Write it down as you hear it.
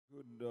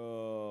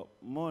Good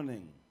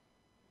morning.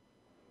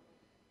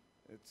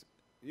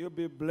 You'll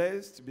be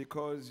blessed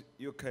because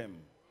you came.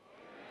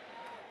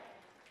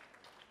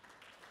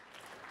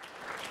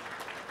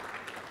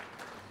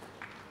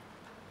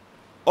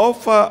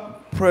 Offer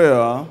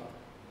prayer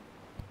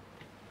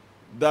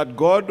that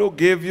God will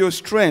give you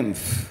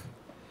strength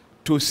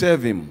to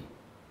serve Him.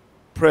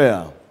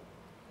 Prayer.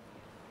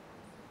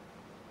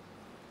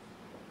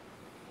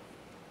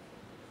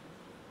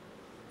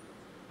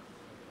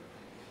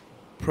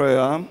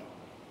 Prayer.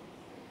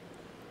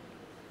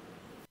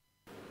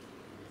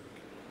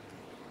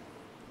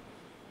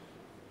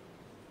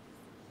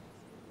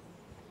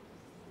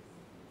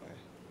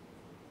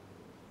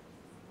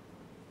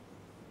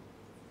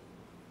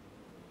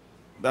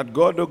 That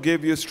God will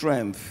give you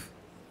strength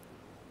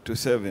to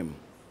serve Him.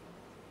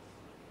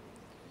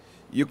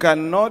 You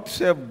cannot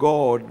serve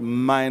God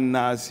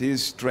minus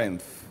His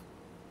strength.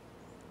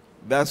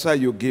 That's why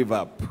you give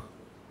up.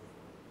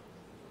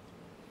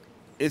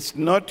 It's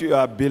not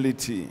your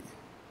ability.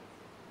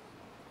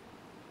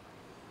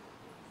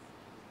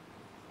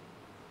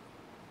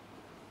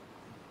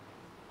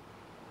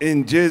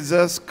 In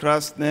Jesus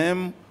Christ's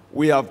name,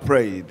 we have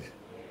prayed.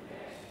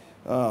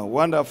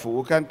 Wonderful.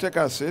 We can take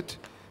a seat.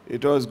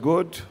 It was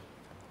good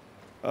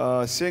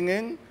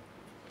singing.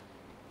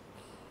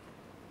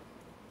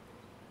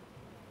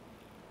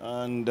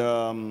 And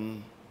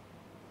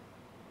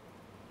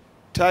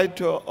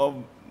title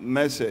of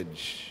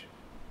message,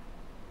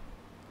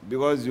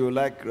 because you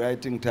like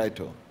writing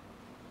title.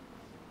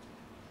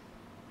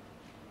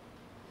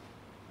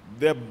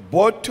 The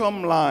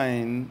bottom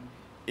line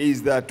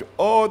is that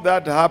all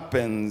that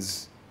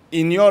happens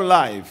in your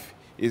life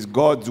is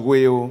God's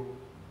will,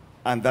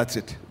 and that's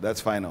it.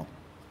 That's final.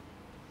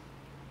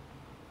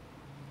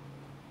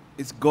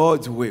 It's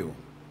God's will.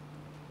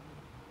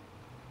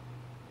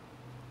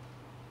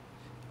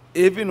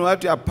 Even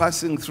what you are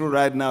passing through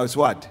right now is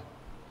what?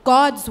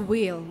 God's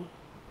will.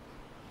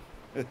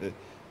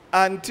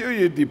 Until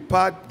you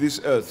depart this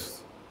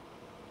earth,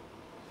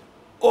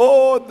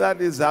 all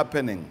that is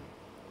happening,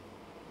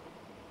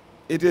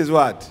 it is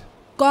what?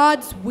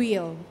 God's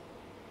will.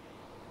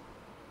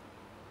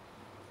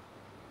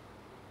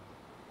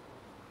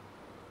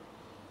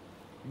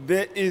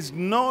 There is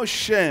no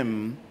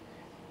shame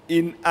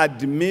in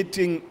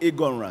admitting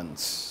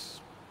ignorance.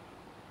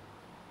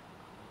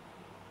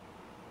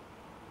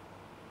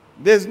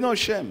 There's no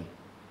shame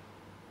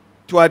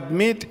to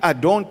admit I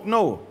don't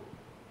know.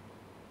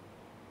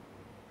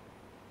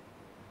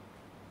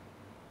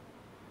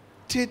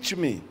 Teach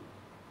me.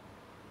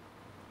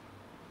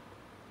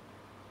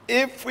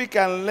 If we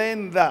can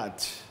learn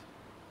that,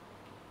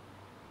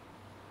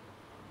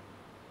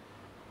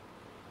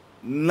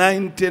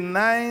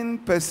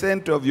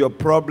 99% of your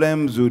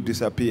problems will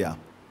disappear.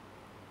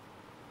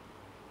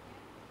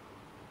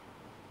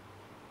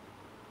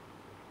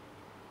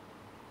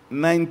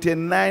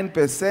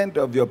 99%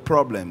 of your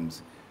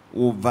problems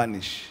will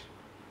vanish.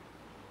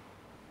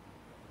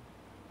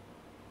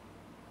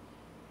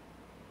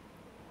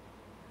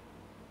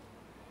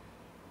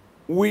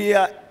 We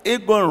are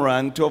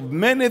ignorant of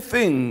many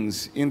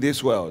things in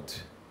this world.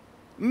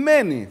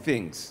 Many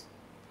things.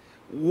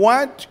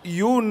 What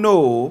you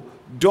know,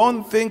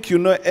 don't think you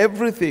know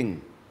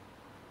everything.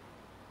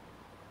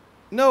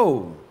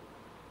 No.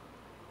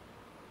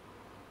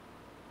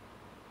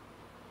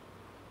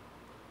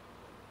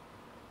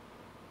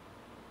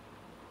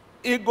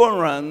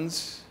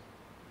 Ignorance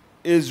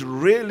is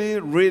really,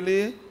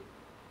 really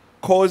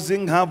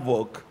causing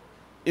havoc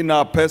in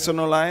our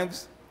personal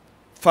lives,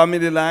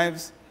 family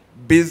lives,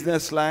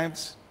 business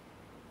lives.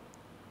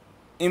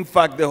 In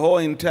fact, the whole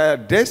entire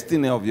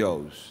destiny of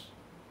yours.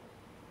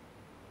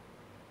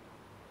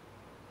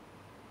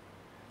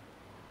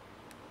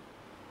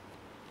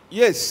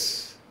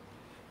 Yes,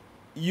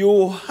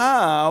 you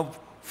have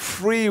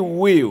free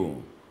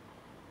will.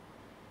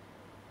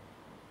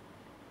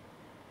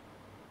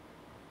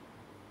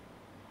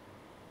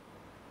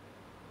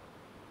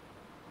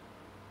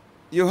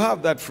 You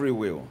have that free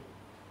will.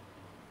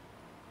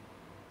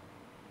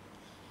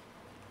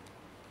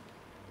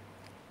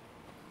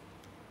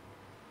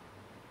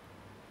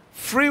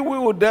 Free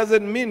will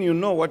doesn't mean you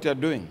know what you're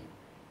doing.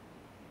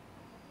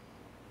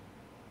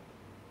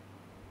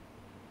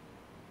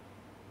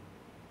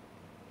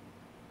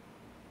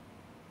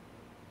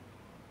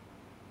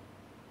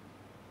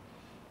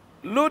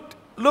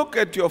 Look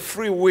at your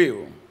free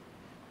will.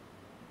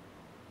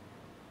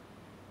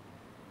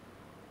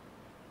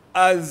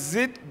 Has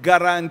it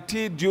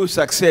guaranteed you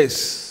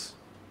success?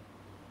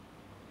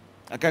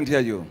 I can't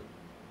hear you.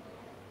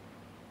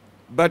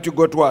 But you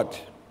got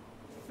what?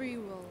 Free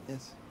will.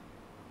 Yes.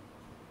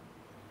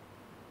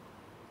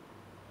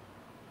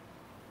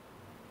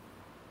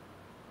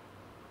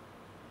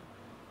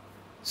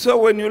 So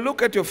when you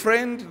look at your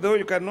friend, though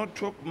you cannot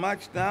talk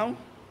much now,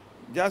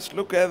 just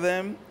look at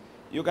them.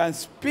 You can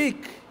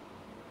speak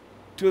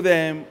to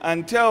them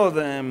and tell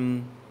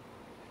them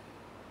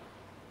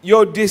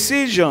your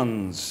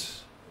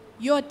decisions.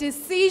 Your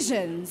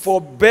decisions. For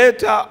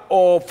better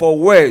or for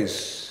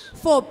worse.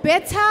 for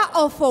better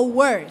or for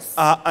worse,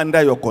 are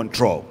under your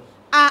control.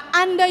 are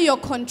under your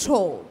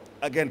control.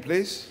 Again,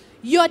 please.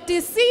 Your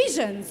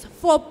decisions,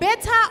 for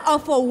better or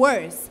for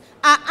worse,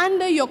 are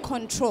under your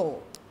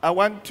control. I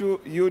want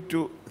you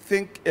to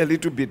think a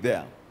little bit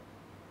there.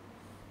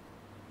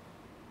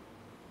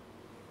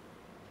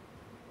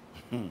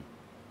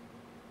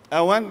 I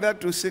want that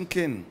to sink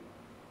in.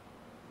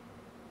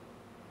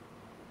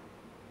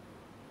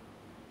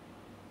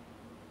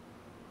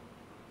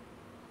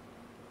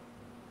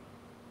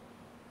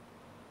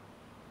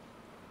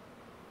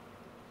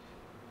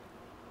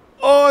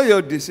 All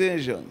your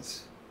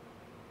decisions,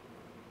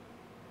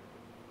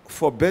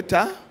 for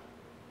better,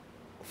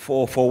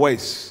 for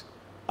worse,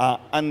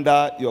 are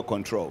under your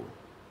control.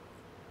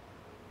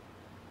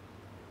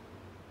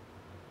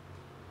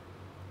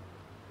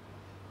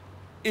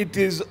 It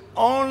is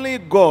only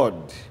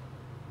God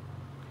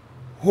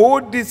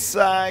who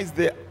decides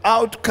the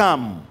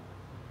outcome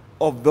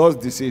of those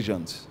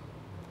decisions.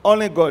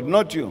 Only God,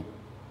 not you.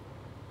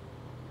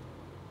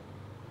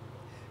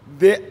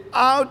 The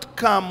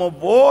outcome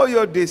of all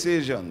your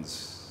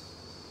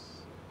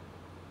decisions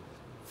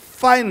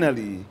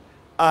finally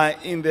are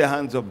in the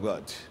hands of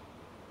God.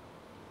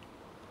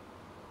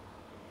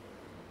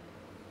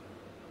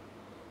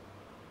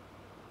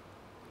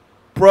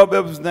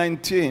 Proverbs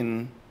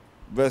 19,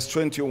 verse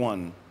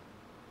 21.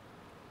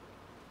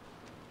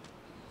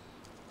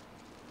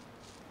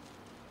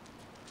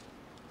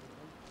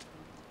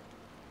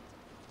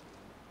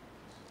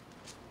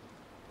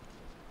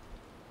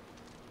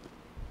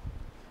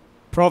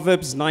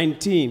 Proverbs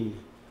 19,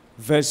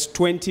 verse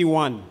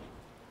 21.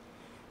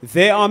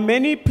 There are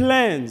many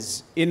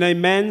plans in a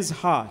man's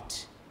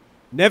heart.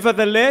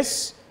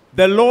 Nevertheless,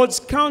 the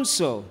Lord's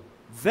counsel,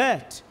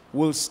 that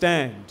will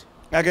stand.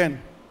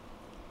 Again.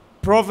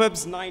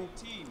 Proverbs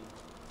 19,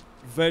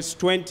 verse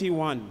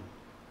 21.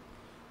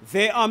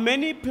 There are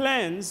many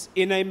plans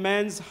in a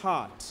man's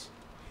heart.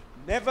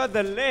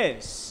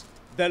 Nevertheless,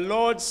 the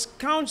Lord's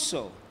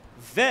counsel,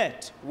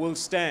 that will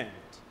stand.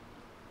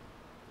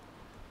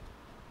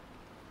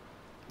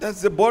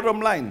 That's the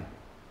bottom line.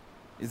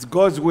 It's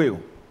God's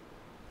will.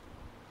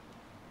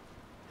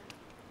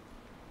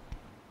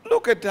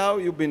 Look at how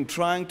you've been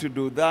trying to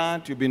do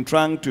that, you've been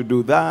trying to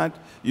do that,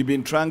 you've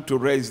been trying to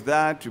raise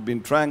that, you've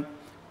been trying,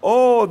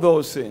 all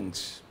those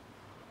things.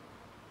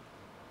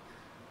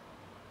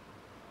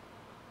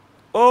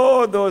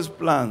 All those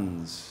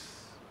plans.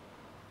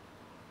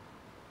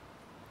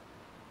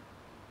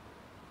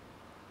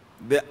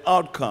 The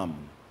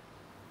outcome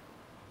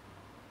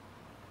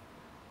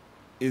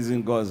is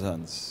in God's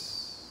hands.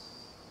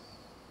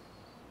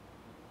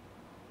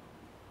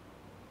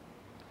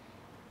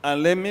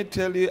 And let me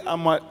tell you,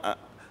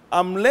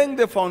 I'm laying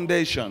the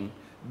foundation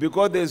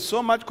because there's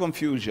so much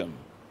confusion.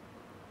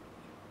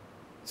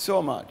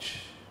 So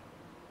much.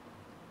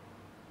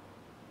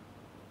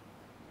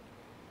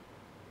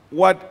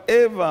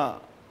 Whatever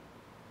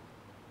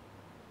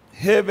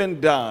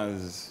heaven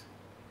does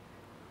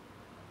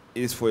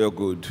is for your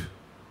good.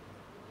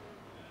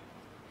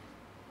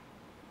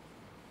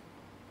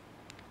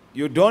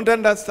 You don't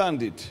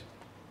understand it,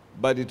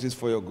 but it is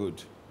for your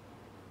good.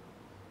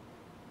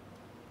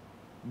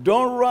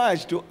 Don't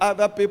rush to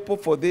other people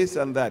for this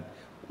and that.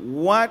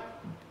 What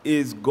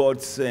is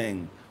God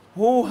saying?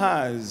 Who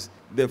has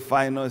the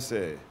final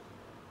say?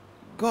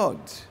 God.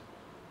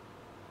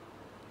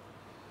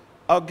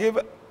 I'll give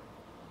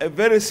a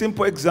very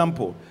simple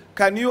example.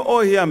 Can you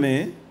all hear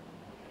me?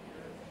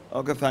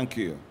 Okay, thank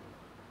you.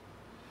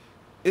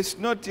 It's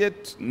not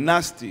yet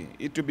nasty.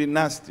 It will be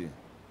nasty.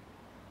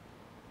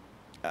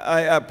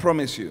 I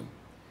promise you.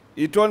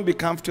 It won't be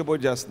comfortable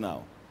just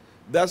now.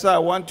 That's why I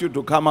want you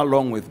to come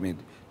along with me.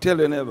 Tell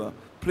your neighbor,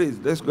 please,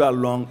 let's go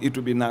along. It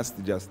will be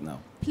nasty just now.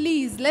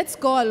 Please, let's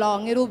go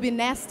along. It will be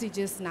nasty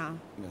just now.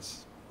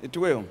 Yes, it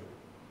will.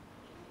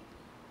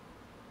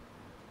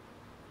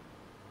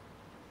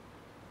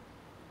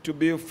 To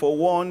be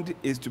forewarned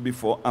is to be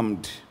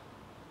forearmed.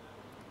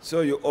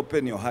 So you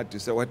open your heart to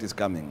say, what is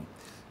coming?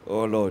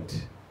 Oh, Lord.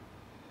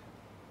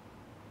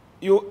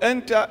 You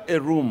enter a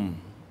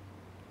room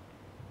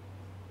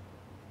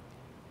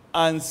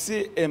and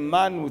see a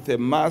man with a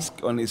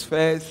mask on his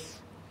face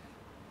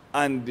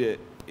and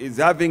is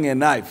having a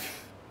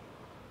knife,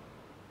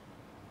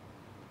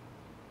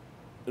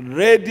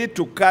 ready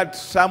to cut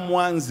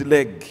someone's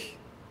leg.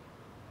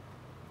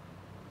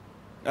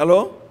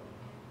 Hello?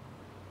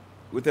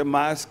 With a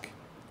mask,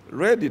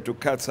 ready to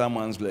cut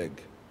someone's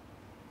leg.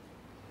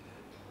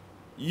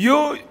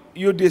 You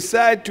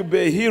decide to be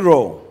a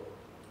hero.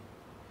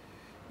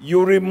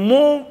 You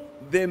remove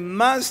the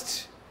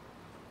masked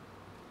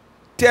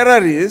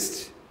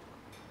terrorist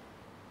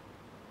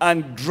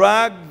and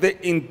drag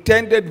the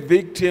intended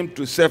victim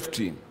to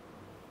safety.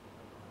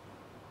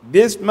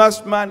 This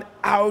masked man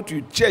out,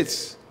 you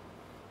chase.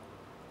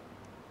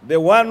 The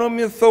one whom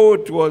you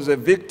thought was a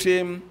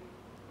victim,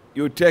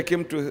 you take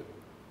him to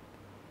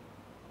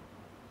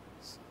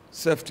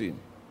safety.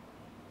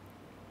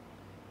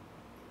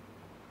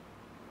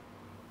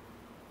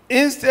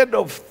 Instead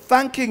of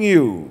thanking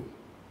you,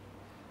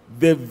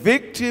 the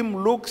victim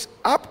looks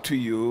up to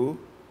you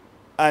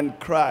and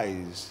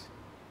cries,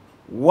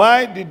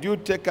 "Why did you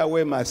take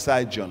away my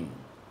surgeon?"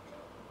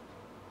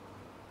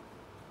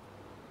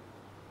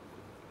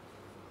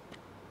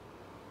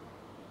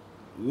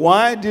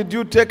 Why did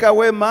you take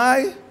away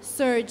my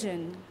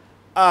surgeon?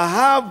 I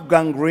have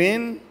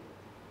gangrene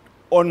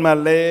on my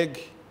leg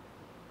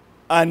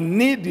and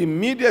need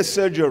immediate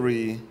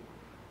surgery,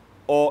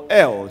 or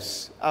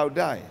else I'll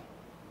die.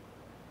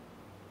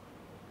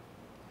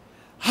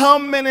 How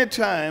many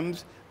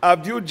times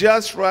have you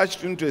just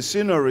rushed into a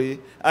scenery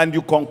and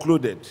you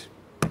concluded?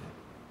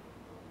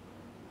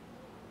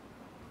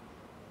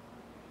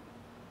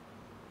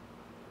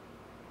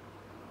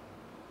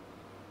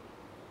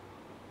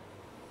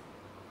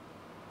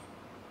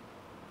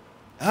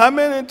 How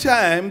many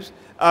times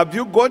have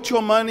you got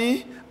your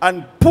money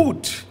and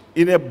put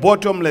in a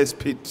bottomless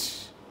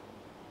pit?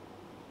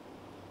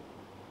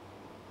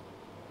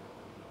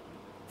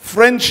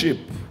 Friendship.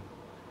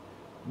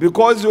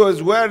 Because he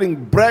was wearing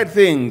bright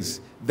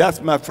things,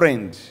 that's my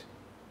friend.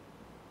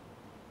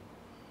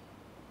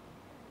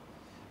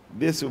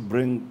 This will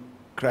bring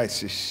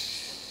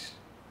crisis.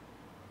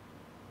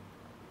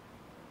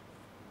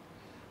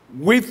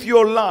 With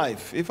your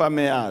life, if I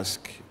may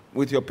ask,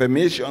 with your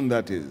permission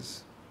that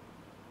is,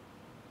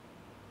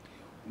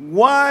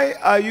 why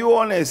are you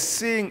only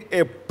seeing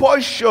a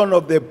portion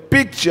of the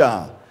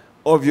picture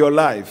of your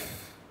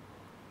life?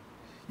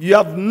 You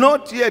have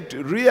not yet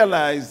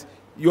realized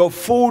your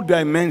full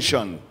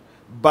dimension,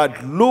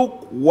 but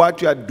look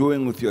what you are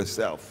doing with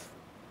yourself.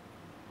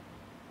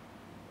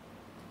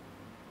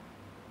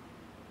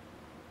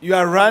 You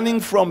are running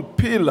from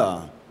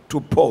pillar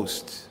to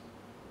post.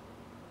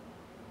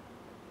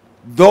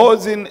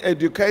 Those in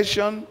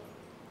education,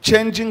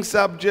 changing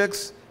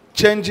subjects,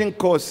 changing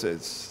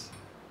courses.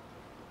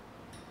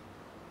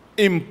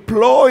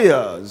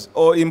 Employers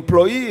or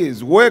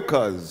employees,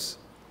 workers,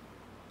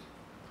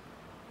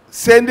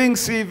 sending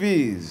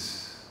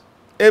CVs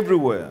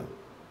everywhere.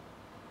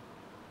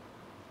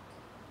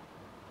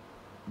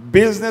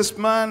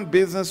 Businessman,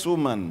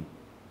 businesswoman,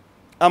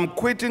 I'm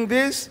quitting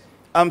this,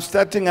 I'm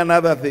starting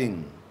another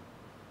thing.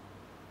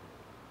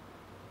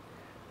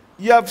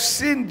 You have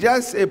seen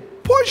just a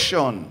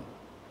portion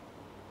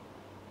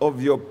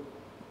of your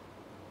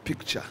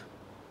picture.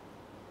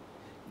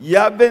 You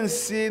haven't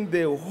seen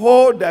the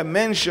whole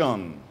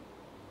dimension,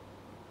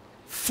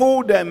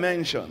 full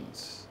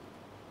dimensions,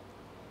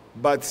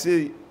 but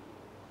see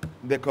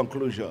the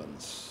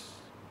conclusions.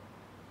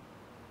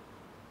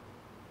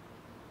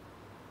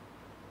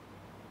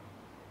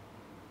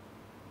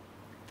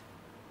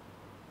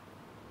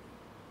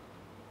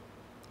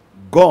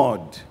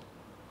 God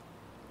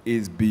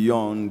is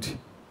beyond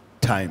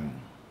time.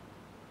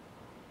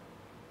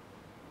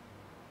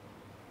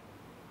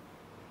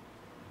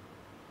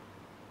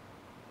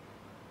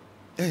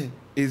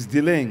 It's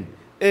delaying.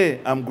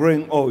 I'm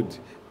growing old.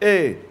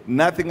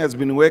 Nothing has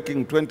been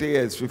working 20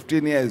 years,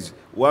 15 years,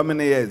 how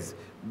many years?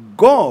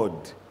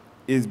 God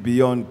is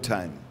beyond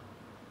time.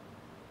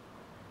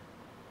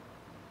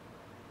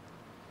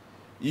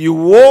 He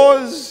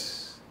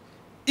was,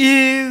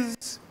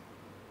 is,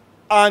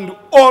 and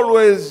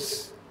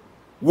always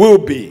will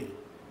be.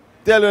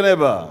 Tell your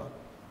neighbor.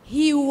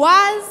 He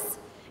was,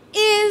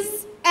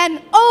 is,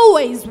 and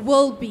always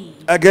will be.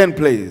 Again,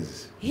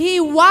 please.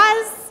 He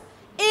was,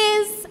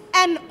 is,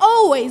 and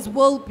always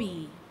will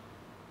be.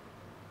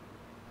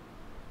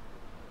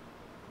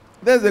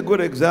 There's a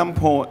good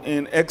example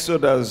in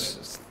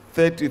Exodus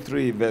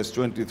 33, verse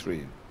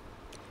 23.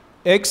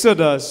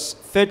 Exodus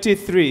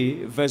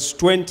 33, verse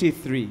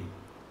 23.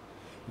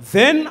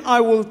 Then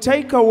I will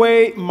take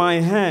away my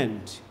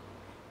hand,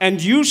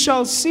 and you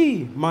shall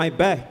see my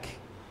back,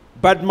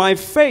 but my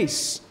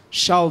face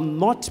shall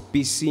not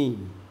be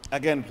seen.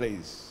 Again,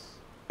 please.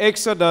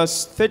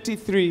 Exodus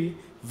 33,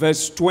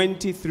 verse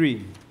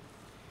 23.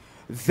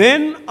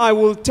 Then I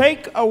will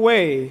take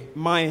away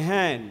my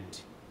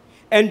hand,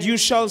 and you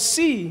shall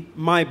see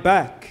my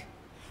back,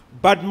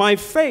 but my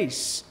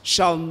face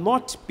shall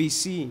not be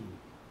seen.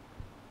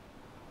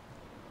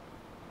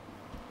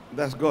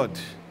 That's God.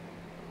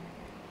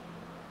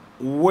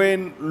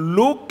 When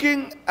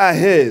looking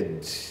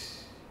ahead,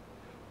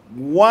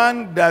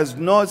 one does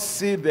not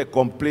see the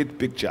complete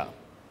picture.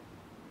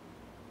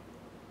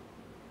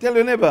 Tell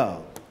your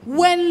neighbor.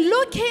 When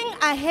looking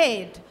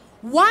ahead,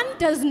 one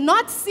does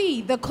not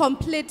see the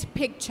complete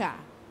picture.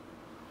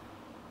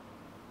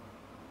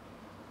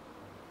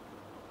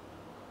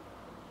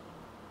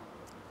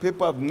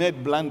 People have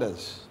made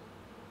blunders,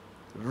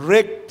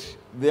 wrecked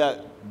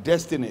their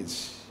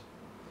destinies,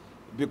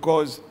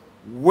 because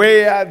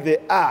where they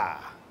are,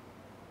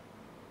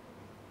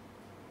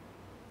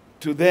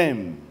 to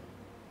them,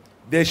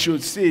 they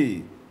should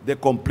see the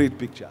complete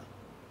picture.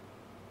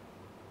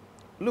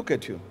 Look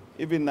at you,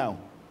 even now.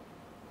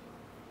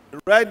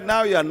 Right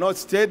now, you are not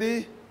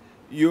steady.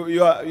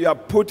 You are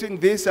putting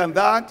this and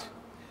that,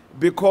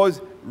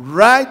 because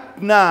right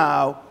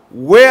now,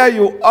 where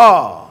you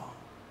are,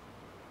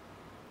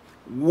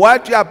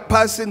 what you are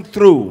passing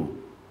through,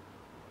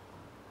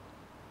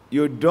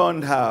 you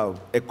don't have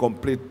a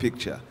complete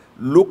picture.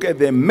 Look at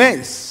the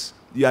mess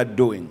you are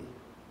doing.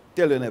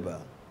 Tell your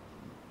neighbor.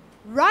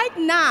 Right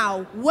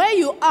now, where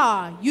you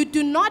are, you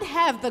do not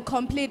have the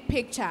complete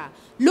picture.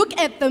 Look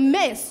at the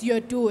mess you're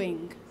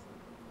doing.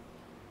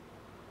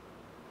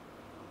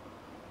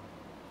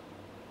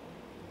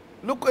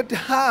 Look at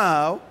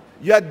how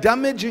you are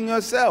damaging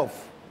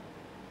yourself.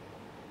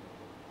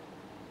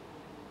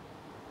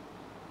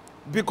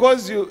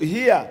 Because you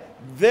here,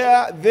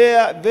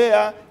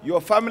 there,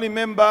 your family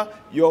member,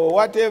 your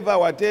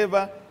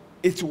whatever,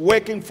 it's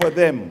working for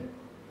them.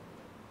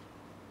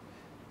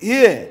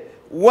 Here,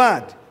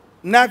 what?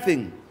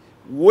 Nothing.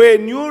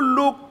 When you're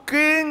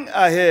looking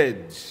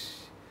ahead,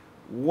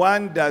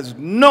 one does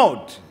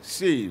not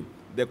see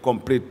the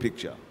complete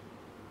picture.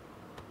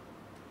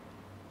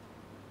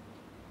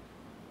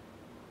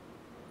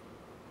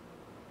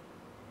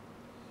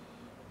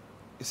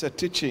 It's a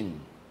teaching.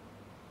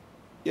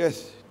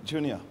 Yes,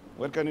 Junior,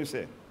 what can you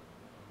say?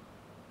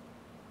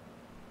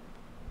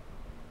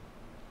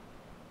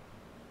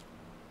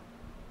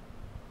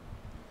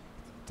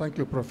 Thank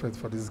you, Prophet,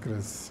 for this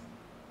grace.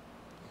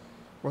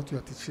 What you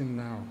are teaching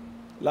now.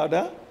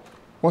 Louder?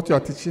 What you are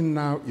teaching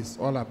now is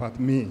all about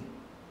me.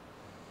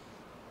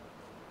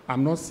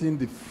 I'm not seeing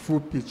the full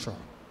picture,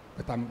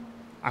 but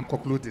I'm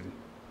concluding.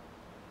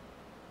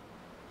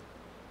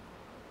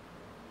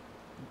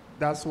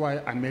 That's why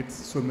I made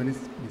so many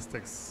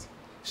mistakes.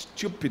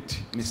 Stupid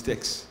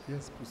mistakes.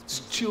 Yes, please.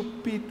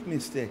 Stupid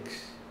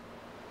mistakes.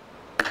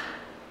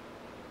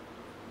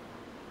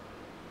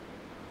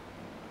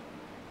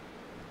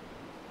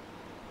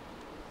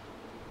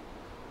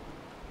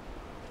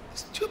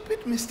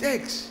 Stupid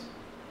mistakes.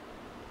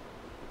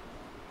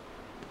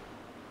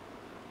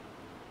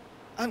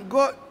 And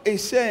God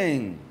is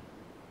saying,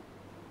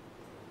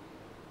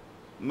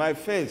 my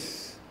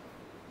face,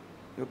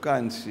 you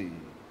can't see.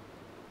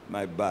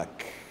 My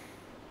back,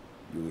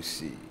 you will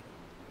see.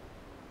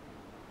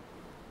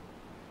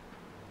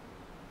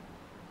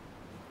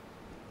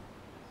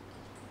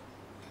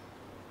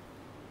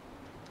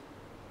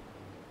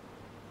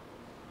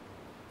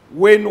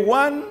 When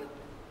one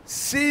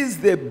sees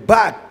the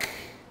back,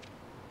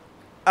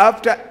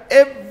 after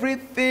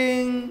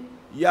everything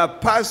you have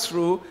passed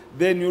through,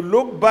 then you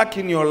look back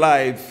in your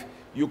life,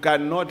 you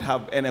cannot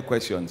have any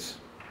questions.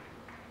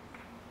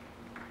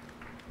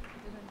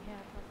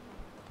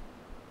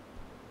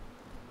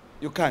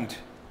 You can't.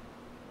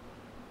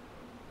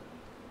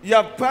 You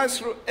have passed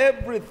through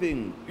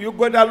everything. You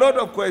got a lot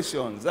of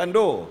questions and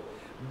all.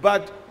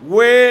 But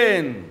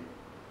when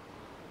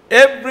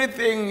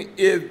everything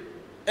is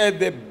at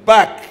the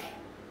back,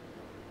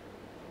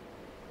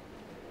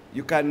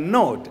 you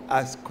cannot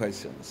ask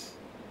questions.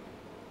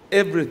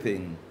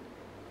 Everything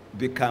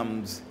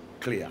becomes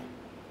clear.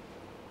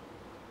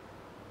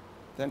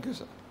 Thank you,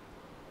 sir.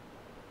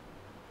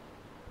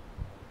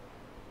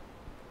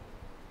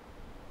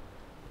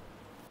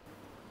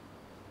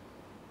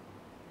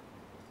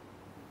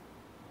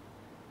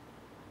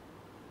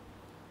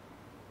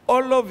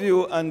 All of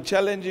you, and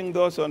challenging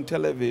those on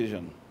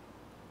television,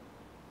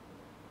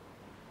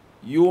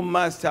 you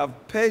must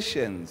have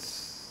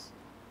patience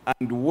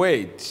and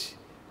wait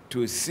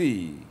to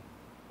see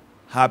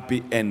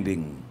happy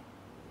ending.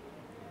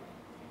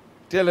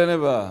 Tell your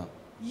neighbor.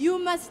 You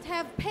must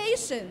have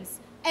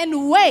patience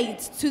and wait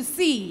to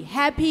see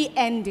happy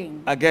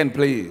ending. Again,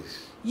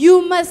 please.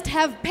 You must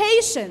have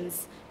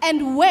patience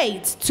and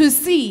wait to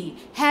see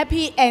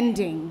happy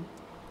ending.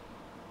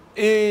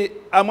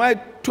 Am I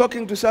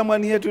talking to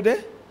someone here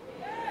today?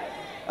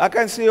 I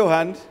can see your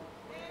hand.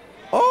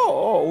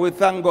 Oh, we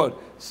thank God.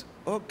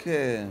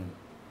 Okay.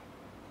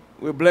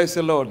 We bless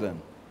the Lord then.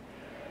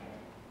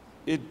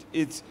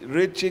 It's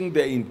reaching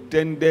the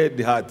intended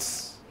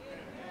hearts.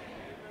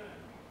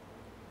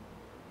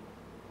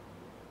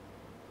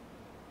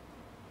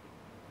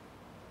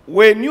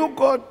 When you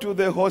go to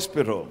the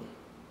hospital,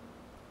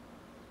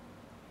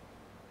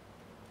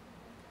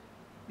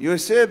 you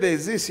say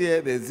there's this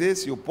here, there's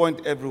this, you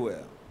point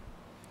everywhere.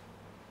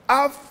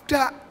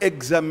 After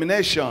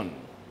examination,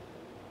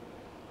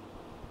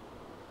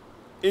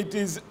 it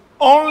is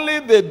only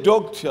the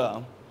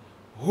doctor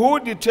who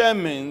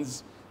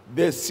determines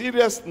the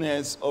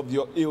seriousness of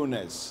your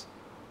illness.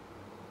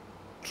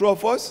 True or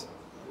false?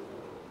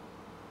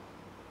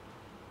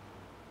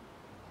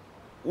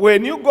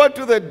 When you go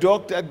to the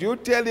doctor, do you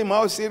tell him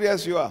how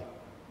serious you are?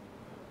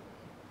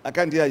 I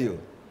can't hear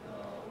you.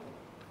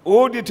 No.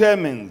 Who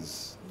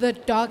determines? The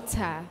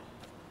doctor.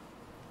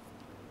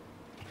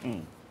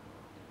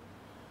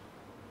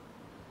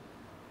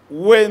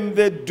 When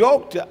the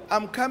doctor,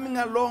 I'm coming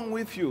along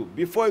with you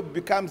before it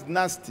becomes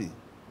nasty.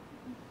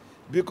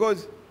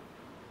 Because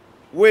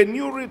when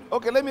you read,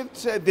 okay, let me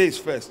say this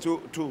first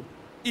to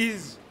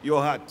ease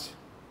your heart.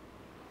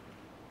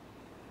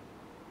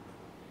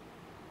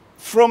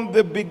 From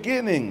the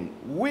beginning,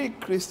 we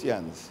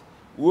Christians,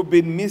 we've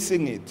been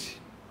missing it.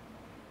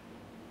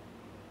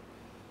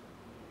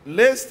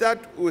 Let's start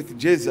with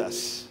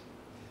Jesus.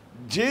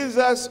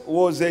 Jesus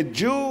was a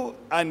Jew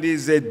and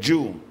is a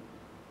Jew.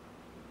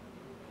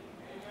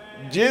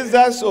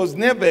 Jesus was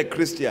never a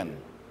Christian.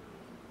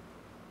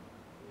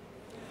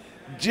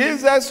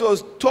 Jesus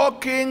was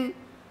talking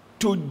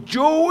to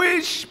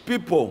Jewish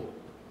people.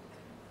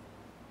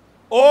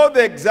 All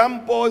the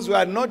examples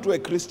were not to a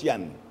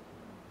Christian,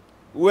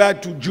 were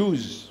to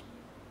Jews.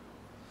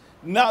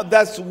 Now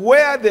that's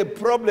where the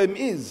problem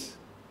is.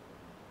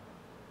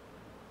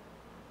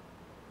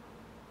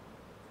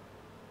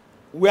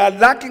 We are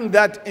lacking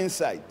that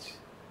insight.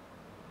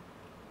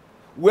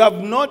 We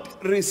have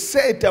not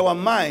reset our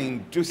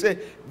mind to say,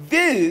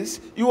 this,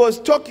 he was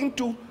talking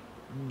to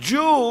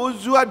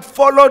Jews who had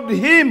followed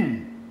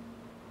him.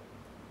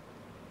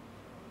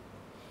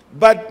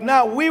 But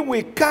now we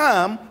will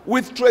come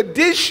with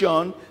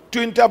tradition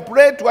to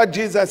interpret what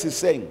Jesus is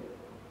saying.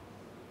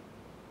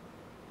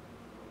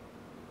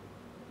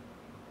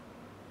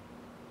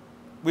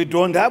 We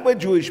don't have a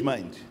Jewish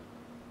mind.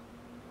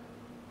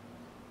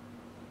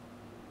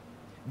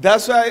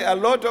 That's why a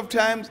lot of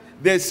times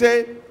they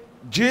say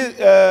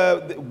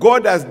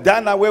God has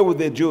done away with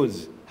the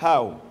Jews.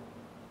 How?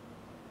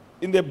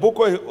 In the book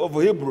of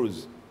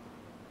Hebrews,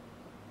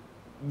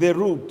 the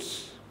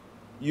root,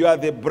 you are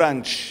the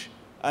branch.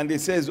 And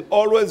it says,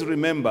 always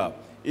remember,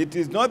 it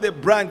is not the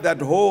branch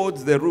that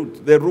holds the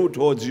root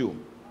holds you.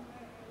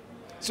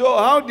 So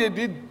how did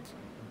it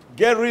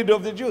get rid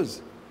of the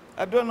Jews?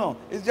 I don't know.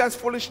 It's just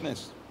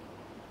foolishness.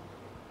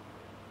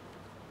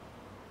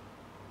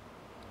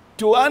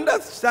 To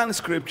understand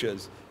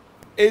scriptures,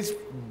 it's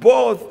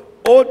both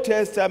Old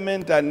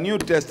Testament and New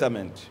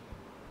Testament.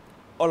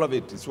 All of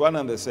it is one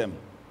and the same.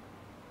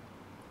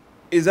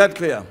 Is that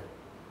clear?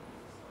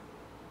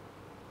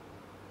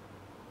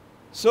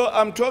 So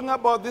I'm talking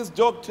about this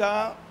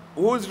doctor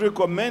who's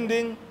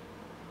recommending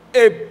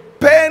a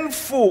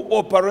painful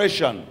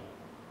operation.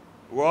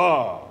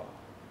 Wow.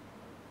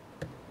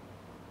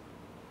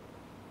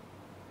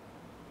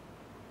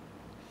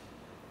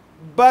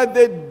 But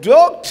the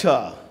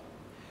doctor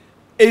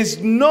is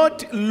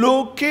not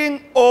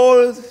looking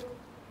or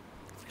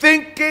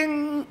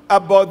thinking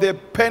about the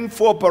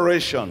painful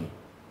operation.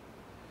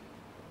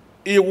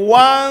 He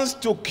wants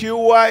to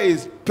cure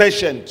his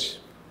patient.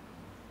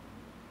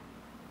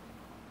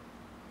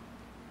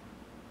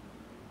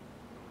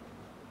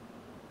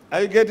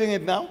 Are you getting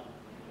it now?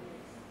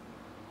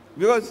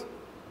 Because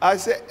I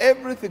say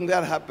everything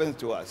that happens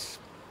to us,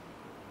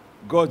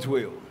 God's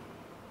will,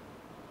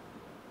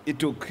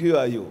 it will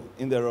cure you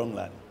in the wrong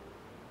land.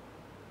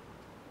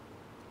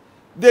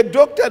 The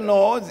doctor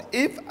knows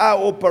if I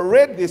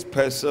operate this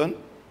person,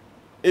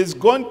 it's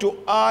going to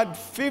add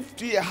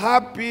 50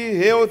 happy,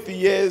 healthy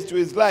years to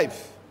his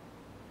life.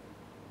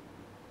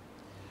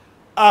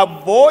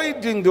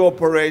 Avoiding the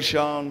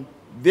operation,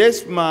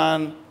 this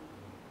man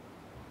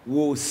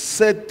will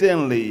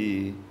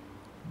certainly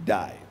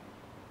die.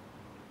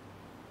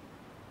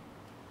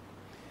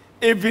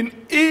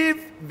 Even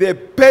if the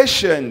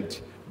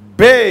patient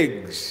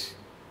begs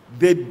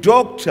the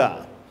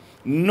doctor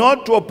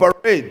not to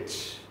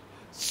operate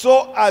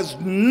so as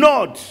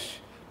not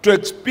to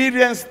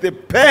experience the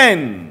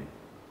pain,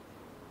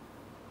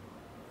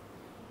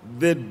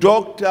 the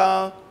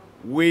doctor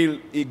will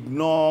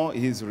ignore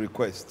his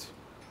request.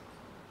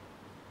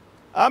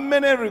 How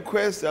many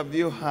requests have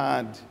you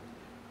had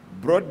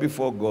brought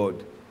before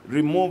God?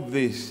 Remove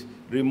this,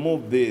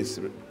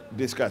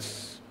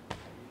 discuss.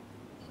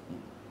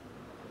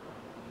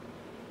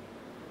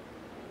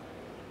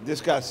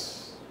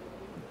 Discuss.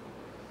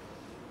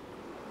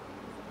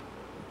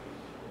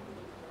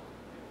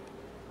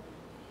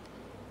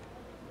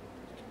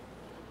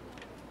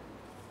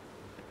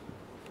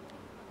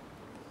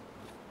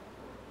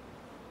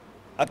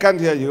 I can't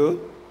hear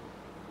you.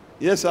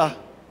 Yes, sir.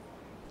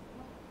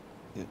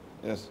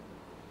 Yes.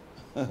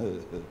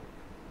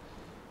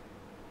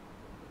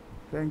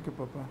 Thank you,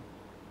 Papa.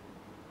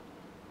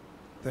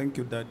 Thank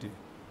you, Daddy.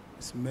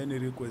 It's many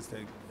requests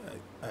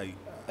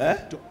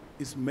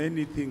it's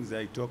many things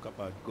I talk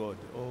about God.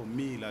 Oh,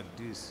 me like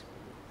this.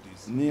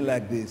 Me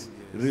like this.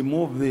 Yes.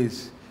 Remove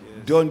this.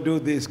 Yes. Don't do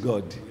this,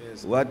 God.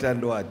 Yes. What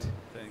and what?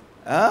 Thank you.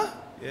 Huh?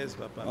 Yes,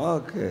 Papa.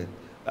 Okay.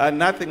 And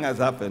nothing has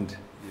happened.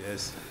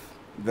 Yes.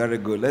 Very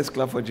good. Let's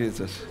clap for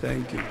Jesus.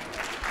 Thank you.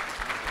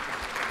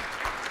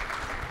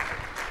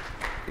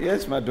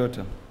 Yes, my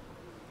daughter.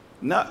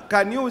 Now,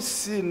 can you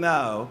see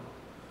now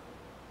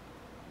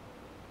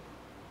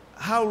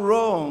how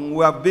wrong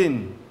we have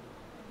been?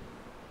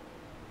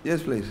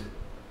 Yes, please.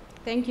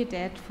 Thank you,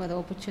 Dad, for the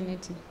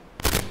opportunity.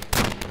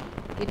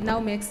 It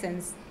now makes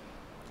sense.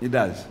 It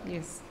does.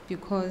 Yes,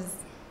 because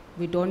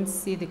we don't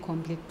see the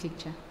complete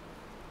picture.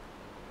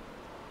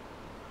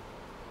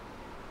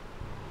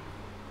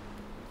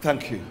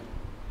 Thank you.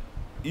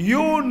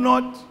 You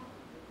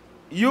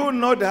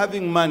not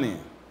having money,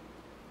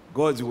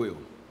 God's will.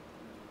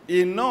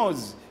 He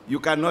knows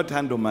you cannot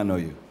handle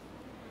money, you.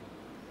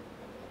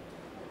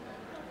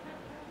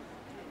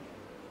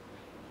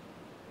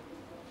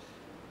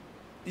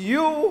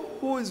 You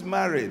who is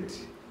married,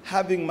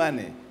 having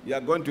money, you are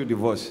going to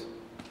divorce.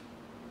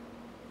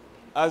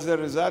 As a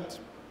result,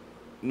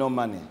 no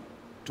money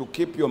to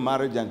keep your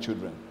marriage and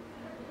children.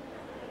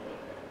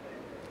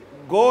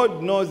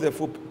 God knows the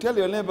full. Tell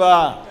your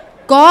neighbor.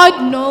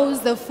 God knows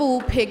the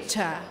full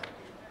picture.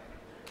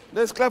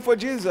 Let's clap for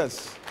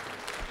Jesus.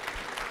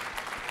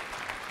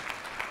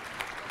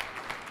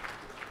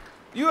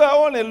 You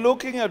are only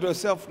looking at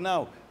yourself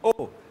now.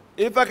 Oh,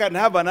 if I can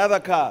have another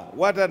car,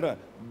 what other?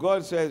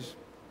 God says,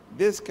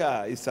 this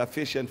car is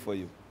sufficient for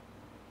you.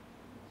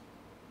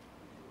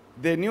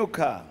 The new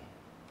car,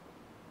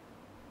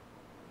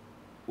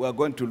 we are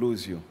going to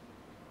lose you.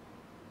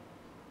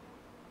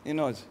 You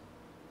know,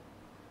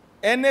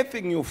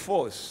 anything you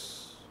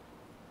force,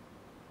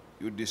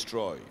 you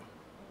destroy.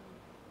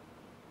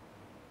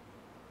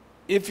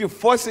 If you're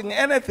forcing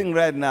anything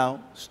right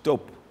now,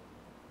 stop.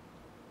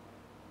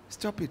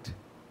 Stop it.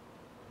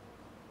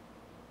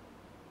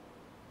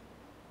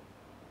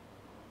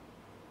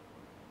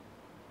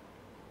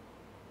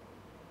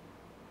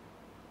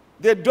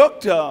 The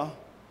doctor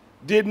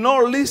did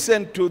not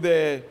listen to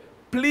the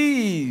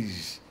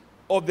pleas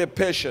of the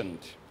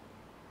patient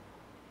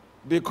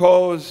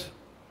because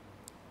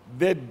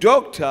the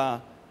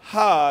doctor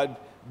had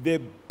the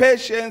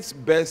patient's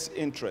best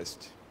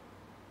interest.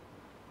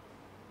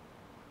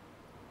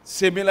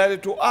 Similarly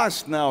to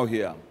us now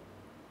here.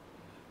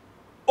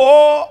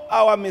 All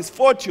our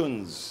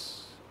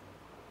misfortunes,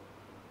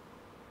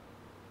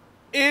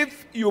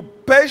 if you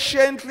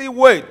patiently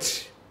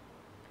wait,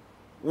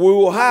 we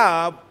will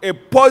have a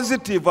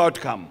positive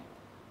outcome.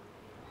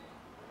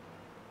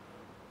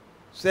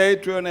 Say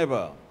it to your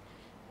neighbor.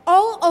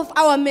 All of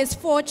our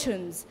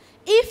misfortunes,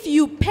 if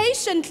you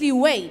patiently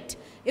wait,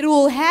 it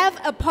will have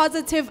a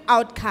positive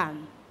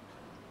outcome.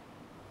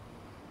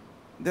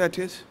 There it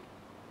is.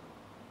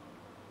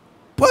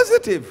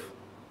 Positive.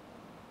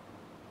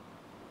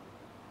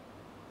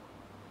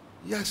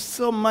 You're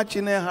so much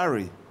in a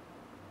hurry.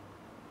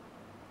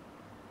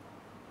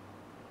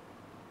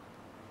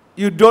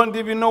 You don't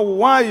even know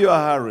why you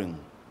are hurrying.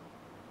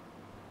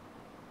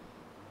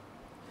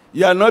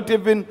 You are not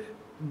even,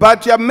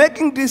 but you are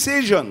making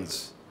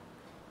decisions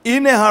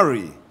in a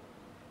hurry.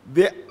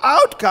 The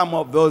outcome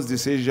of those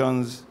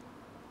decisions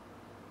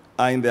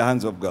are in the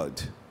hands of God.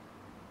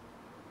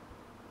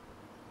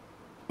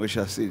 We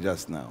shall see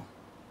just now.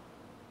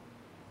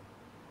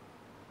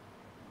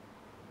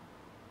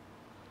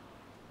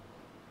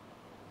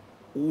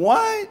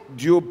 Why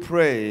do you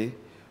pray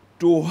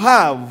to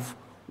have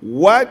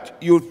what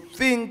you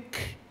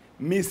think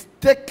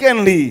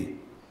mistakenly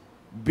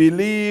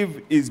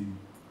believe is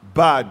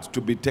bad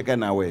to be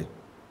taken away?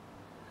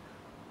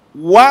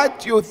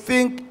 What you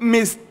think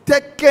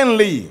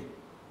mistakenly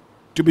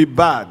to be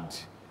bad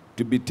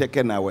to be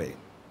taken away.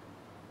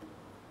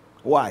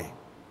 Why?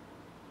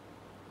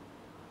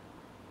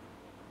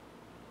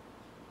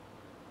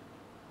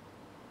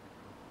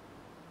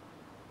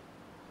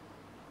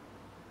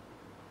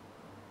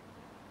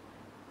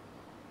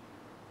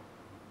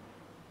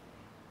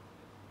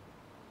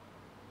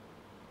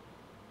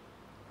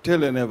 Tell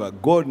your neighbor,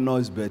 God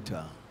knows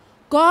better.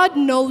 God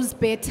knows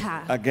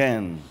better.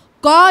 Again.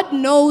 God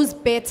knows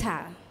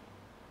better.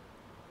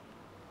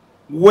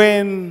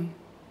 When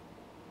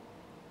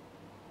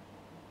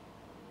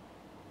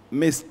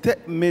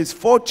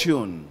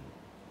misfortune,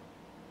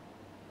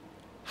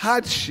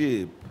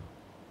 hardship,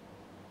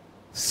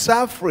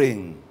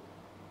 suffering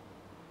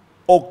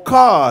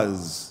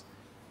occurs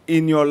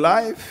in your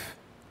life,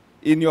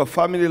 in your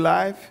family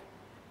life,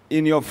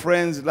 in your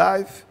friend's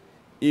life,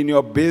 in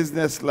your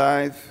business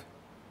life,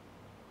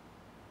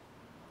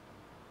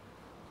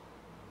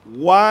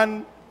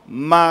 one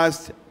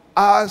must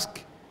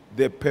ask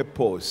the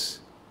purpose,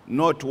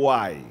 not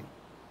why.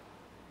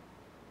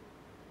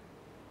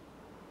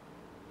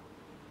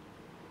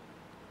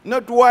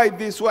 Not why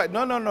this, why.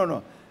 No, no, no,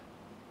 no.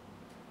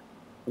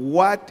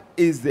 What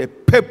is the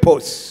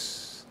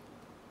purpose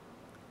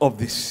of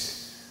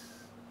this?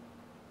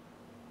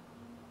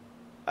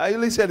 Are you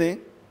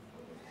listening?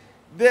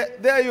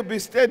 There you'll be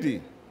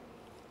steady.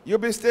 You'll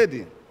be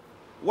steady.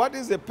 What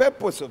is the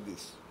purpose of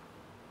this?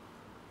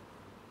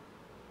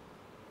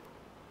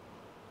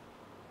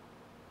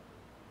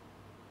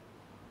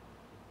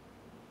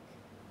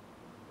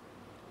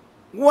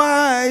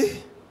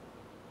 Why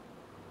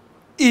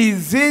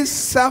is this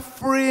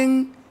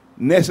suffering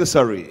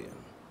necessary?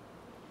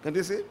 Can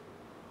you see?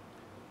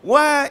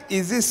 Why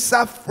is this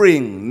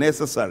suffering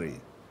necessary?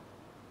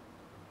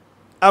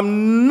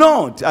 I'm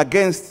not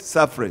against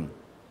suffering.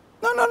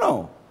 No,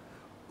 no,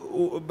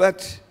 no.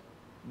 But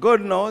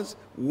God knows,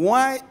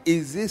 why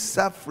is this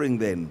suffering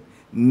then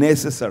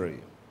necessary?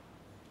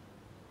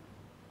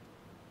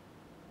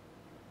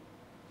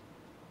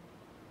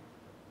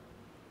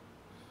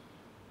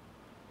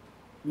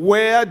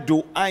 Where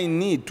do I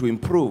need to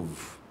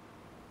improve?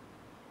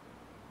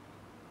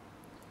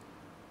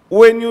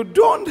 When you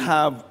don't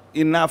have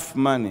enough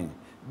money,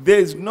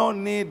 there's no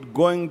need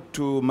going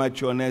to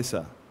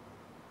Machonesa.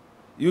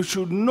 You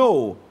should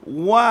know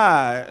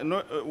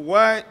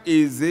why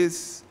is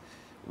this,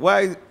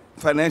 why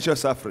financial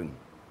suffering?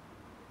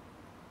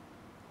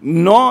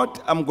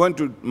 Not, I'm going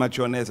to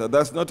Machonesa.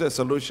 That's not a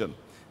solution.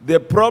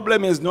 The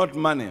problem is not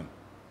money.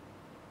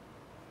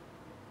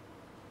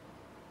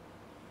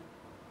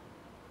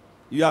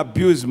 You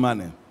abuse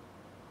money.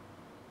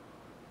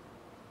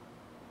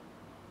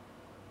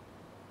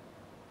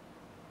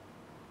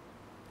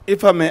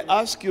 If I may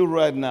ask you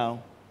right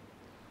now,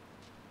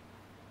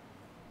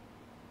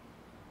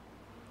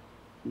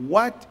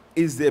 what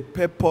is the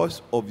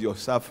purpose of your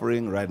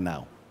suffering right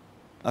now?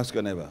 Ask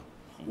your neighbor.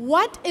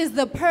 What is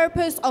the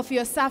purpose of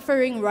your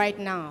suffering right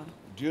now?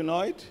 Do you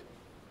know it?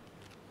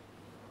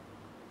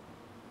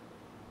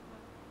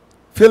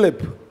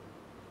 Philip.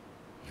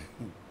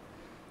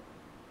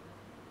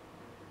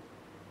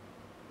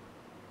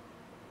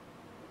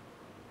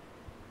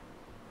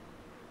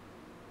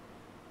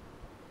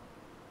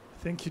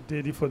 Thank you,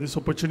 Daddy, for this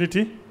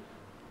opportunity.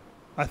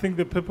 I think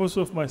the purpose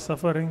of my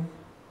suffering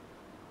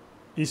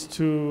is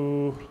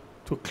to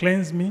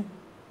cleanse me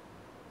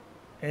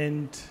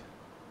and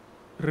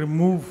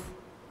remove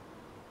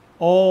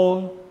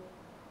all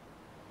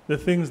the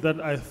things that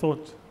I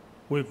thought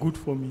were good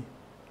for me.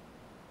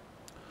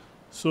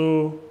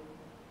 So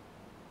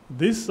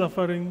this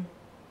suffering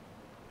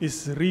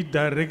is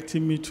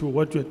redirecting me to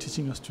what you are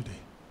teaching us today.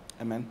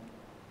 Amen.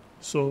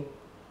 So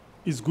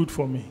it's good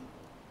for me.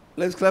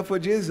 Let's clap for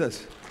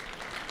Jesus.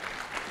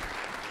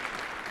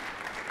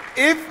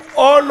 If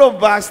all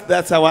of us,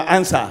 that's our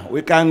answer,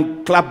 we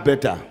can clap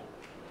better.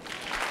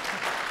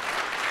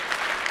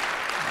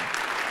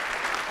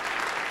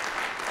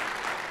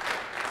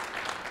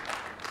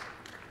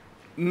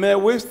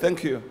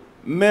 Thank you.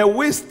 May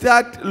we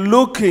start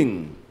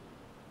looking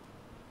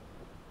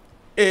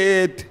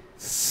at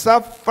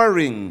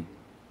suffering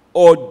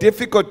or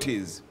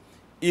difficulties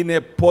in a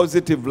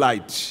positive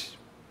light.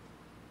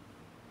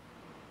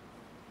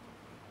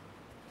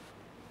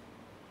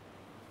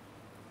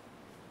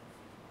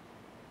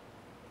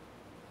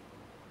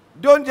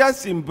 Don't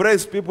just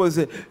embrace people and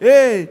say,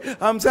 hey,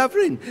 I'm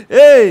suffering.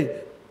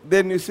 Hey.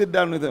 Then you sit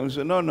down with them and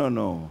say, no.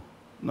 No.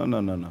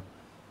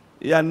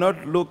 You are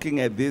not looking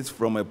at this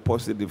from a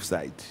positive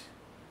side.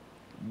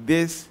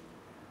 This,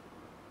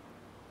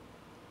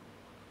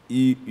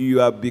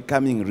 you are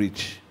becoming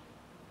rich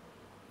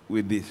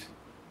with this.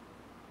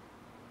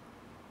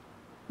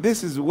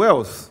 This is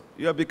wealth.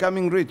 You are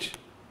becoming rich.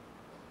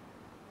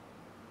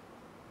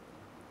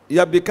 You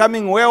are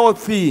becoming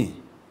wealthy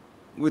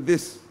with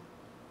this.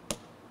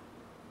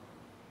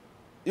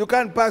 You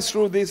can't pass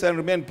through this and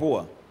remain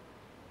poor.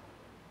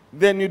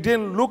 Then you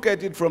didn't look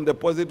at it from the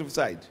positive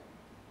side.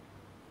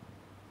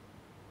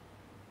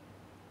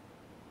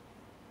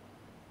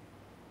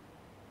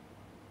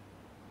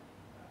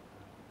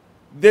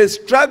 The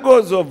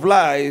struggles of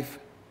life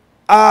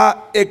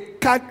are a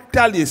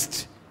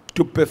catalyst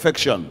to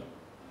perfection.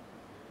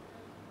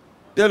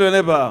 Tell your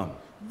neighbor.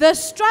 The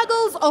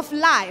struggles of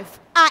life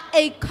are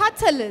a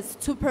catalyst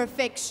to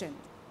perfection.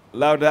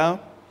 Louder.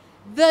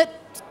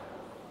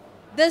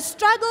 The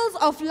struggles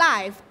of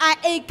life are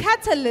a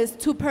catalyst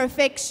to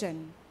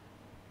perfection.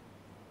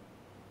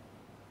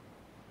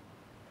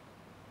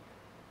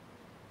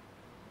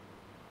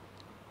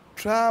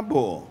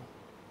 Trouble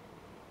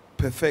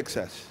perfects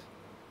us.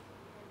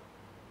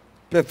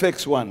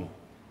 Perfects one.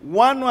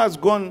 One who has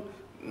gone,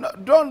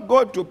 don't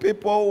go to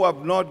people who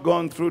have not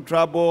gone through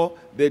trouble.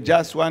 They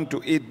just want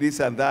to eat this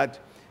and that.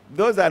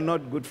 Those are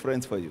not good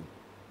friends for you.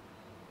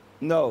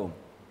 No.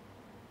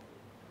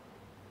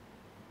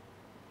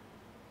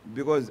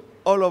 Because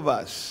all of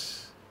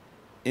us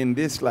in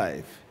this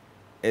life,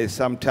 at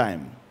some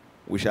time,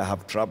 we shall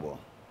have trouble.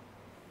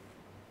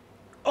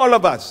 All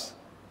of us.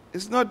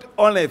 It's not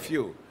only a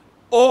few.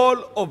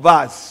 All of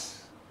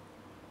us.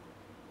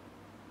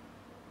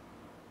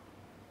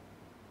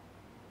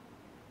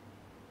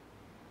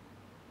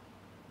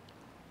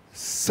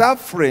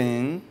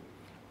 Suffering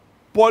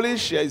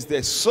polishes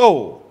the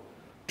soul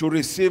to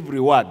receive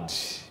reward.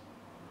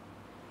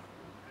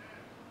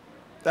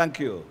 Thank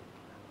you.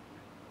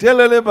 Tell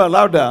a little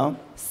louder.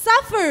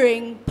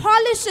 Suffering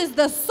polishes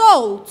the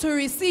soul to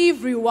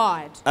receive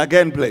reward.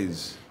 Again,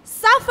 please.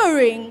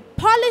 Suffering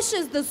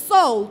polishes the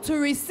soul to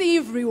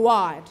receive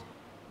reward.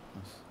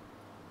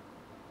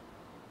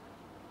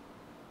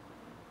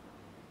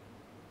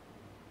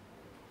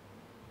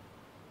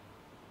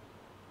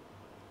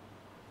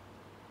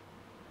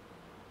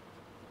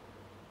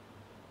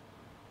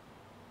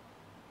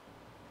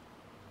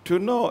 To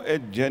know a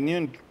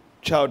genuine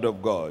child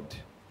of God,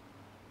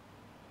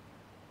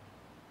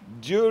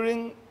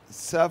 during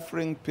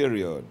suffering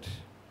period,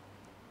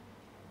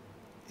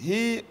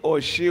 he or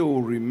she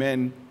will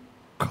remain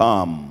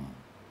calm.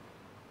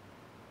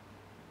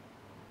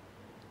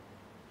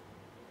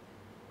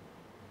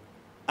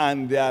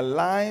 And their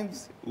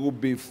lives will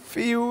be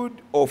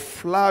filled or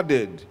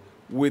flooded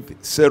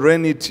with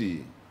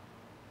serenity,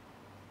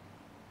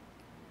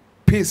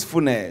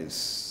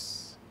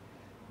 peacefulness,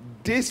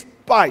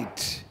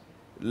 despite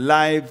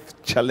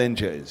life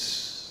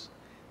challenges.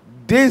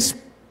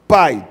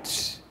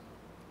 Despite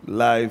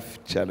life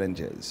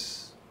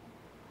challenges.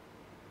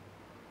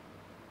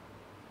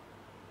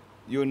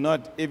 You will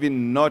not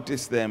even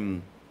notice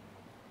them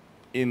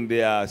in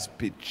their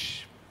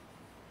speech.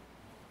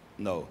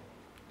 No.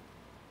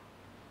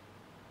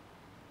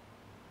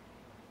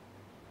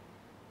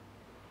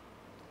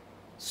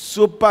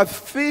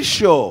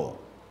 superficial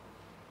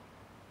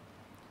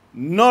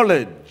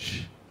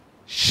knowledge,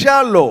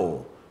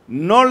 shallow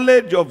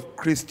knowledge of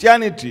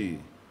Christianity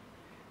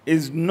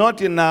is not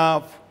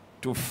enough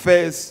to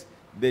face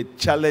the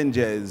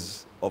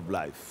challenges of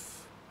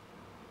life.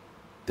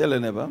 Tell a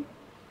neighbor.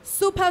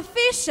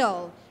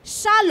 Superficial,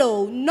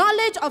 shallow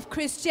knowledge of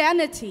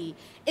Christianity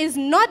is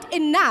not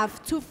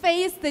enough to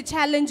face the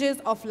challenges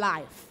of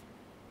life.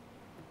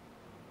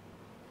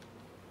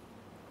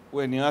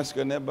 When you ask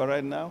your neighbor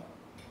right now,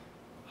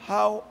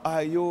 how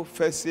are you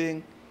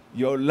facing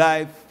your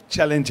life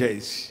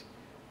challenges?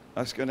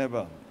 Ask your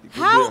neighbor.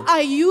 How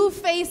are you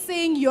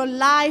facing your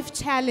life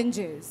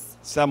challenges?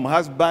 Some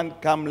husband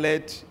come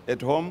late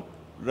at home,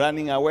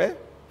 running away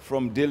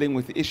from dealing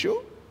with issue.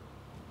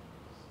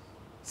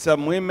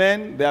 Some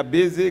women, they are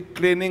busy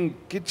cleaning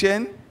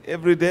kitchen,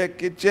 everyday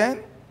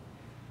kitchen,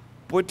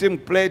 putting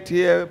plate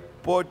here,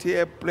 pot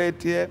here,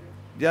 plate here,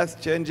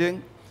 just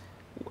changing.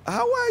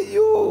 How are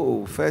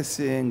you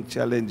facing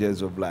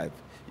challenges of life?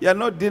 You are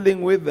not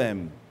dealing with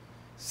them.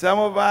 Some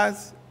of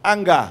us,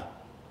 anger.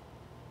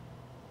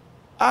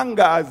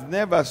 Anger has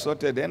never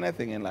sorted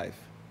anything in life.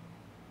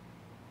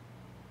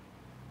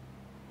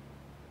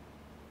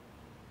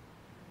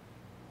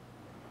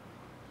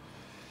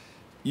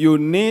 You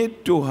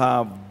need to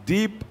have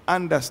deep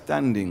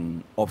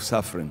understanding of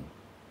suffering.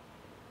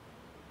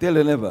 Tell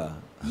a neighbor.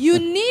 You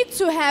need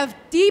to have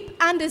deep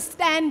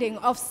understanding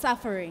of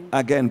suffering.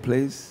 Again,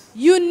 please.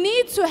 You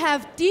need to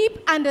have deep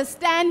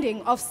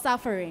understanding of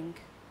suffering.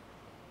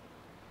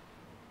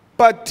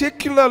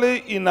 Particularly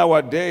in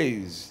our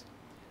days,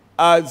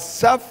 as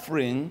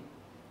suffering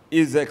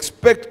is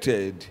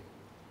expected,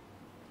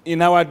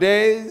 in our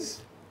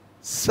days,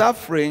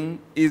 suffering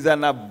is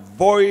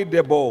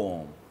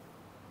unavoidable.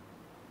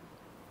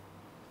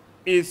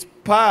 It's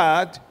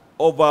part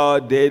of our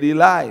daily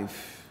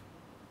life.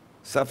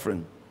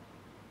 Suffering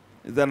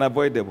is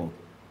unavoidable.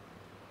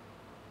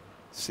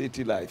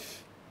 City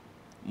life,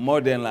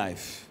 modern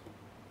life,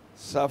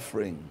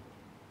 suffering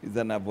is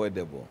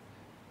unavoidable.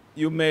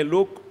 You may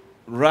look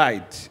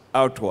right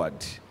outward,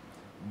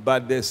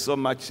 but there's so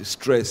much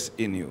stress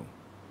in you.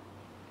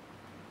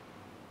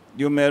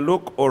 You may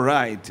look all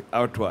right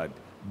outward,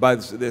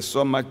 but there's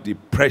so much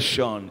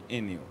depression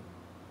in you.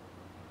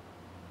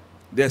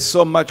 There's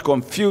so much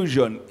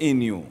confusion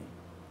in you.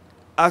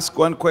 Ask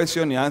one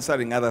question, you're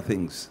answering other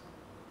things.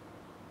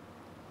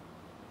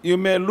 You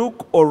may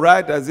look all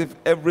right as if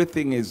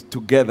everything is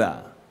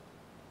together,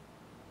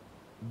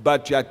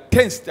 but you're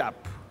tensed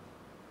up.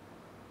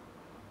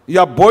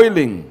 You're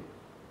boiling.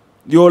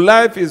 Your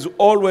life is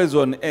always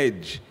on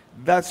edge.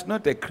 That's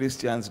not a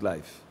Christian's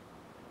life.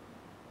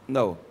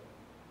 No.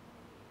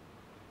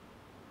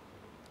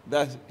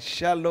 That's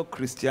shallow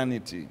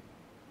Christianity.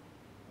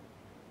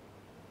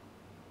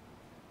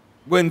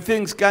 When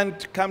things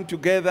can't come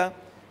together,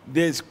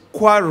 there's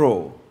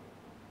quarrel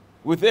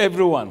with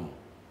everyone.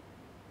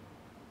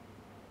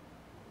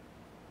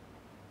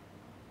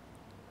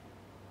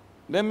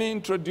 Let me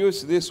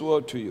introduce this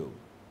world to you,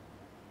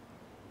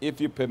 if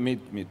you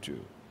permit me to.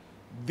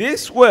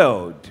 This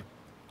world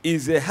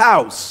is a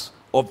house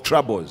of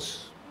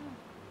troubles.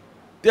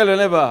 Tell your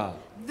neighbor.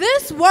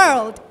 This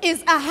world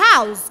is a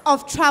house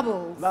of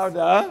troubles.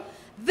 Louder.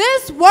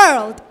 This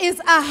world is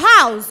a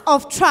house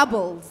of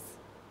troubles.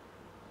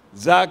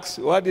 Zax,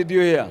 what did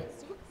you hear?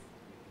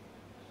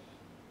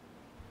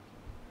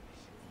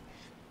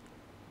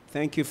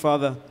 Thank you,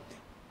 Father.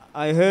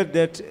 I heard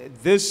that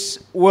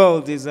this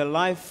world is a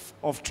life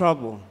of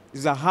trouble,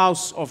 is a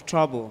house of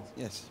trouble.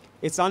 Yes.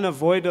 It's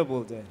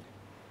unavoidable then.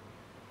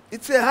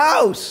 It's a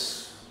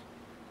house.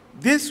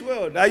 This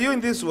world. Are you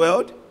in this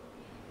world?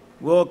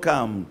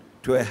 Welcome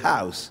to a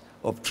house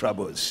of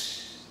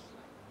troubles.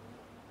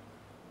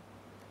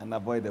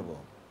 Unavoidable.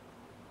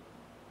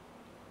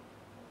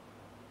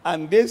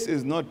 And this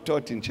is not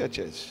taught in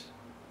churches.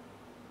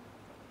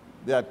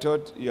 They are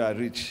taught you are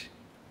rich.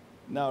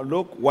 Now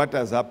look what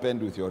has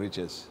happened with your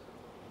riches.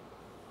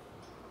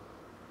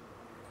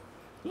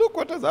 Look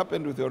what has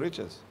happened with your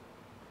riches.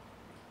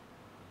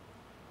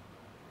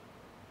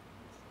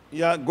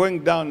 You are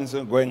going down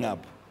instead of going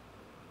up.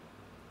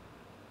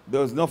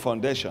 There was no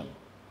foundation.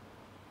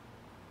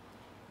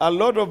 A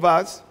lot of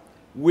us,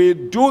 we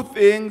do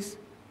things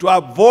to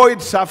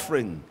avoid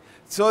suffering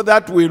so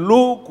that we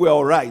look we're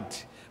all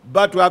right.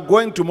 But we are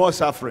going to more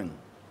suffering.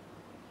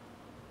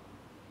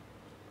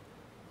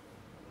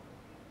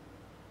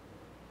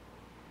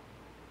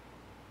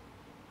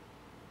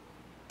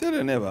 Tell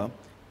your neighbor,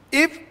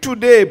 if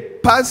today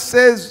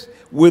passes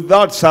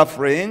without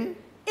suffering,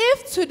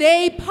 If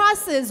today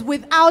passes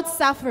without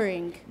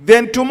suffering,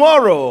 then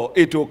tomorrow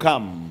it will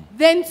come.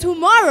 then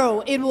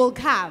tomorrow it will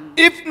come.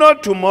 If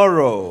not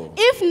tomorrow,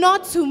 If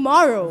not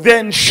tomorrow,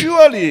 then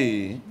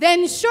surely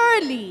then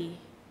surely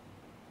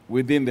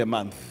within the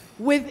month.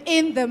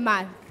 within the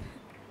month.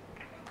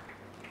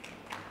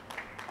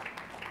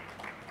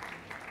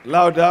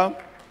 Louder.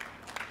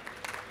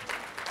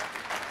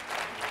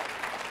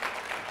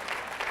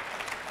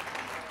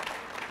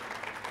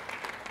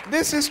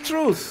 This is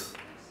truth.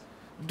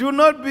 Do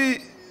not be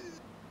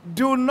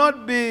Do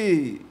not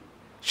be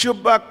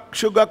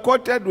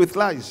sugar-coated with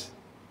lies.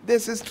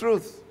 This is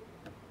truth.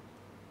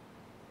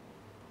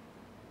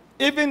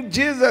 Even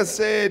Jesus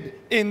said,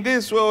 in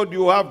this world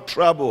you have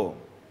trouble,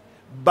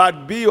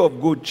 but be of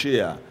good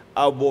cheer.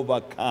 I've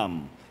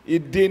overcome.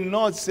 It did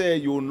not say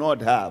you will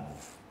not have.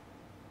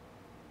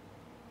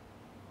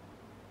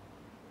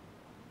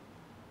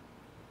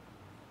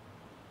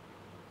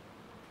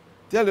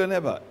 Tell your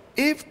neighbor,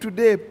 if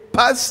today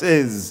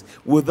passes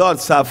without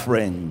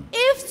suffering,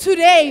 If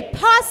today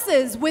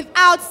passes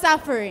without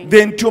suffering,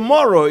 then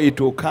tomorrow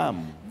it will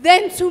come.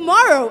 then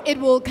tomorrow it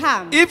will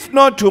come. If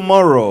not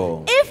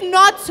tomorrow, If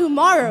not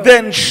tomorrow,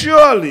 then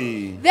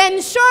surely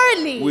then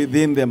surely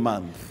within the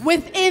month.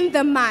 within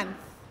the month.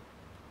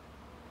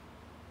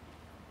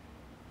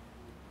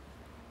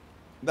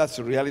 That's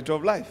the reality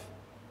of life.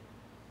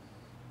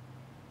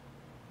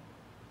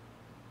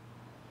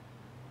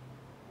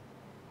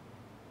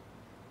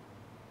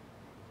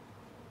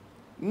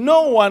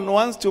 No one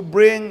wants to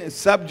bring a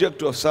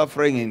subject of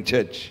suffering in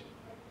church.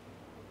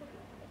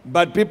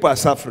 But people are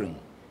suffering.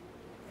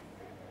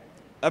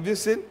 Have you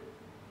seen?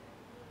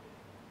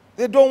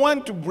 They don't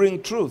want to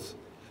bring truth.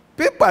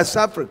 People are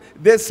suffering.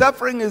 The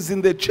suffering is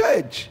in the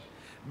church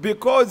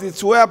because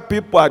it's where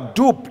people are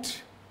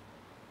duped.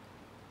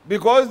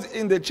 Because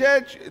in the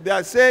church, they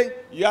are saying,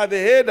 you are the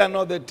head and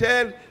not the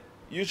tail.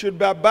 You should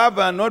be above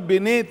and not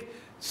beneath.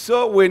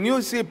 So when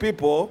you see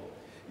people,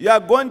 you are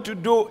going to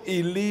do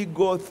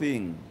illegal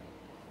thing.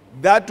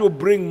 That will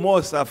bring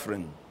more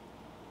suffering.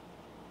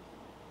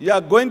 You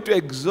are going to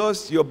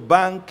exhaust your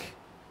bank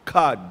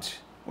card,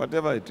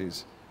 whatever it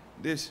is,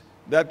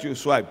 that you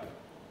swipe.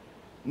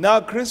 Now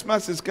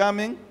Christmas is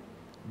coming.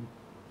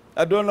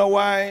 I don't know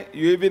why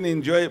you even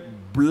enjoy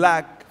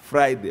Black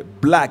Friday.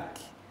 Black,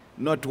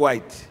 not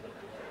white.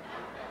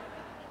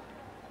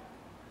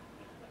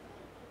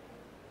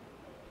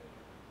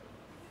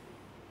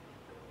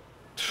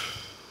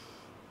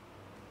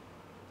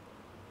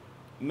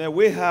 May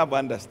we have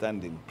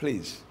understanding,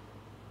 please.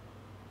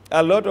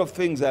 A lot of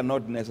things are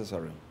not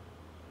necessary.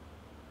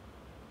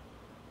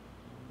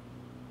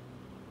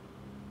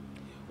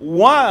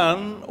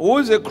 One who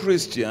is a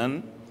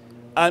Christian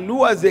and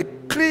who has a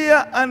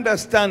clear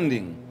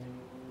understanding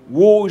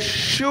will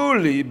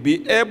surely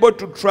be able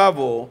to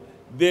travel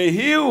the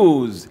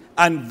hills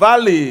and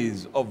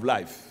valleys of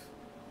life.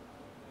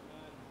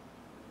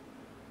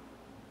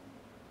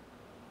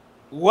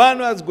 One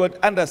who has got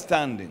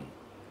understanding.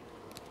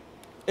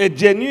 A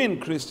genuine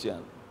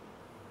Christian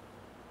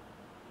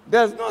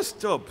does not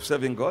stop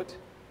serving God.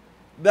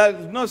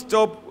 Does not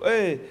stop,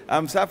 hey,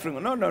 I'm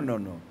suffering. No, no, no,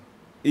 no.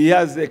 He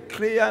has a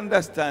clear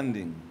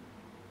understanding.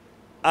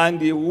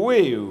 And he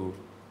will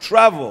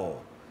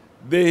travel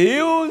the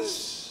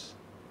hills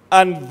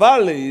and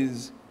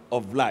valleys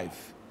of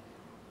life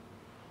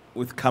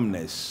with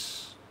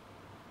calmness.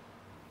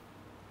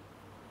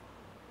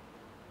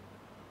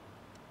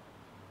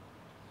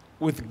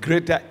 With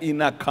greater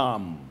inner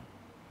calm.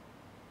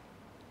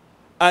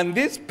 And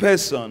this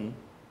person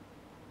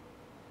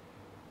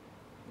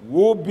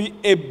will be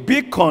a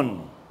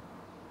beacon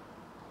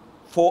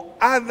for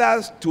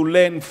others to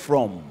learn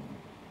from.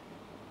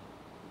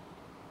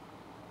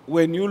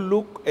 When you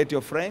look at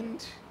your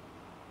friend,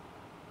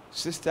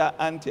 sister,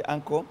 auntie,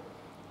 uncle,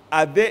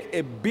 are they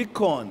a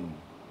beacon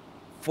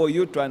for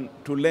you to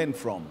learn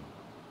from?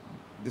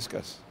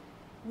 Discuss.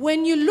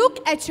 When you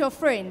look at your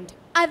friend,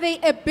 are they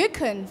a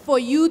beacon for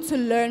you to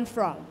learn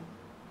from?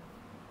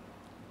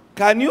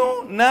 Can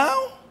you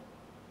now,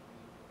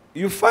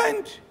 you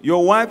find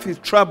your wife is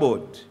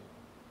troubled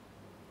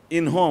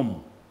in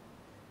home.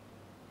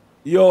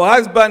 Your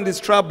husband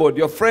is troubled,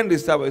 your friend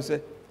is troubled. You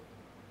say,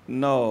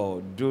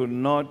 no, do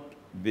not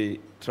be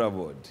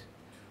troubled.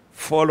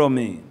 Follow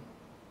me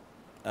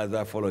as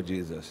I follow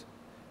Jesus.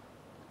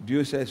 Do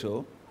you say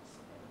so?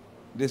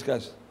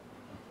 Discuss.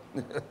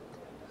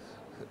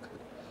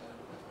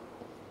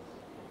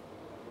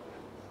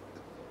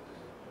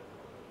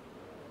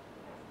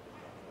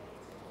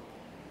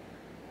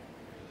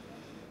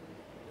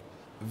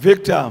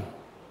 Victor,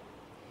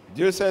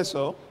 do you say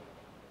so?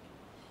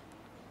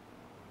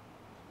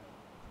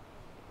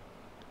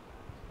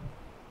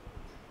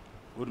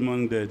 Good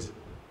morning, Dad.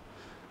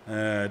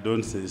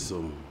 Don't say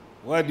so.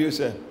 What do you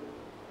say?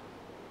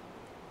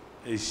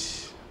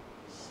 It's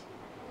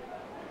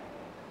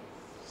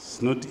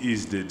not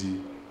easy,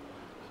 Daddy,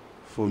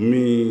 for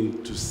me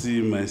to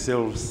see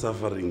myself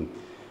suffering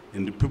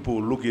and the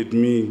people look at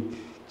me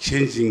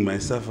changing my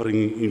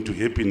suffering into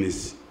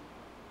happiness.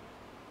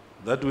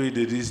 That way,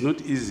 Daddy, is not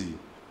easy.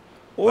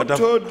 Who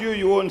told you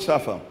you won't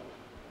suffer?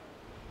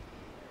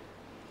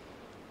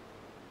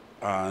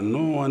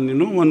 No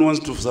one wants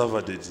to suffer,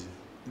 Daddy.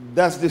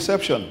 That's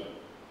deception.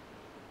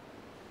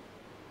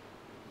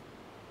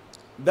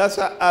 That's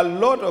a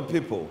lot of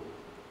people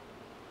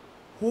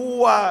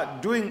who are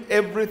doing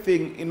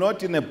everything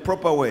not in a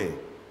proper way.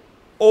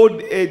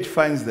 Old age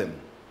finds them.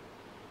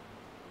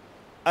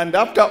 And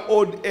after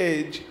old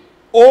age,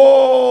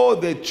 all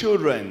the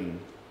children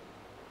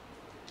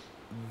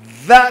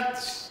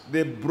that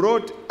they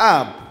brought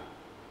up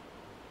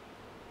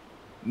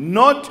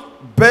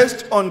not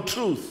based on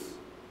truth,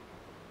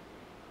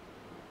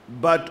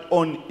 but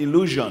on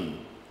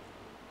illusion.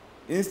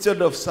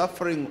 Instead of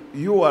suffering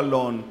you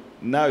alone,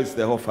 now it's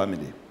the whole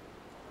family.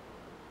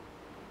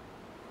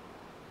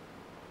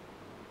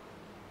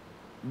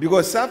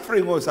 Because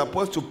suffering was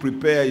supposed to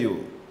prepare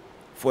you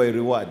for a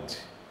reward.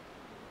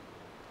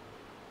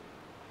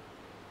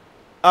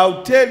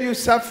 I'll tell you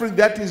suffering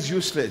that is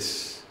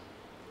useless.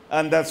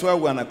 And that's why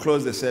we're going to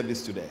close the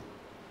service today.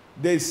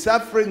 There's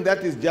suffering that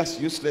is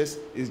just useless,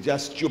 is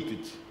just stupid,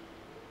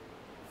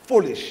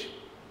 foolish.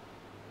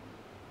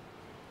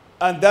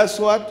 And that's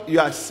what you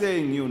are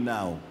saying you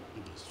now.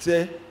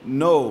 Say,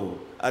 no,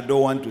 I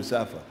don't want to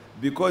suffer.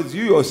 Because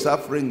your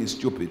suffering is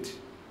stupid.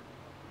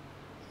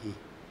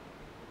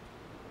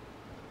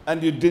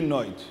 And you didn't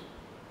know it.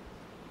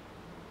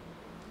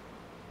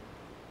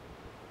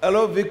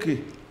 Hello,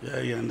 Vicky. Yeah,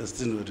 I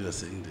understand what you are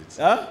saying, Daddy.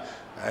 Huh?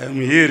 I am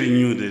hearing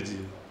you, Daddy.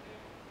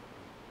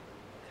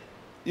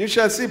 You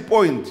shall see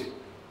point.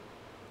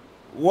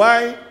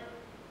 Why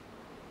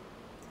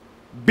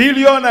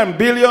billion and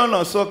billion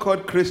of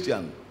so-called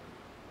Christians,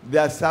 they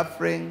are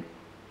suffering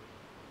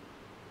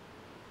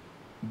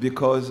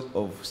because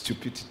of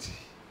stupidity.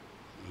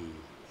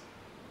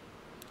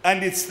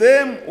 And it's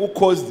them who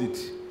caused it.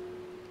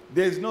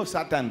 There is no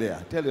Satan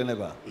there. Tell your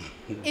neighbor.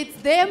 It's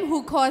them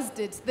who caused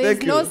it. There is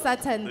Thank no you.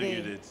 Satan Thank there.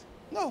 you, Daddy.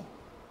 No.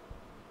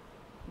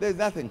 There's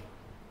nothing.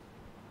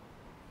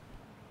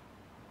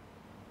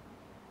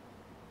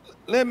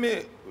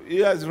 He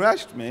has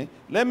rushed me.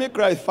 Let me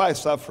clarify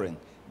suffering.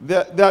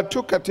 There are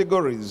two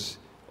categories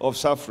of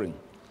suffering.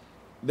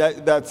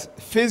 That's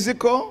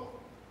physical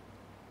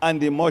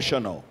and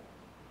emotional.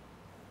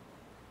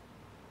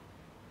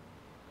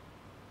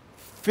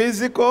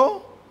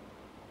 Physical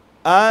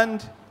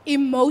and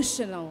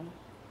Emotional.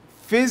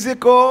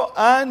 physical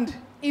and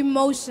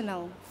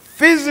Emotional.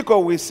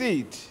 physical, we see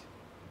it.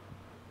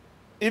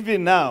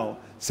 Even now,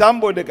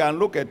 somebody can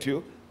look at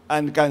you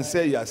and can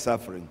say you are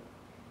suffering.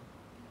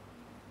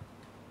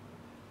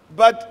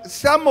 But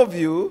some of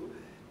you,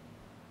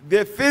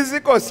 the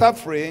physical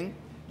suffering,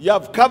 you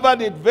have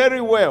covered it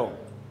very well.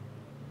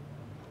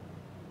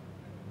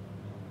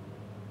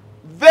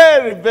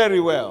 Very,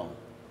 very well.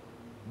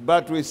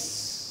 But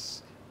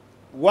with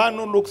one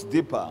who looks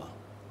deeper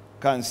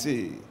can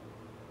see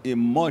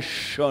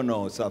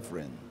emotional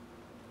suffering.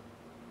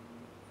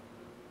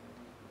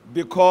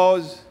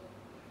 Because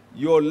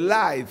your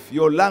life,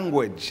 your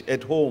language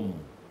at home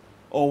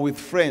or with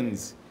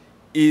friends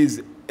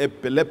is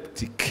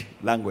epileptic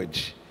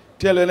language.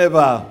 Tell your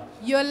neighbor.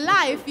 Your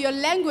life, your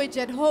language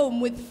at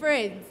home with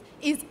friends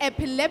is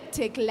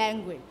epileptic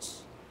language.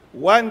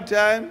 One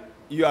time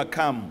you are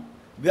calm.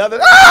 The other,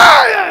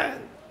 ah!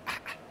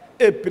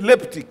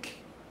 Epileptic.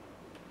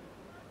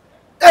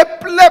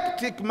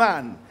 Epileptic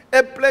man.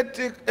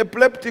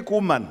 Epileptic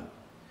woman.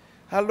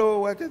 Hello,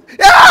 what is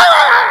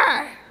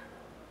ah!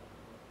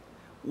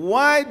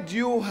 Why do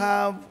you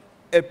have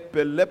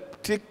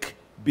epileptic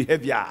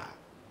behavior?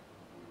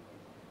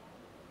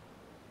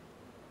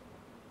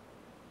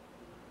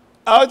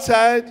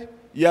 Outside,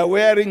 you are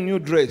wearing new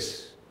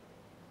dress.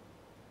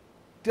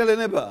 Tell a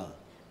neighbor.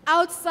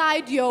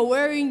 Outside, you're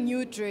wearing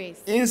new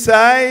dress.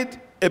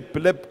 Inside,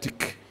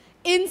 epileptic.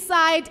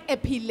 Inside,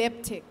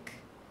 epileptic.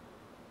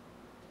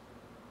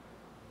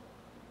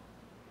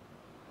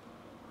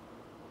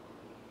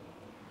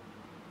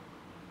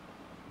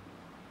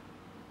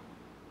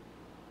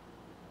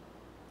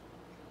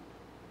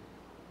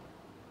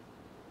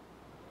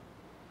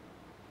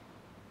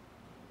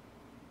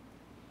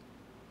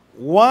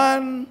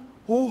 One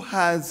who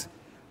has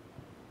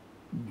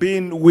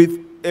been with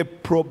a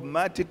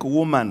problematic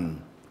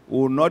woman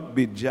will not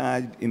be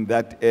judged in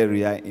that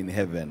area in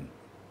heaven.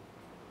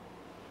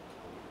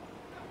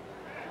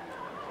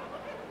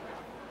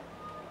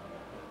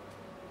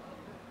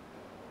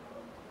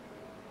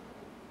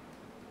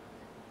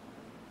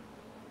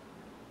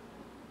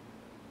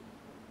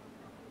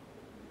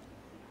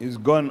 He's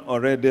gone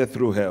already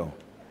through hell.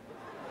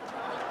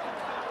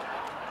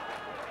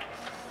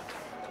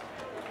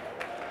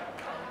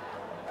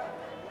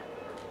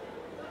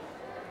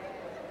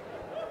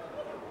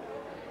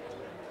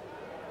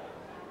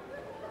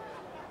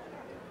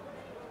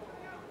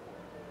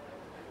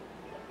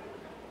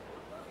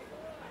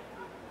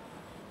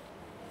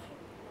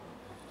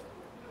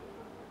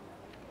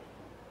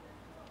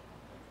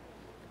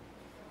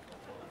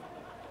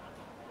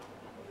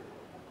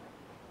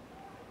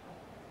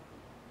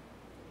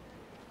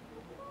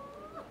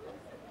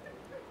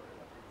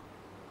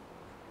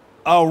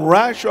 I'll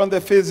rush on the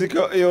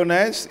physical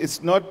illness.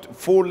 It's not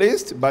full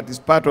list, but it's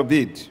part of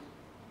it.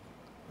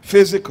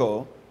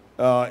 Physical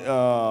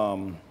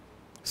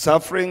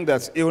suffering,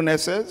 that's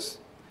illnesses,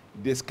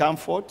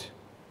 discomfort,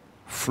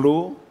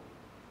 flu.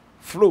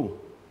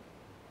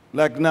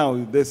 Like now,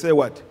 they say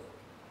what?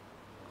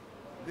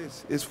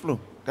 This is flu.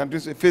 Can't you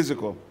say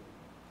physical?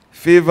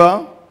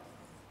 Fever,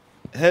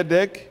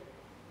 headache,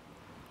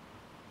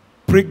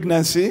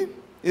 pregnancy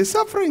is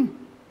suffering.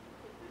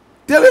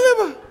 Tell a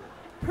neighbor.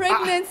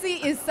 Pregnancy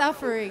is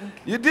suffering.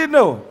 You did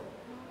know.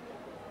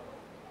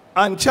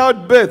 And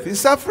childbirth is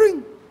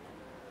suffering.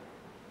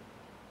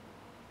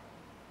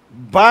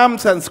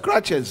 Bumps and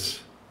scratches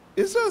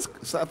is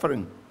just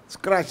suffering.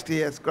 Scratched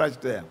here,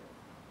 scratched there.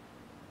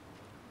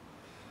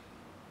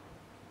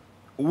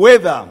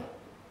 Weather,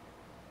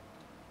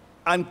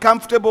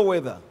 uncomfortable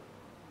weather.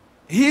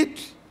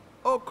 Heat,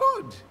 oh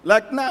God,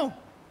 like now.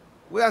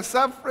 We are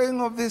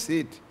suffering of this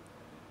heat.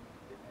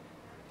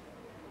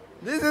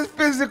 This is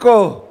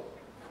physical.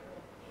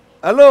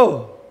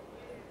 Hello?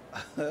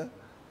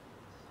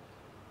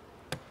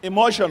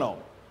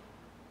 Emotional.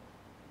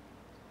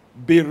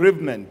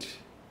 Bereavement.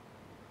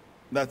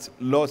 That's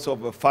loss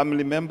of a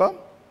family member,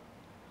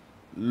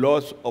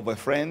 loss of a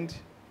friend,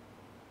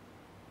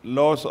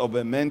 loss of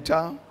a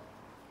mentor,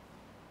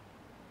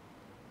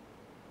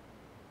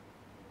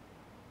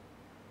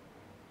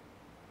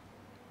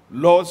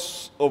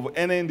 loss of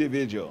any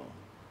individual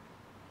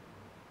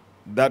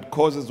that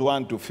causes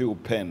one to feel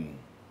pain.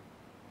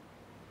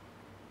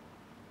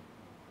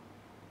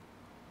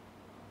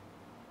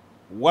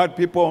 What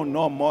people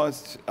know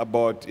most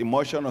about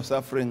emotional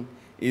suffering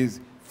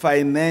is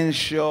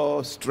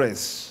financial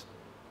stress.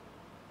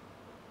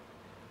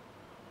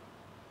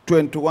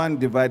 21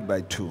 divided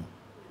by 2.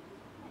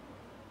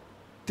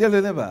 Tell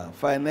your neighbor,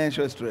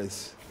 financial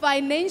stress.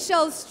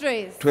 Financial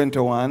stress.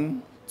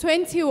 21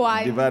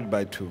 divided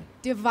by 2.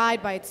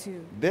 Divide by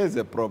 2. There's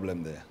a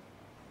problem there.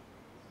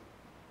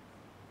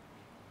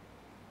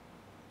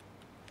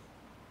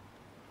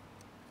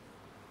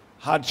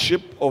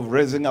 Hardship of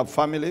raising a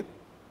family.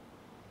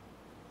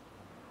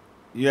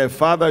 You're a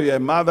father, you're a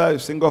mother, a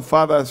single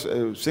father,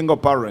 a single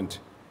parent.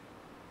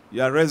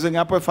 You are raising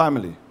up a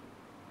family.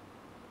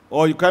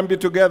 Or you can be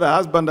together,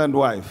 husband and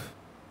wife.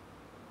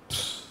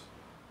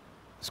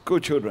 School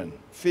children,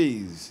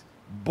 fees,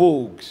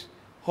 books,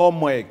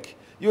 homework.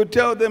 You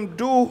tell them,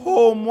 do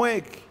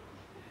homework.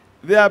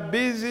 They are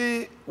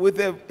busy with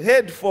a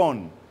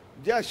headphone,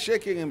 just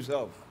shaking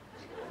himself.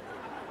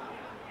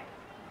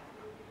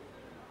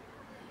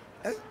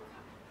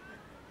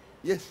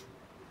 Yes.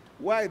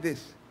 Why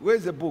this?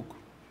 Where's the book?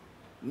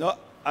 No,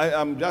 I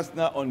am just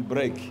now on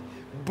break.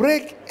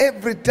 Break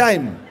every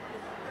time.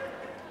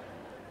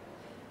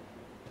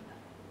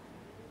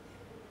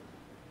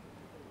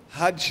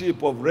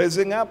 Hardship of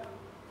raising up.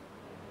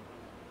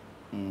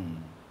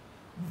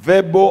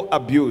 Verbal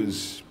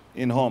abuse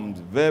in homes.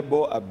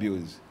 Verbal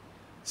abuse.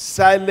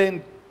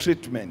 Silent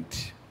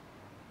treatment.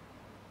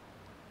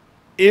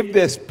 If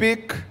they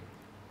speak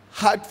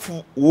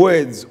hurtful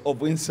words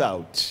of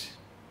insult.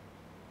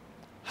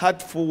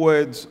 Hurtful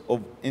words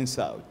of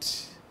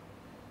insult.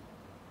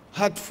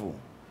 Hurtful.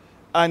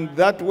 And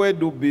that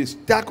word will be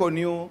stuck on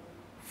you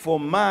for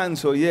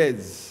months or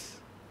years.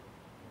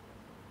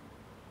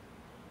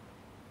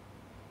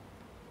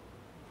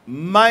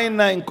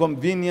 Minor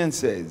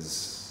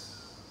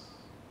inconveniences.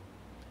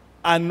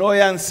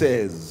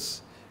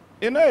 Annoyances.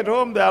 You know, at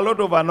home there are a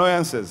lot of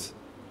annoyances.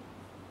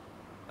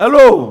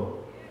 Hello?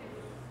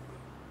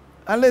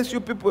 Unless you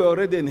people are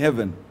already in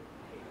heaven.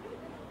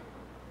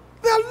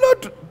 There are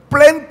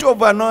plenty of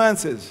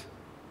annoyances.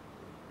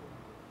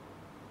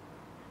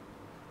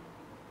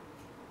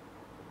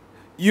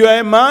 You are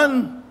a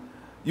man,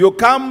 you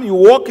come, you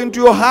walk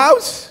into your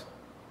house.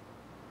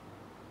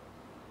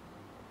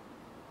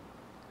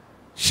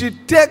 She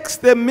takes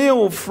the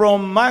meal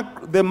from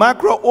the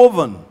micro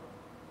oven.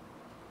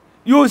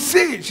 You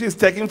see she's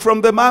taking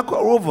from the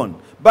micro oven,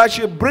 but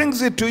she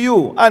brings it to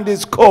you and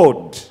it's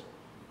cold.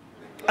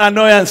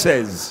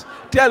 Annoyances.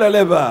 Tell her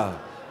lever.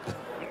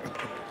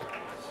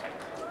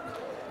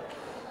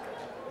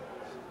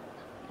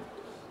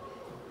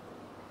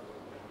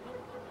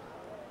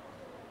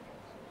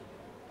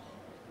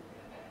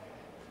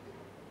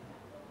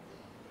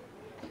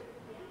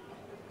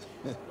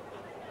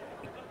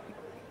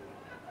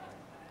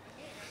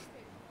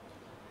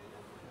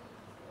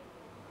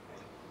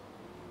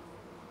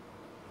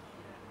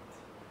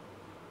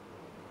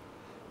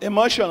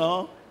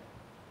 Emotional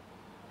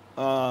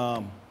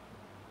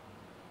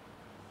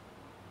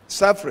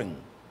suffering.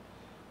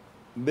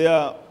 There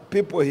are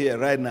people here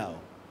right now.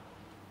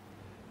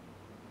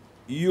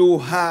 You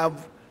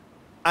have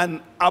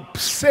an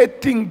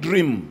upsetting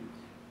dream.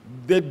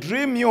 The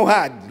dream you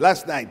had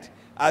last night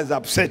has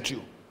upset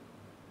you.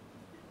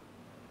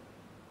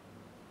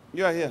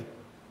 You are here.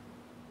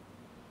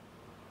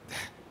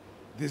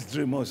 This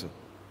dream also.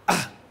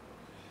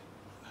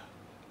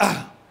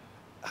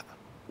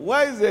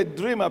 Why is a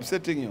dream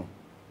upsetting you?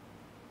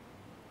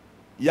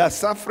 You are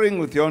suffering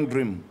with your own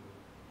dream.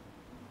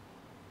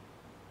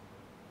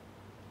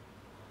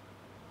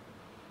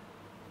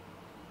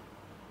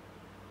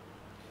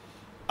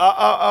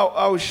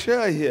 I'll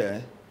share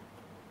here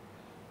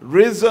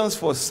reasons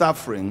for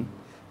suffering.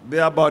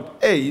 There are about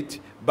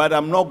 8, but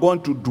I'm not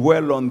going to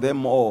dwell on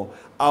them all.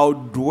 I'll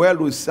dwell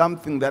with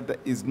something that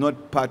is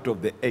not part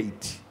of the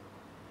 8,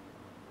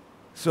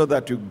 so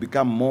that you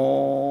become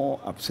more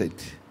upset.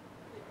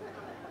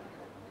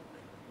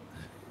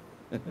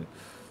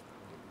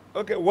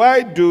 Okay,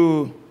 why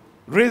do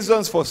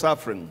reasons for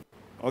suffering?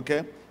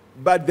 Okay,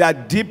 but they are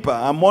deeper.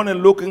 I'm only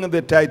looking at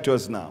the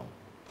titles now.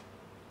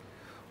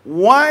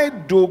 Why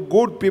do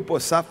good people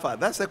suffer?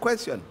 That's the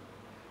question.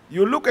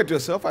 You look at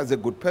yourself as a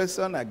good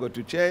person. I go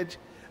to church,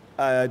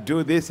 I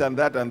do this and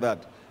that and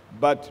that.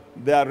 But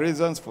there are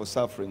reasons for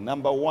suffering.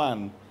 Number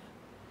one,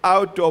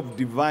 out of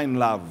divine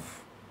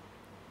love.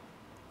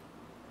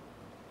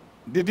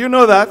 Did you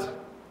know that?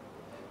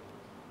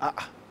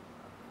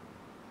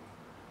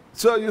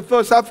 So you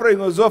thought suffering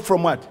was all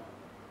from what?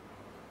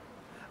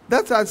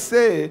 That's I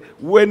say,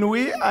 when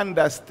we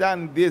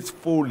understand this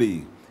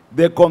fully,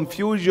 the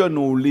confusion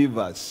will leave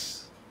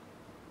us.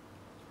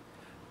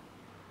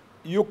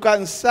 You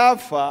can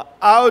suffer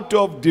out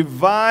of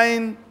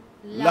divine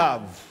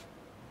love.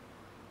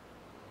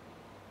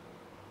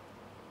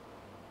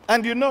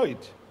 And you know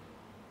it.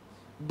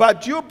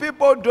 But you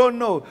people don't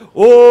know.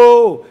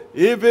 Oh,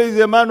 if he's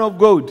a man of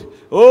God.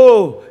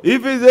 Oh,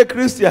 if he's a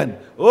Christian.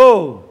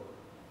 Oh,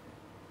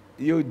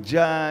 you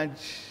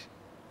judge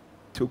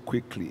too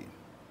quickly.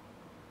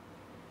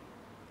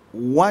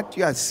 What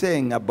you are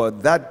saying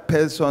about that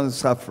person's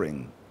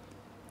suffering,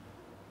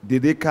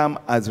 did it come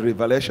as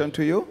revelation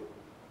to you?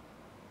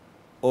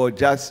 Or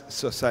just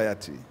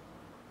society?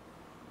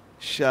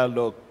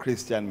 Shallow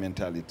Christian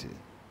mentality.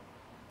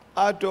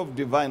 Out of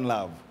divine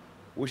love,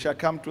 we shall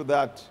come to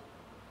that,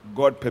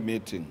 God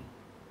permitting.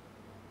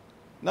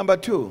 Number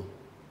two,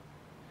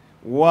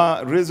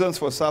 reasons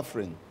for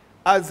suffering.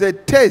 As a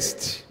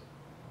test,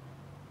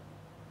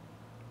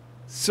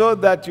 so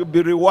that you'll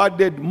be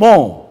rewarded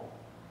more.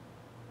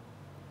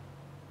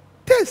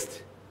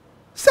 Test.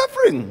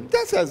 Suffering,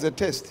 just as a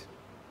test.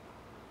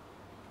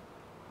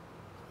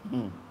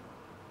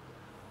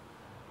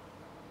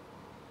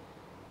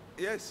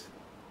 Yes.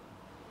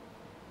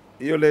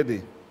 You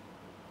lady.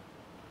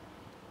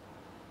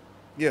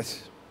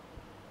 Yes.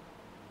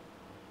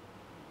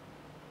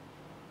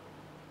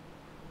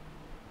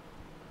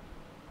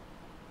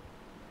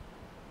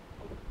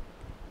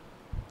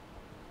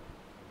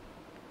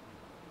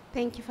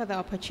 Thank you for the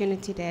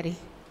opportunity, Daddy.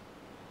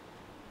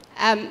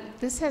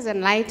 This has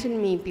enlightened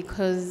me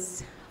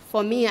because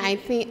for me, I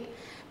think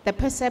the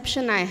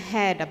perception I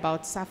had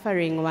about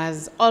suffering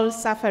was all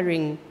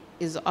suffering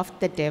is of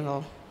the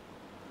devil.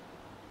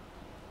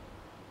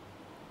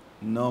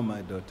 No,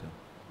 my daughter.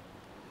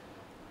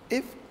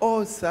 If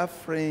all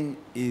suffering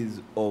is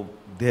of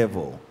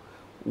devil,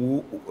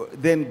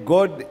 then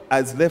God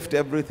has left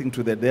everything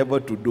to the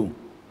devil to do.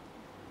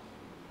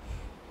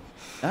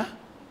 Huh?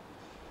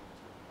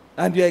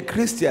 And you're a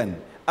Christian,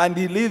 and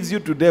he leaves you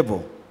to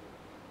devil.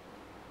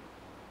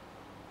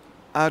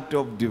 Out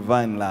of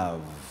divine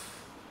love.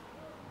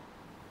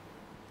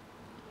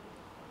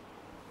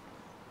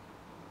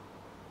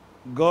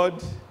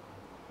 God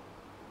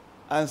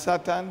and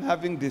Satan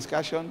having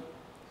discussion.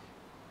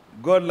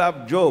 God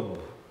loved Job.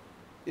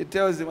 He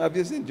tells him, have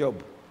you seen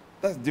Job?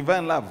 That's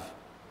divine love.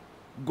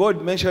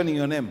 God mentioning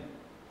your name.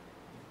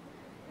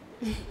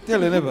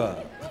 Tell your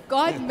neighbor.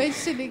 God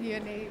mentioning your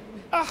name.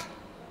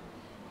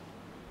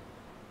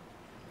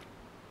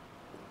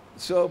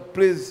 So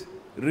please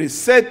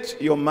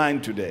reset your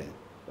mind today.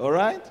 All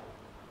right?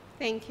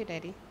 Thank you,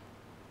 Daddy.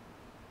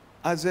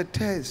 As a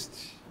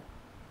test.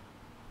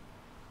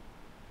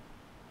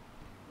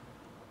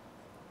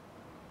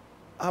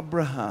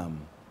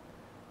 Abraham,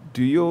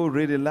 do you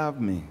really love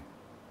me?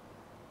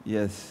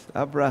 Yes.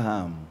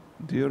 Abraham,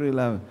 do you really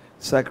love me?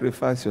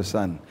 Sacrifice your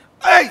son.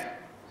 Hey!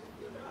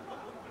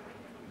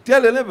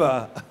 Tell the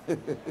neighbor.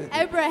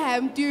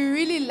 Abraham, do you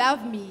really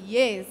love me?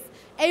 Yes.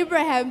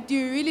 Abraham, do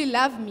you really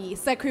love me?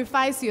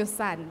 Sacrifice your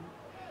son.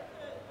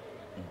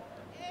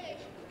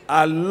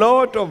 A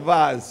lot of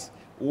us,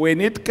 when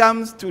it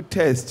comes to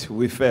test,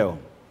 we fail.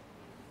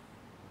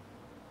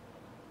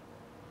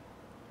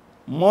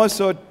 More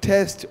so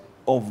test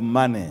of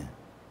money.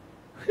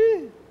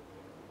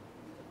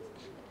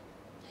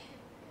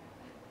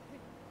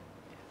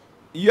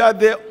 You are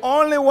the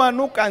only one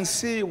who can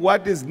see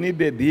what is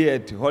needed here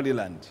at Holy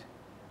Land.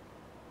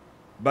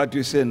 But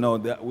you say, no,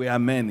 we are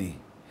many.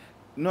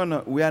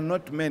 No, we are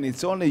not many.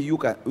 It's only you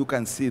who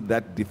can see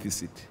that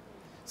deficit.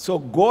 So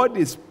God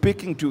is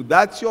speaking to you.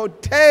 That's your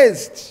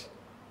test.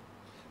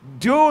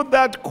 Do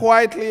that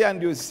quietly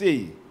and you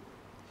see.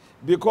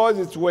 Because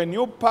it's when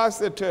you pass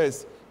the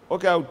test.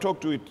 Okay, I'll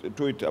talk to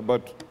it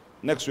about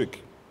next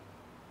week.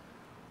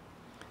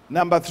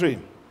 Number 3.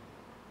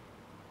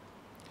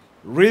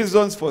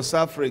 Reasons for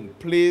suffering.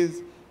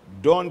 Please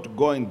don't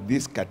go in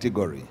this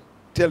category.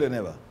 Tell your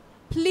neighbor.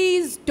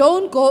 Please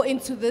don't go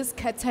into this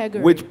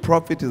category. Which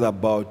prophet is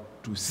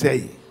about to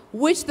say.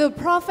 Which the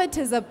prophet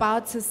is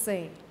about to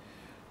say.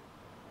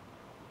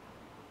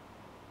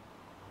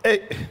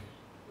 Hey.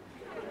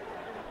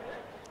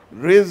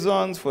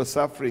 Reasons for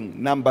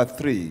suffering. Number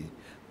 3.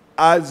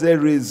 As a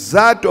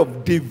result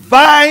of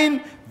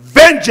divine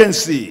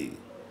vengeance.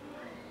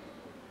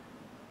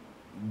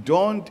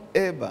 Don't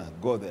ever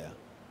go there.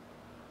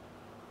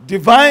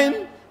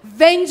 Divine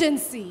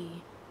vengeance.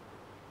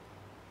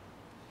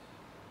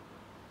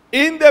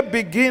 In the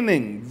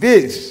beginning,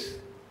 this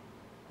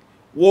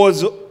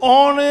was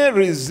only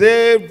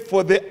reserved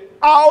for the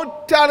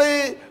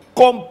utterly,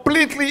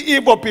 completely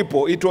evil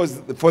people. It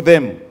was for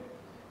them.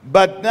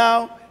 But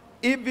now,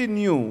 even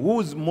you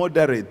who's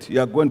moderate, you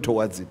are going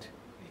towards it.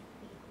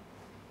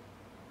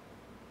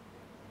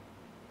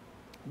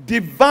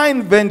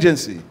 Divine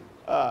vengeance.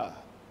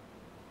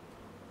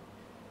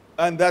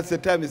 And that's the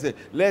time you say,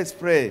 let's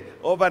pray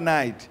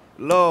overnight.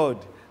 Lord,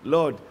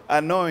 Lord,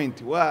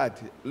 anoint,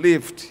 what?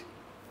 Lift.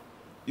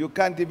 You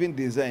can't even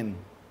design.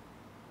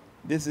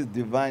 This is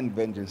divine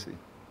vengeance.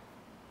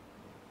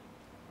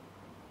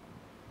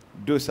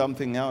 Do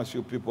something else,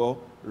 you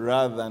people,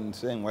 rather than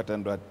saying what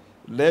and what.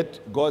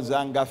 Let God's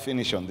anger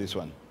finish on this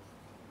one.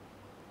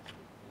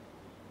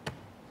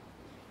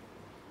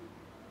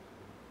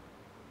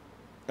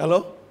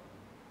 Hello?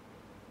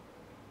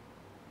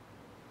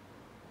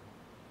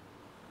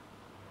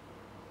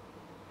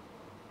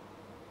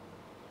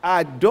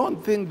 I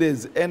don't think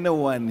there's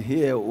anyone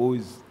here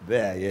who's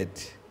there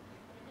yet.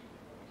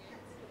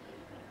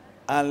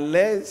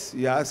 Unless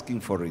you're asking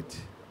for it.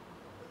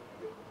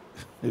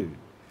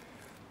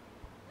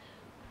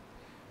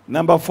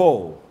 Number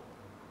 4.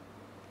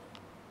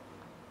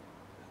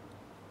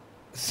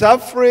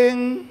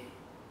 Suffering,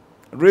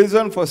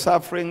 reason for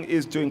suffering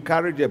is to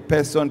encourage a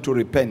person to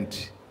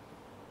repent.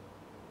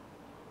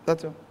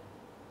 That's all.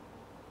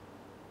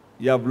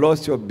 You have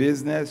lost your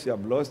business, you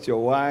have lost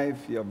your wife,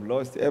 you have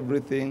lost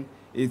everything.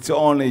 It's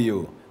only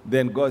you.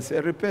 Then God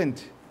said,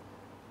 repent.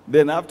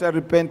 Then after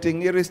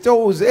repenting, He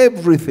restores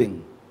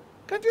everything.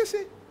 Can't you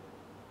see?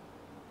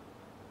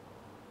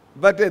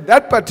 But at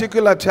that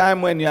particular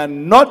time when you are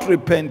not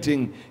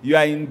repenting, you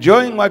are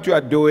enjoying what you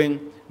are doing,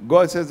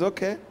 God says,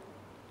 okay,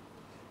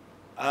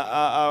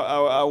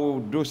 I will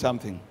do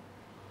something.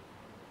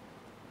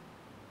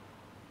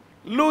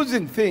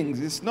 Losing things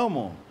is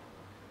normal.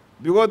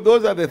 Because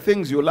those are the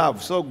things you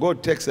love, so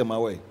God takes them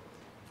away.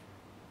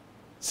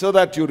 So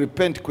that you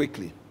repent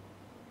quickly.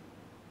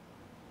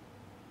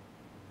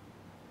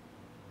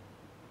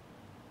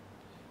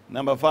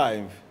 Number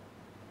 5.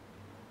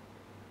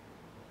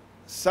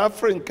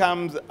 Suffering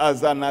comes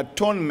as an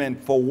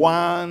atonement for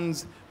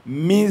one's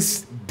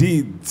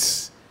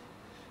misdeeds.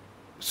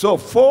 So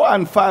 4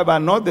 and 5 are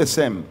not the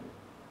same.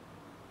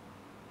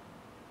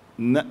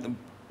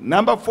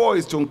 Number 4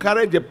 is to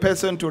encourage a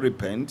person to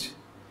repent.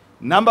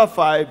 Number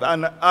 5,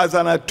 as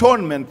an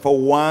atonement for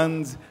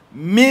one's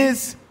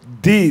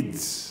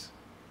misdeeds.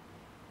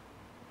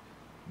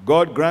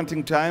 God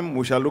granting time,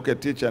 we shall look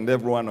at each and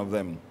every one of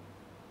them.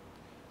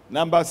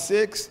 Number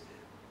 6,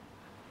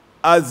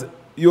 as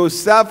you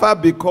suffer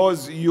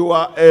because you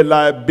are a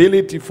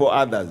liability for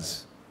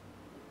others.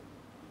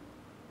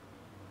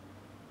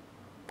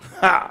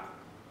 Ha!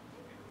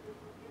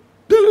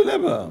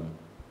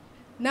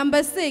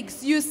 Number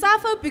 6, you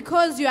suffer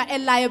because you are a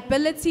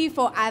liability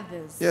for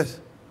others.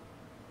 Yes.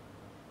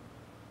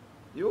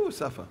 You will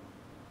suffer.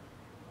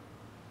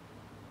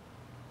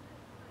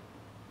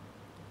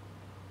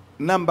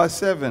 Number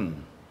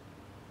 7,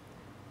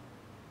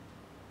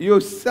 you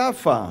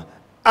suffer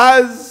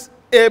as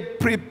a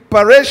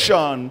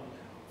preparation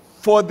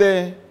for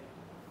the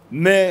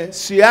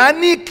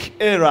messianic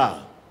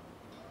era.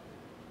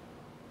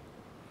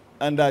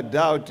 And I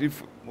doubt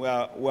if we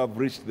have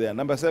reached there.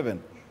 Number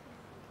 7.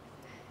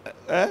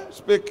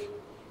 Speak.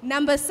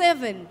 Number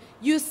 7,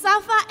 you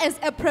suffer as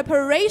a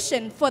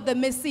preparation for the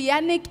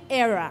messianic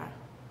era.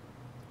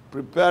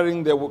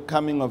 Preparing the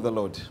coming of the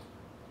Lord.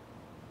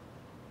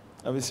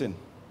 Have you seen?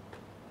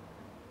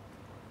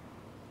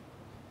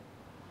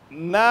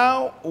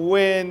 Now,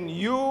 when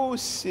you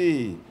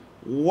see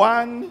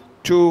 1,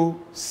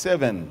 2,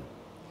 7,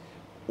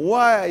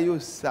 why are you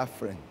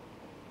suffering?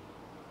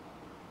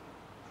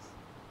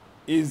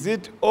 Is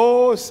it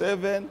all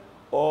 7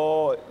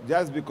 or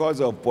just because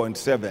of point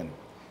 7?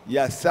 You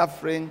are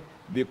suffering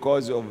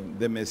because of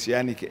the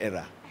messianic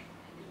era.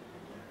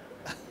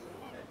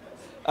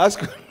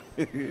 Ask.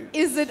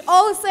 Is it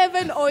all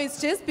 7 or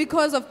it's just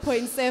because of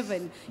point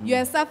 7? You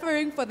are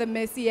suffering for the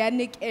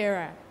messianic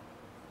era.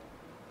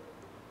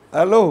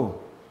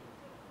 Hello.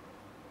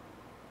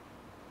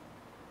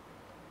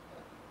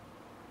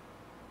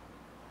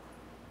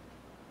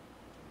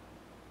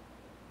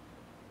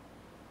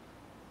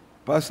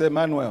 Pastor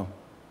Emmanuel.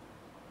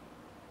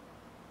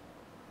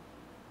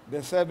 There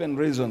are 7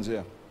 reasons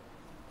here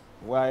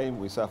why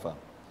we suffer.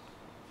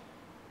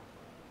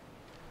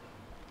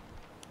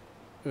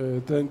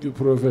 Thank you,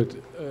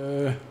 Prophet.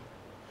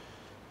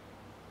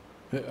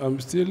 I'm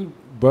still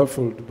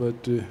baffled,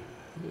 but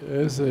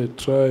as I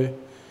try,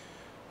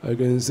 I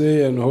can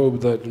say and hope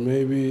that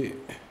maybe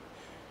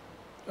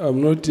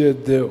I'm not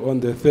yet there on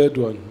the 3rd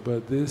one,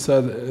 but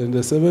in the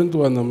 7th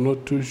one, I'm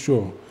not too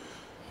sure.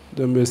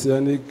 The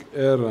Messianic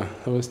era,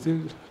 I was still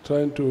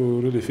trying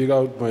to really figure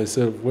out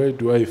myself, where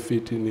do I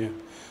fit in here?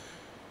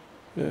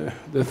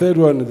 The 3rd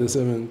one and the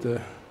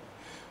 7th.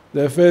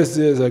 The first,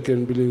 yes, I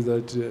can believe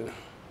that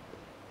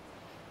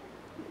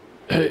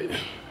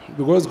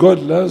because God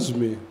loves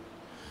me,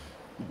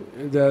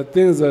 there are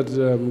things that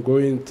I'm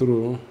going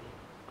through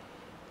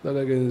that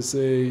I can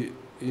say,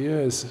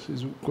 yes,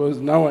 it's because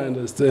now I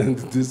understand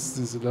this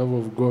is the love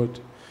of God.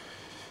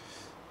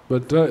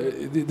 But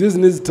this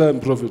needs time,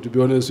 Prophet, to be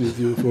honest with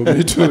you, for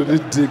me to really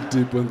dig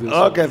deep on this.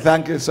 Okay,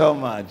 thank you so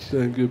much.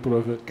 Thank you,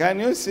 Prophet.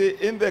 Can you see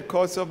in the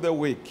course of the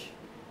week,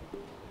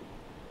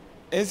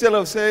 instead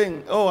of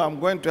saying, oh, I'm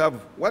going to have,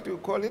 what do you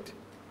call it?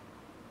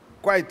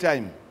 Quiet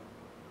time.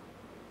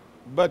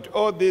 But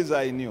all these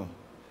I knew.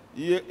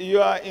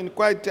 You are in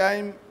quiet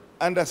time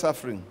under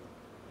suffering.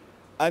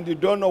 And you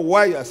don't know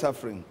why you are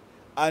suffering.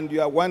 And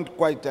you want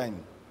quiet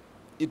time.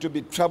 It will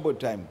be trouble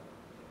time.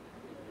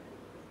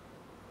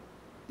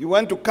 You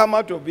want to come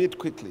out of it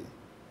quickly.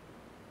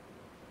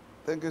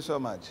 Thank you so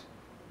much.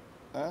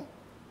 Huh?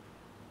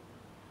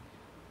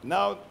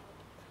 Now,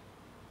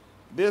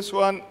 this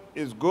one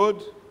is good.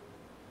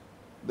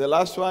 The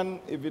last one,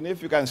 even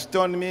if you can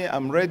stone me,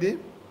 I'm ready.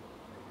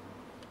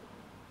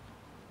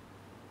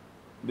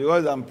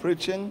 Because I'm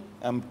preaching,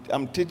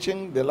 I'm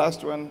teaching the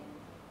last one,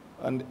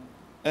 and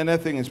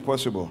anything is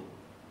possible.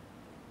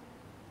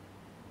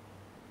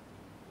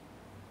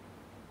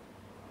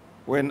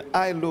 When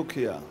I look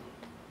here,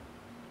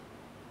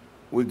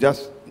 with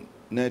just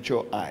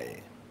natural eye,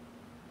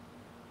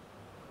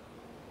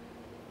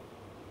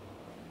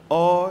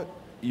 all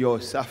your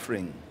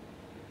suffering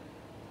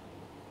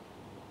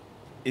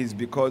is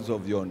because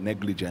of your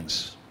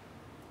negligence.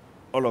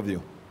 All of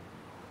you.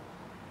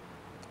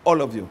 All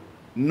of you.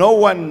 No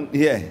one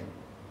here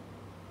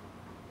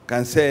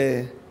can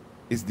say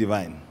it's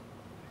divine.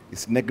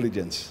 It's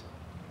negligence.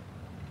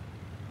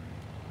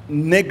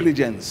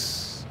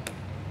 Negligence.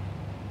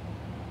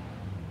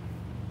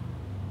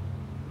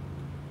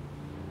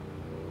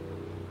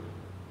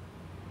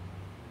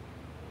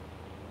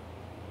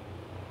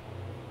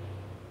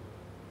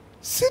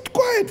 Sit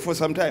quiet for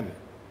some time.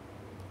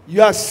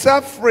 You are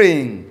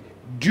suffering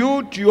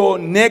due to your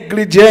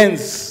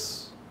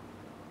negligence.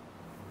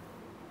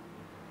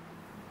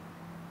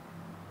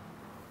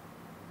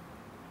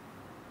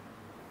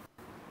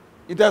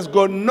 It has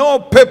got no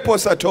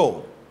purpose at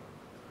all,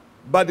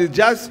 but it's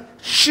just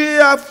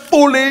sheer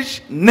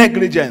foolish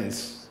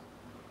negligence.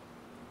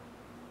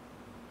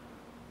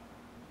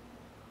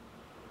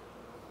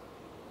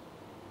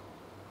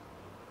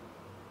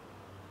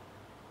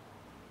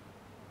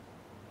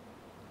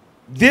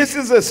 This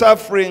is a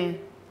suffering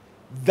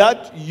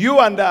that you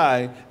and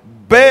I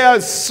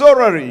bear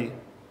sorely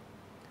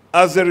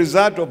as a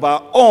result of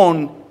our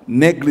own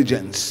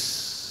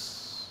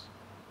negligence.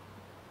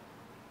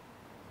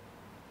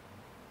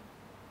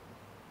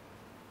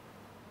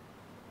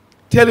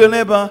 Tell your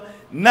neighbor,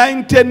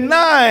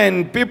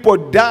 99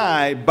 people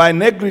die by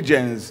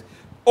negligence,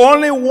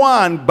 only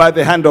one by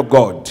the hand of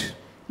God.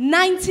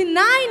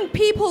 99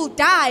 people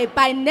die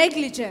by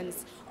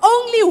negligence,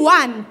 only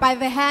one by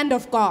the hand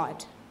of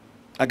God.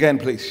 Again,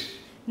 please.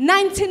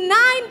 99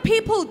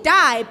 people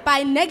die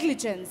by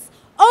negligence,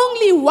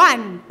 only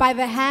one by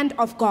the hand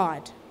of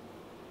God.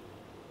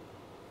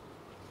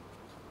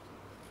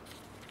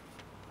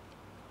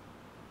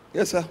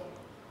 Yes, sir.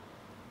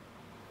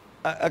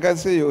 I can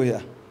see you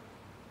here.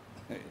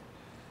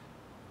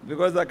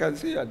 Because I can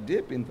see you are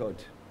deep in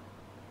thought.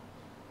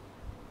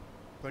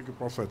 Thank you,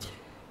 Prophet.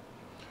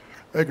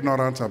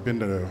 Ignorance has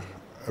been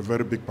a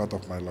very big part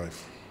of my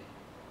life.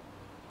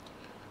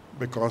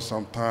 Because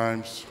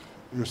sometimes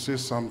you see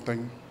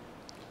something,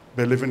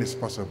 believing it's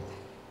possible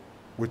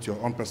with your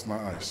own personal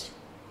eyes,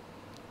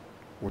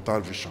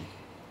 without vision.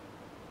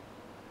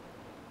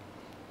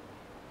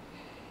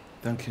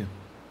 Thank you.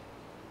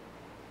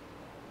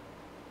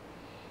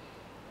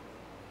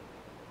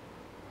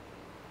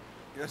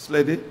 Yes,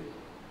 lady.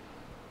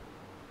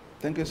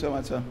 Thank you so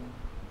much, sir.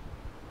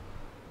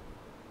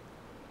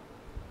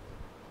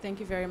 Thank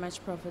you very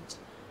much, Prophet.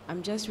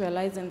 I'm just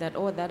realizing that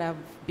all that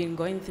I've been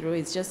going through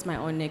is just my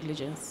own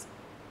negligence,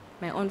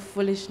 my own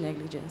foolish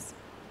negligence.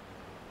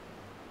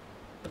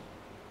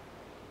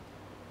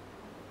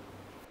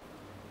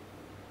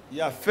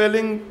 You are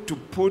failing to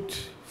put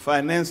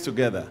finance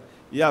together.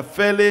 You are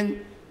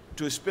failing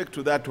to speak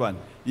to that one.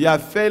 You are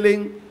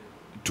failing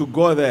to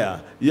go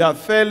there. You are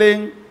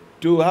failing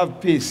to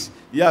have peace.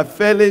 You are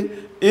failing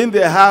in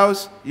the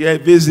house. You are a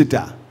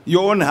visitor.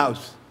 Your own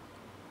house.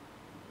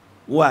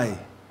 Why?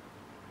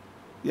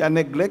 You are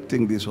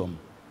neglecting this home.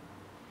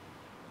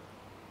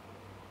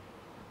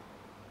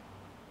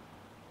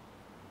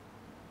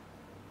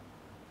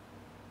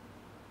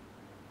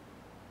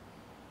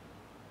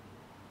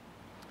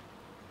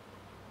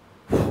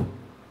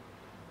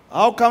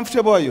 How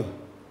comfortable are you?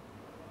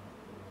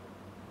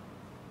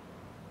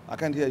 I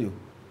can't hear you.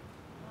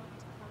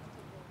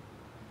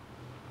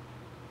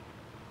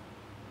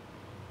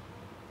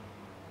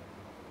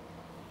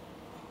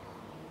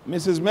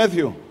 Mrs.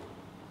 Matthew.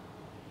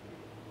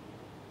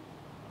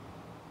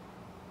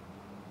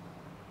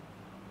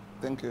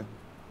 Thank you.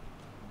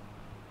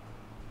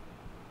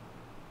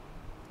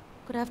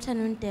 Good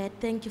afternoon, Dad.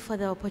 Thank you for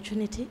the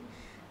opportunity.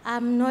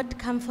 I'm not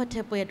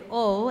comfortable at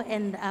all,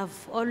 and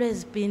I've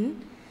always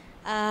been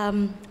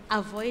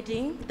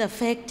avoiding the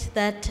fact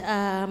that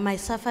my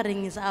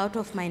suffering is out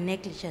of my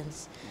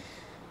negligence.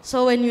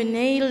 So when you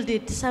nailed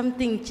it,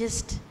 something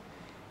just,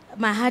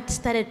 my heart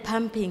started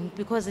pumping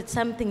because it's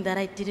something that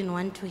I didn't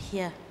want to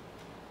hear.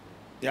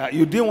 Yeah,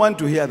 you didn't want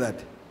to hear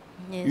that.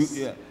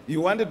 Yes.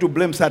 You wanted to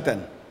blame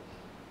Satan.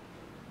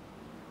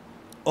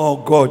 Oh,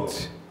 God.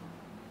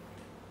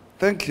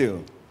 Thank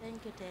you.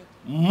 Thank you, Dad.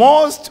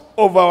 Most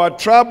of our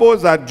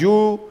troubles are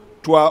due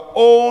to our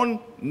own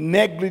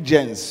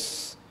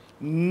negligence,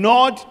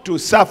 not to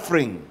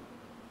suffering.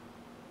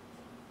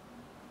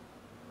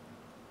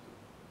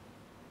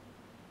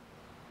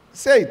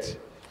 Say it.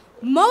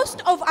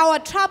 Most of our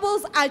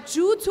troubles are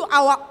due to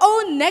our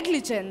own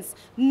negligence,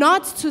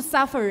 not to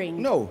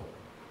suffering. No.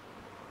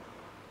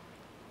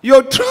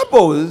 Your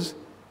troubles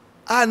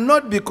are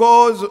not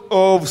because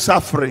of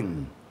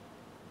suffering.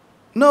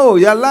 No,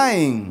 you're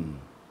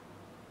lying.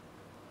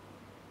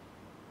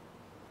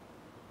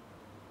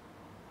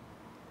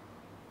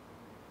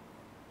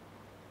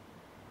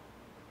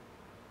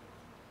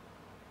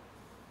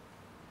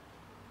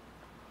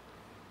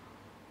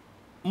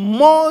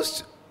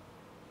 Most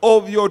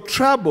of your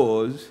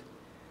troubles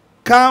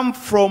come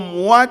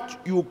from what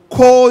you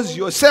cause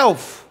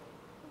yourself.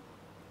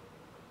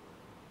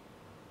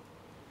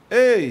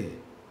 Hey.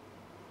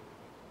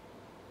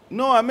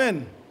 No,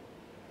 amen.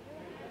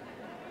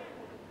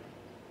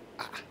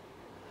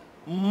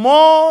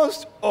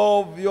 Most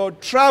of your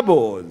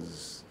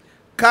troubles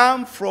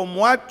come from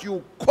what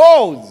you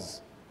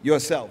cause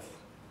yourself.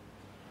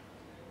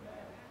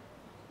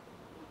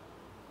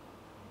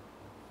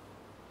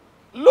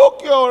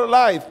 Look your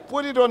life,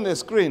 put it on the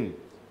screen.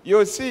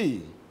 You'll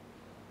see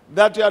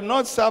that you are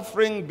not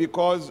suffering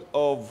because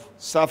of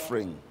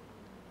suffering.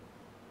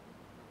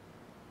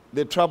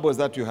 The troubles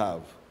that you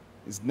have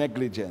is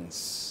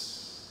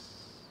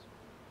negligence.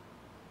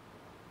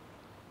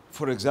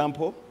 For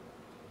example,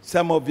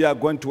 some of you are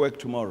going to work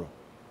tomorrow.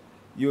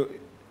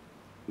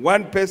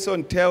 One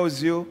person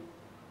tells you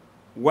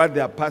what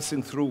they are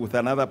passing through with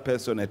another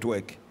person at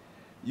work.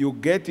 You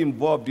get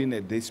involved in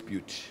a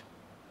dispute.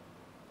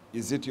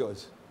 Is it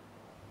yours?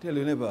 Tell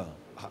your neighbor.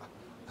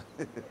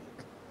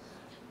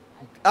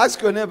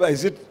 Ask your neighbor,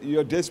 is it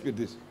your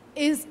dispute?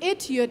 Is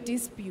it your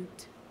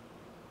dispute?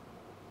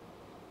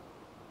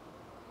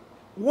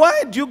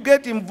 Why do you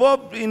get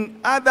involved in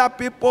other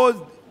people's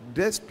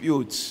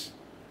disputes?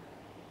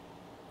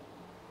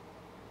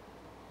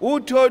 Who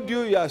told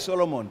you you are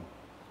Solomon?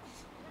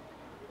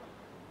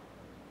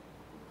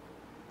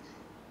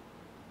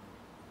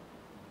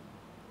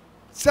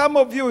 Some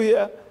of you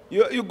here,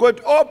 you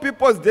got all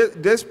people's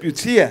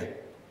disputes here.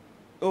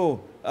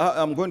 Oh,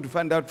 I'm going to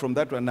find out from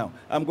that one now.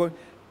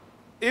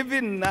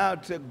 Even now,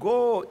 to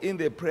go in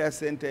the prayer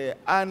center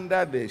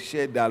under the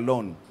shade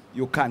alone,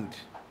 you can't.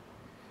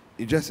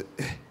 You just,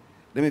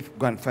 let me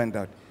go and find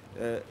out.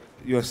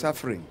 You're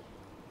suffering.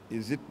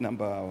 Is it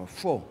number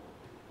 4?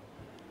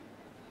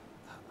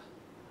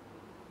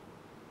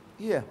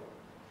 Yeah.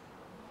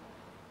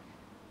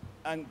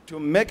 And to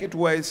make it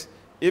worse,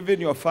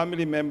 even your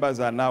family members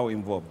are now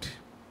involved.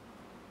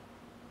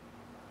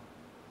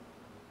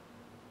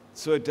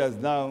 So it has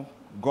now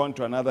gone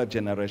to another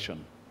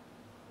generation.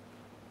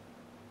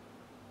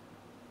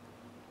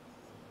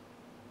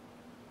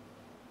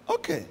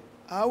 Okay,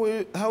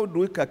 how do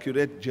we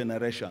calculate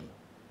generation?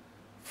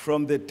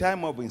 From the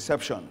time of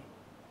inception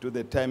to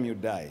the time you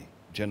die,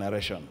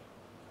 generation.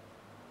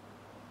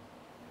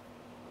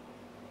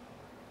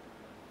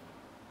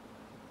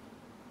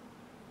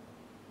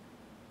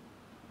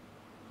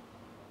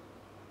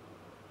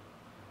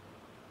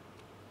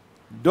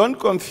 Don't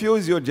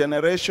confuse your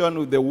generation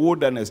with the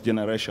wilderness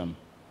generation.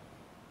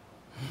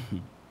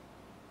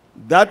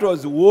 That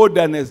was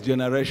wilderness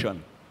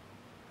generation.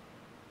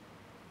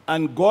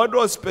 And God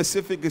was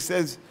specific. He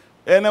says,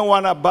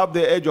 anyone above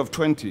the age of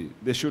 20,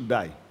 they should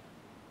die.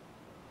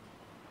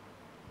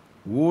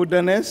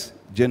 Wilderness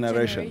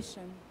generation.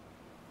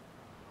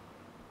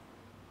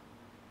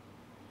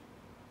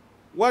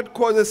 What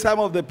causes some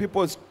of the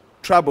people's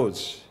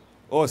troubles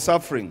or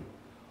suffering?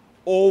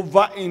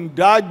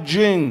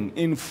 Overindulging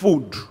in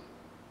food.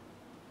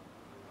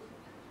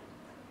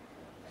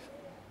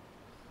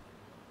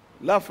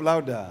 Laugh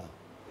louder.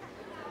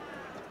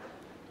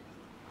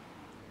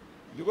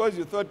 Because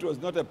you thought it was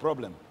not a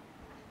problem.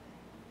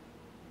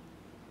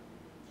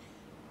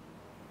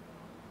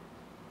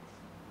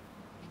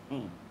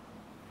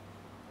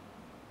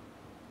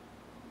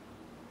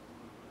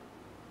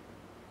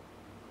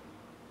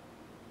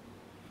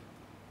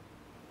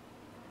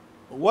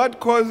 What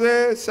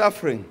causes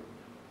suffering?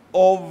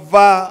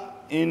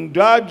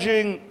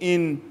 Overindulging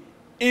in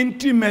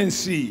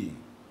intimacy.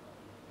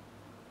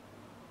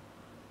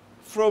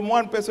 From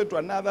one person to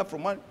another,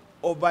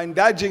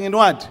 overindulging in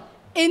what?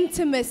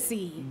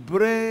 Intimacy.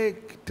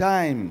 Break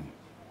time.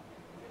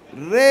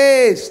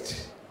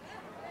 Rest.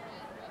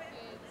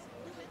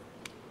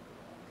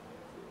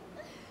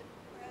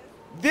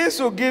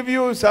 This will give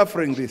you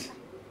suffering, this.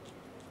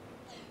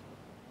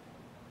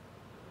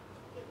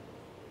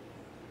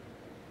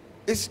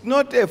 It's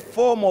not a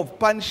form of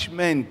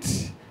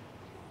punishment.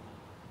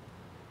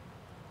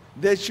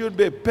 There should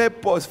be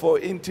purpose for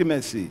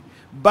intimacy,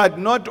 but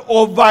not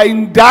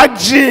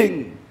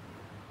overindulging.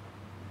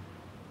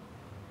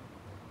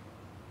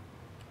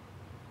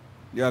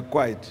 You are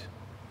quiet.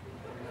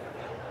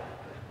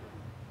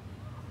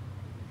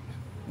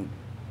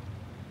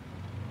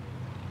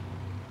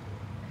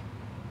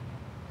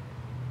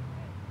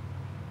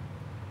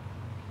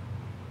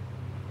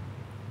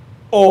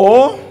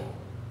 Or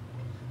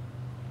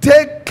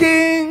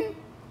taking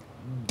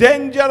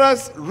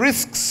dangerous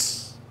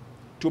risks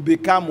to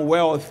become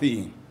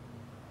wealthy.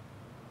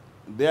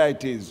 There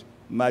it is.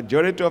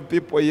 Majority of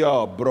people here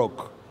are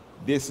broke.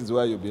 This is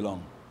where you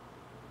belong.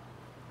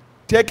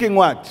 Taking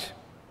what?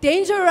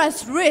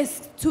 Dangerous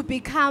risks to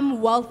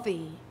become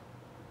wealthy.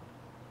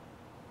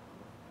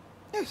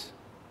 Yes.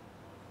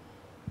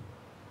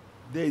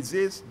 There is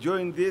this,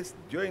 join this,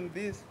 join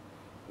this.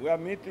 We are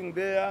meeting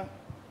there.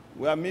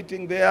 We are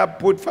meeting there.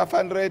 Put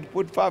 500,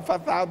 put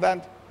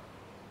 5,000.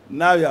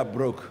 Now you are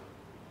broke.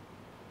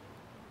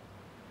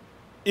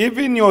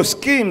 Even your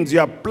schemes, you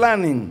are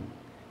planning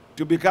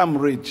to become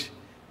rich.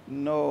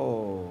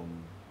 No.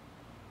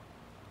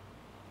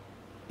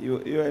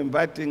 You're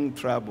inviting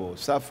trouble,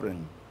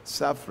 suffering.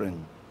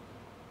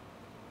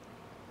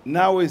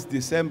 Now it's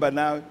December,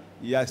 now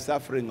you are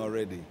suffering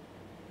already.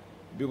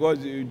 Because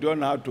you don't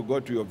know how to go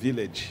to your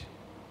village.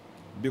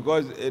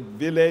 Because at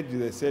village,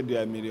 they said you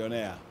are a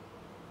millionaire.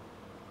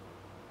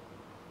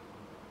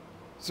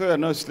 So you're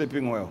not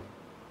sleeping well.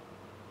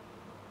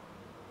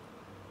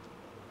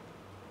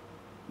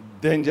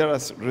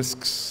 Dangerous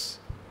risks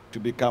to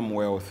become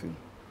wealthy.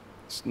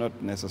 It's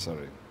not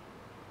necessary.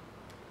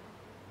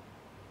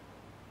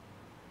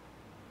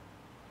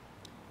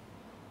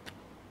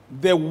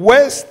 The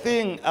worst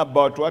thing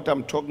about what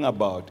I'm talking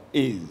about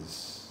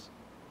is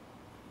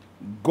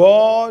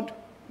God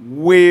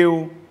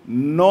will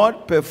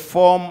not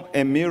perform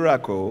a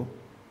miracle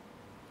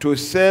to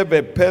save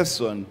a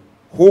person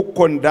who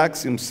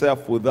conducts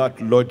himself without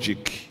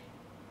logic.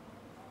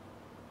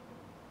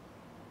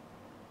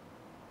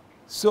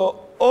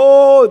 So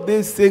all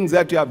these things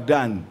that you have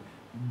done,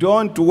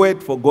 don't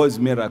wait for God's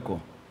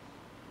miracle.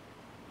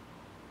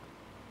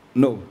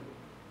 No.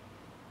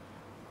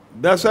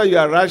 That's why you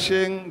are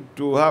rushing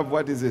to have,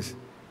 what is this?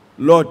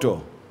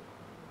 Lotto.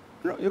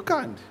 No, you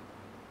can't.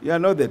 You are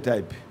not the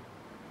type.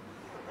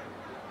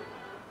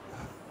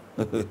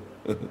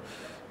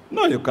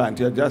 No, you can't.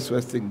 You're just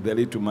wasting the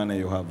little money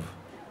you have.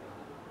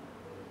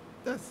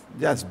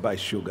 Just buy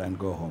sugar and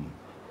go home.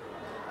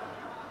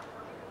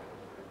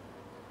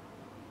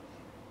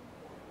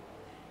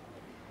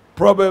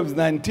 Proverbs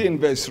 19,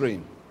 verse 3.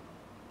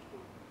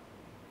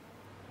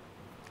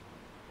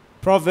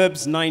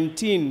 Proverbs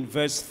 19,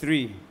 verse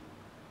 3.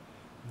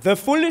 The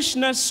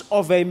foolishness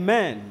of a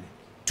man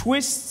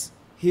twists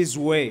his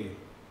way,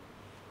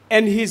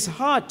 and his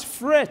heart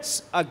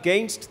frets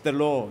against the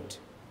Lord.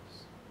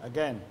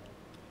 Again.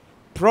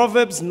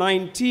 Proverbs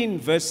 19,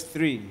 verse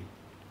 3.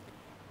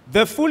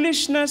 The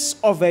foolishness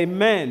of a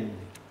man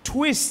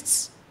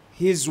twists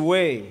his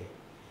way,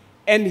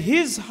 and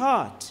his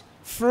heart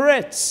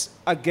frets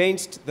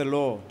against the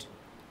Lord.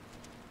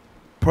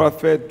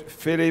 Prophet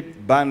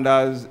Philip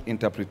Bander's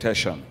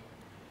interpretation.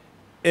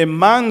 A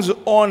man's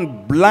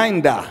own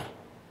blinder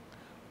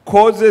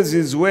causes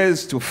his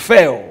ways to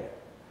fail,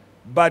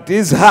 but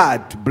his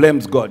heart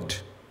blames God.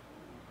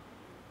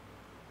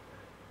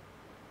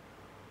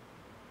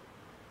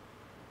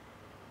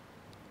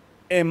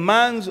 A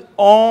man's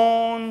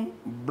own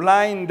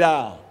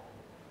blinder,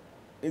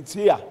 it's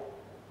here,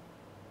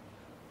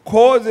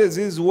 causes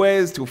his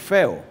ways to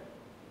fail,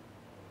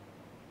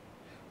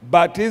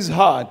 but his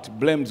heart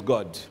blames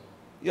God.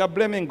 You are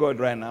blaming God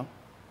right now.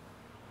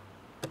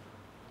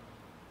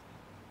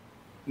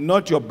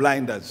 Not your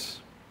blinders.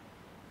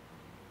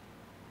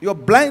 Your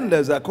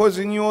blinders are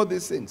causing you all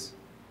these things.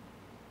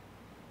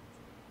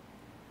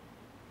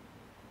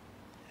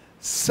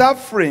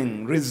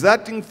 Suffering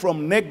resulting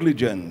from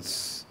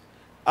negligence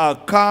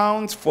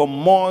accounts for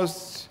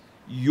most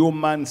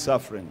human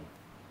suffering.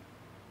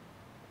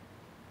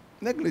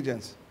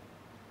 Negligence.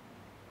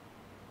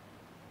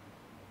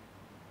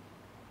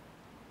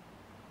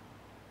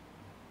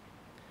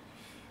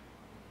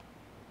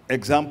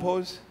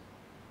 Examples?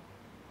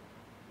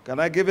 Can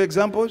I give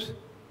examples?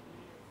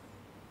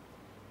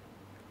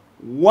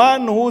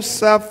 One who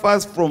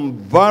suffers from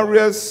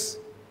various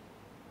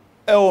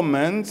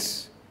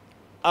ailments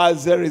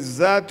as a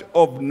result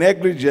of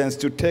negligence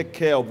to take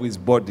care of his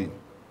body.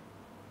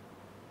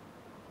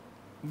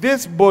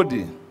 This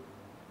body,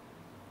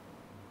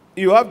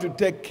 you have to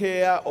take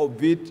care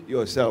of it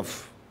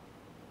yourself.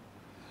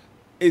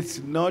 It's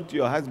not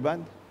your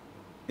husband,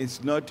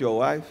 it's not your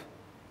wife,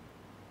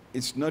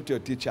 it's not your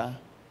teacher,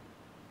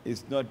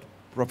 it's not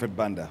Prophet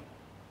Banda.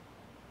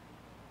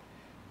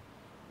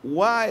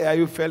 Why are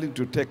you failing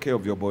to take care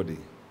of your body?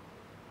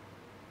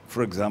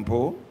 For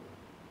example,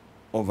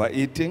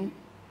 overeating.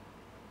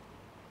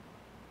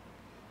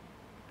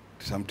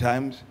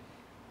 Sometimes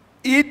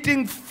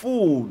eating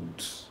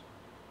food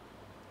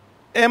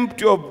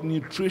empty of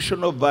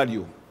nutritional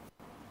value.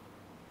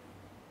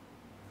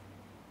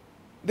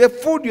 The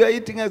food you are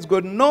eating has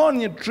got no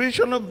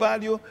nutritional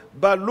value,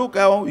 but look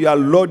how you are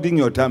loading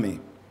your tummy.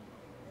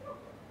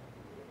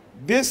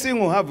 This thing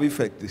will have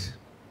effect.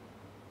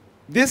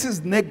 This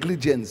is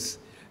negligence.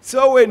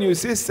 So when you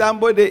see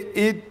somebody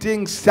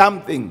eating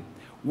something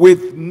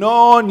with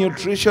no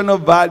nutritional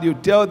value,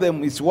 tell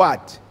them it's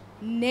what?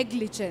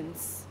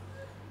 Negligence.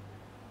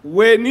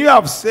 When you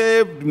have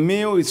saved,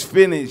 meal is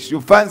finished,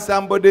 you find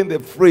somebody in the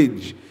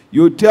fridge,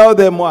 you tell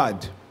them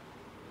what?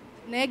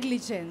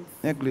 Negligence.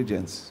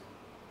 Negligence.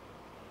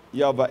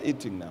 You're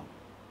overeating now.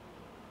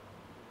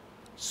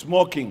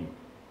 Smoking,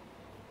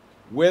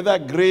 whether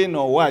green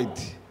or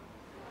white.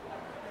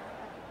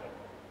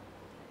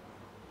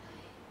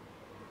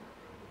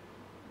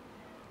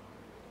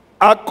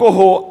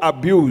 Alcohol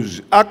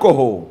abuse,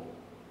 alcohol.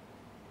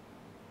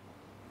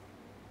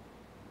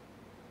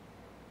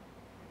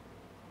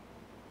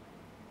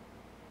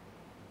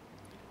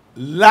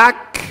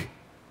 Lack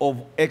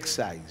of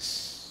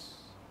exercise.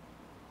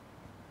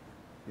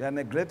 You are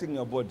neglecting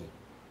your body.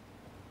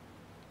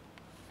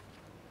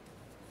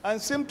 And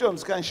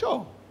symptoms can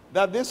show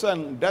that this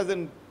one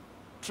doesn't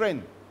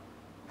train.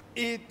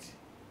 Eat,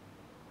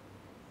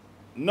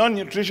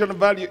 non-nutritional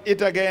value,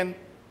 eat again.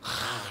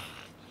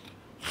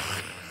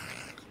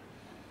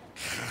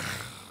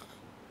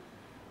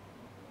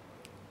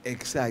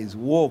 Exercise,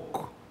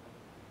 walk,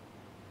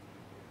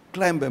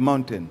 climb a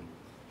mountain,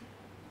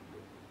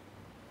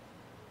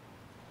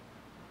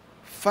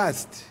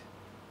 fasting.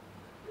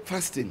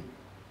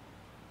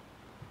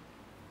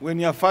 When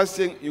you're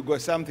fasting, you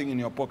got something in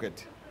your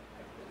pocket.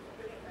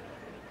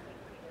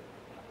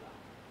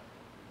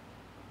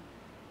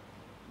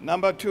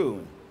 Number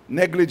 2,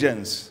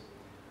 negligence.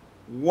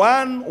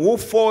 One who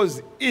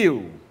falls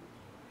ill,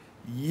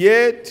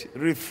 yet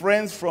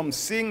refrains from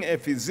seeing a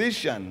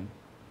physician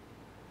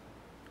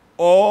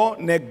or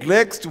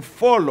neglects to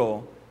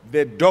follow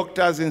the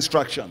doctor's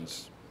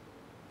instructions.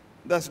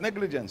 That's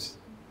negligence.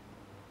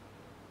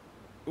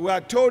 We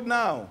are told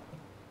now,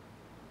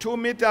 2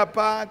 meters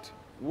apart,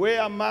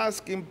 wear a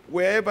mask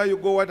wherever you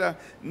go. Whatever.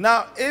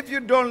 Now, if you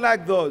don't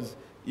like those,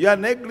 you are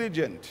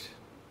negligent.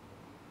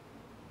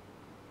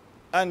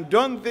 And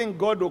don't think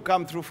God will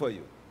come through for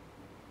you.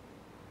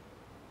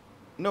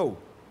 No.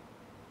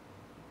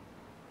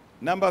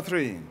 Number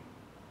 3.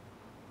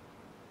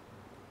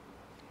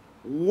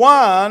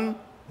 One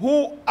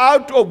who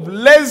out of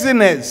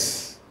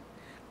laziness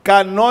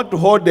cannot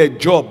hold a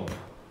job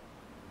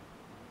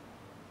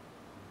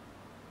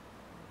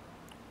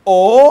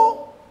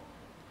or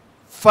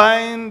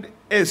find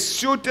a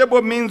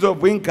suitable means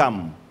of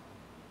income.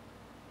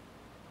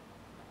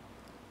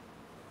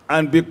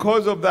 And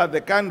because of that,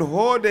 they can't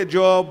hold a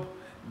job,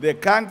 they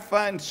can't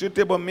find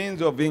suitable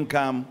means of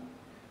income,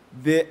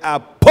 they are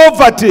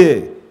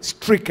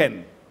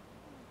poverty-stricken.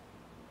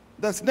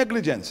 That's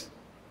negligence.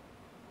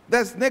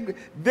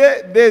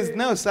 There's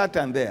no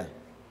Satan there.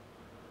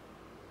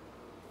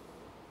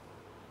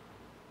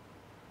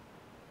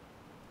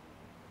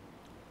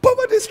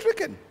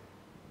 Poverty-stricken.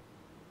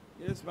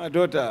 Yes, my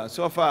daughter,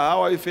 so far,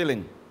 how are you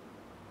feeling?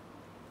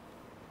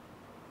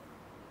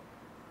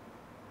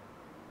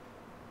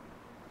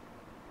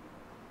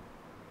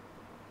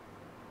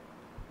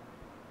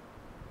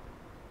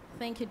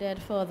 Thank you,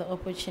 Dad, for the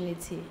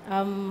opportunity.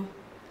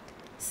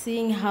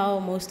 Seeing how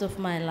most of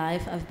my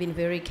life I've been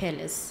very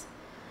careless.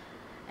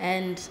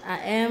 And I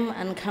am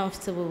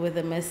uncomfortable with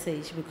the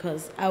message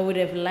because I would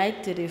have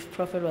liked it if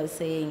Prophet was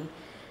saying,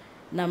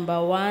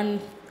 number 1,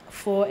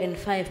 4, and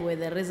 5 were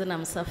the reason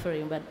I'm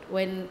suffering. But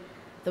when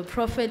the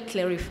Prophet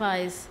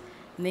clarifies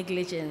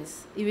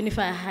negligence, even if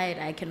I hide,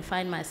 I can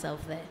find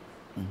myself there.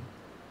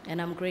 Mm-hmm.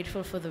 And I'm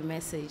grateful for the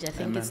message. I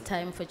think Amen. It's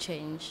time for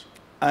change.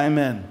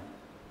 Amen.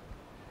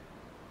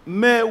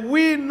 May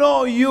we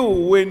know you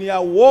when you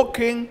are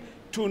walking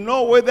to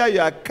know whether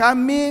you are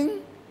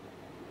coming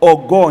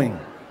or going.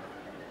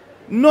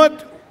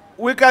 Not,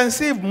 we can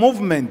see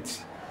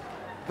movement,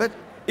 but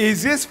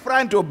is this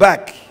front or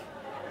back?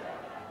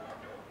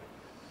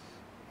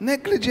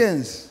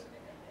 Negligence.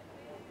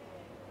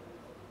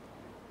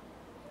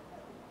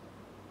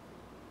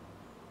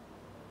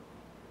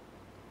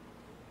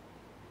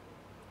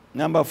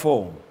 Number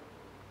 4.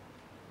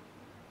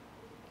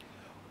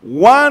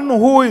 One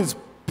who is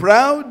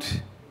proud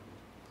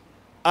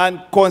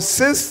and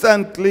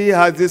consistently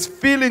has his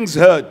feelings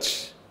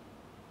hurt,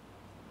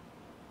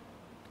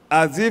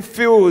 as he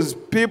feels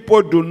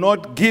people do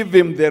not give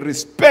him the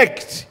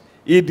respect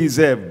he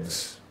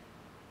deserves.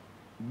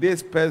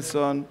 This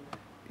person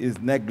is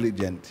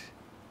negligent.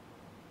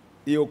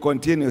 He will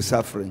continue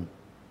suffering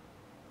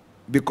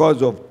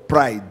because of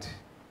pride.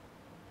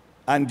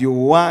 And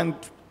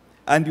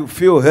you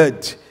feel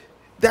hurt.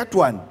 That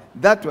one,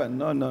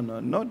 no,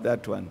 not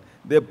that one.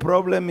 The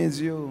problem is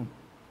you.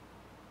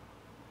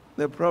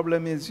 The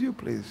problem is you,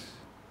 please.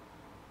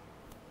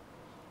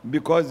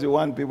 Because you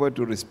want people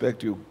to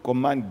respect you,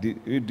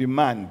 you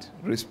demand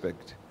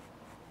respect.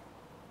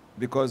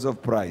 Because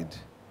of pride.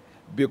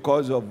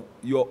 Because of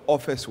your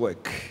office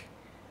work.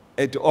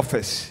 At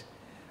office,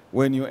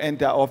 when you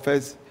enter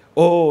office,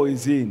 oh,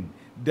 he's in.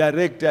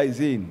 Director is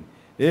in.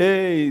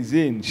 Hey, he's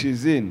in.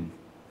 She's in.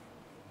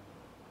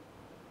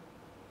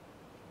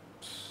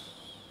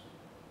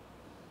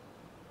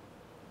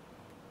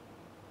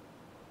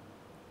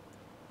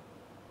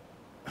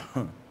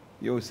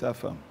 You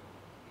suffer.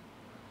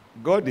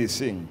 God is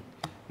saying.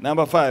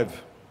 Number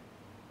 5.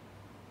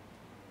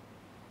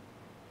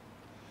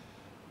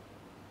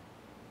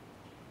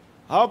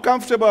 How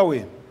comfortable are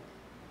we?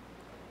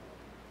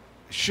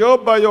 Show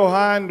by your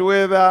hand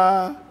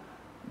whether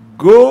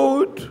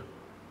good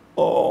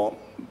or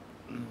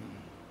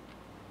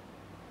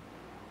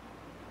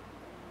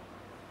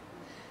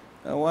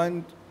I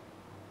want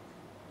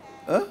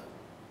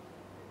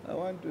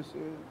to see.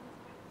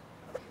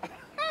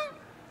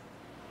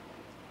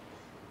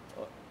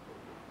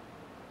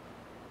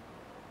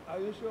 Are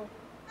you sure?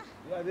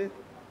 Yeah, this.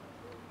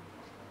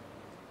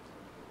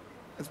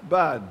 It's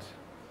bad.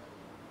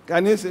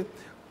 Can you see?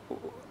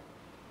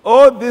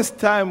 All this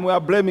time we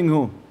are blaming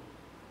who?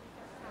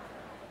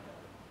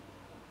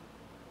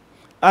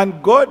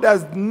 And God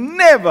has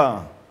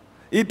never,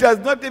 it has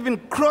not even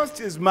crossed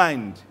his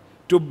mind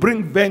to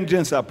bring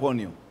vengeance upon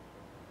you.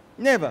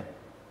 Never.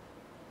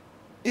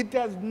 It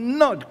has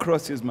not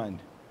crossed his mind.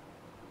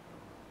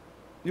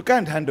 You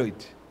can't handle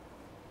it.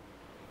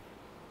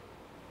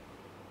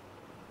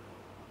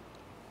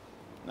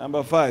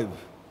 Number 5,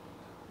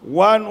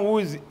 one who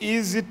is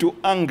easy to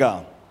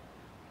anger.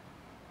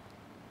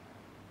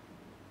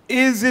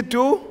 Easy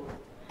to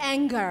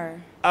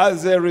anger.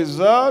 As a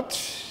result,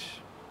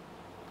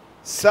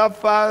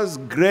 suffers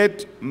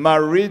great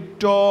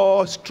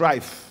marital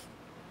strife.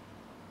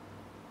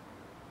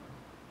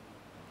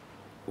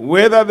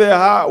 Whether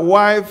the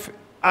wife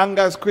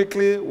angers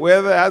quickly,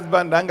 whether the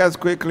husband angers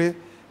quickly,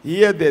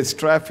 here there's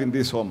strife in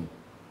this home.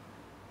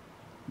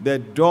 They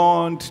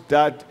don't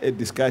start a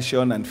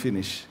discussion and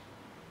finish.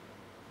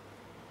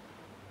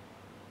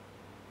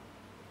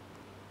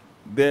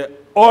 They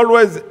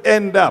always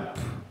end up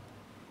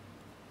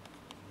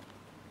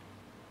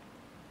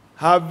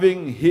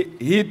having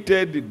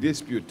heated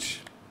dispute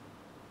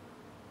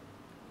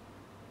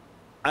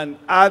and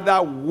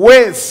other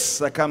worse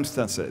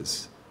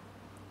circumstances,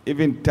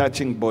 even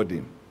touching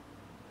body.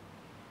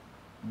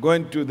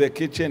 Going to the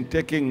kitchen,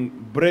 taking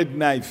bread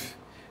knife.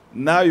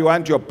 Now you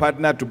want your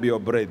partner to be your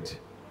bread.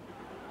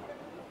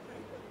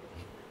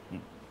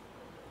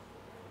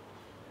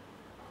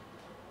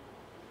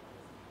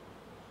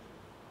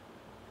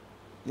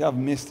 You have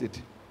missed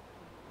it.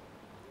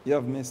 You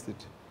have missed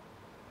it.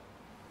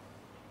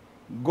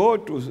 Go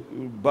to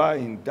buy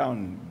in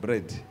town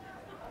bread.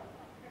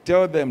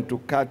 Tell them to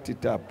cut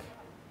it up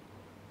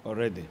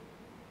already.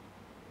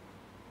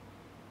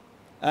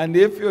 And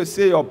if you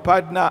see your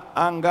partner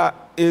anger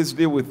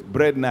easily with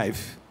bread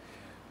knife,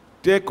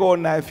 take all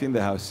knife in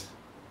the house.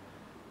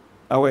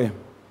 Away.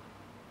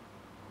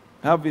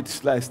 Have it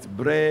sliced,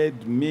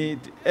 bread, meat,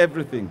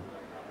 everything,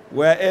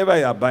 wherever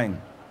you are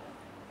buying.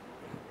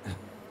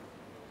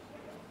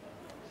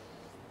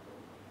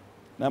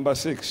 Number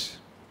 6.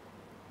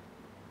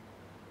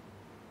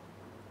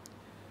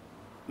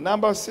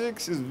 Number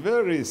 6 is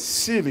very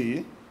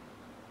silly,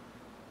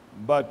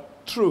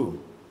 but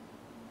true.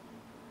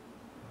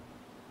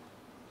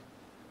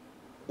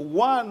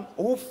 One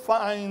who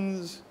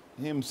finds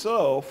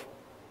himself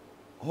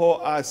or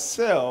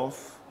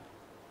herself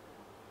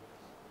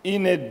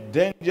in a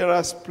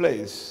dangerous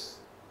place,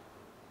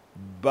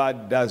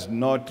 but does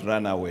not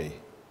run away.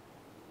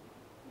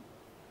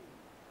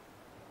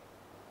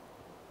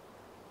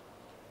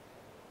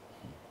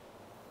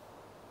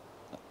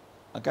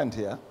 I can't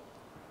hear.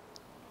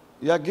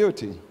 You are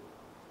guilty.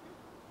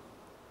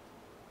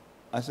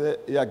 I say,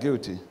 you are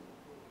guilty.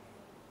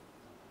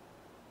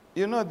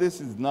 You know this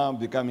is now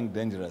becoming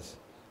dangerous.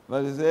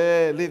 But you say,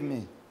 hey, leave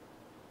me.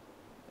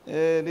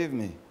 Hey, leave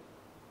me.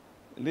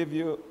 Leave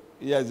you.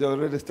 He has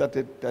already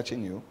started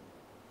touching you.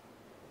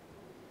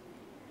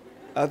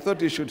 I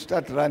thought you should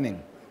start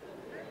running.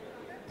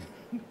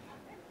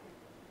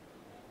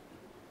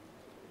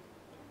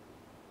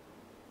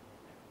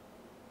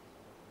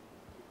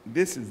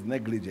 This is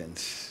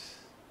negligence.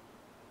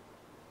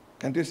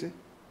 Can't you see?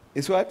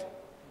 It's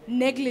what?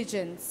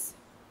 Negligence.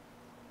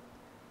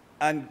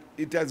 And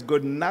it has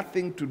got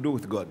nothing to do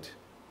with God.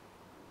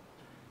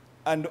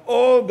 And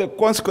all the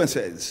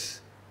consequences,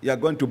 you are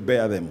going to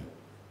bear them.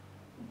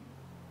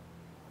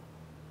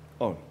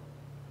 All.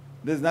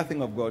 There's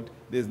nothing of God.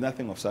 There's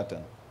nothing of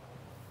Satan.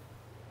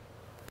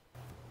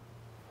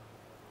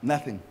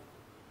 Nothing.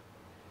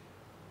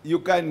 You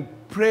can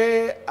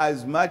pray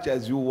as much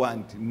as you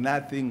want.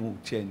 Nothing will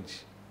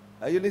change.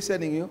 Are you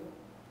listening, you?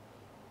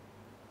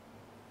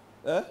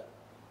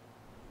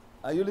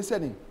 Are you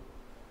listening?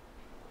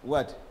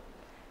 What?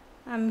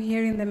 I'm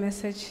hearing the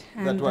message.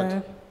 And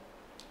that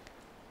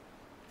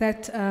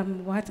what?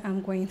 What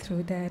I'm going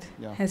through, Dad,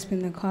 has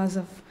been the cause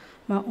of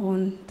my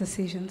own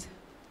decisions.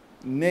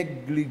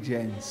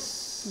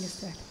 Negligence.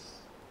 Yes, Dad.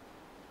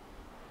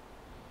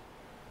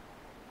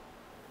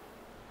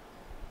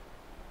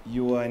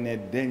 You are in a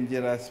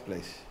dangerous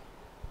place.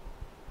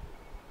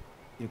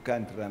 You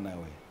can't run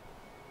away.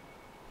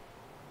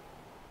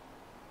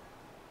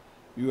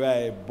 You are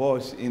a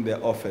boss in the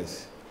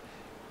office.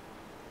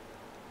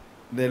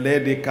 The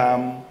lady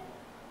come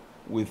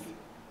with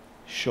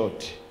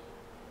short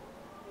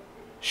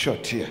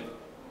here.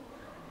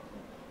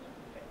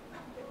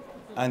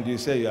 And you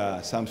say you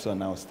are Samson,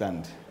 now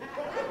stand.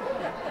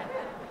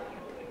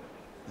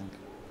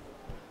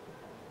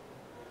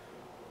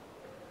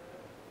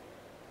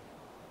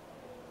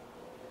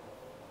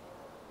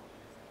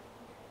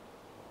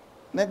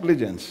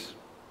 Negligence.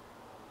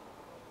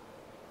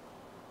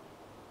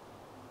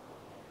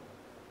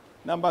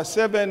 Number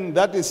 7,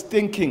 that is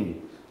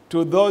thinking.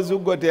 To those who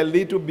got a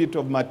little bit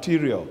of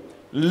material,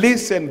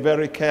 listen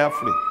very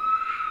carefully.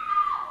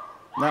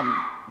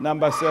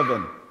 Number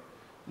 7.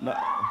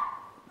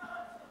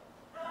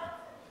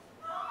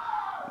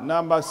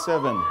 Number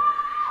 7.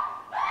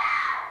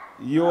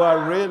 You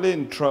are really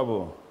in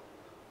trouble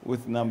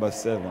with number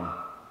 7.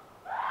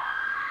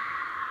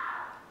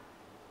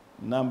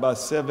 Number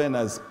 7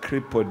 has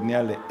crippled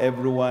nearly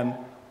everyone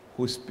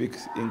who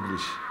speaks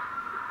English,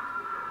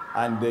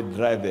 and they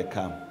drive a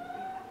car.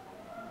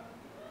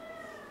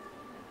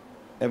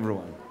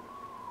 Everyone,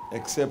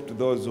 except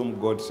those whom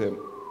God said,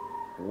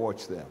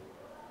 watch them.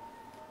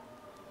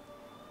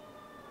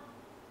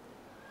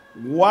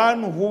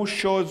 One who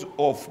shows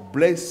off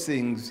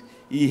blessings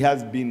he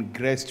has been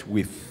graced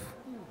with.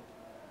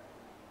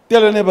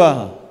 Tell your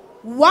neighbor.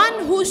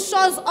 One who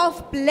shows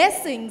off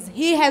blessings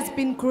he has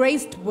been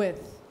graced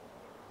with.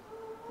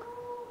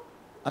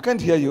 I can't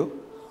hear you.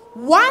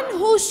 One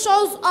who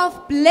shows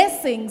off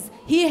blessings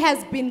he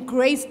has been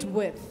graced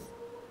with.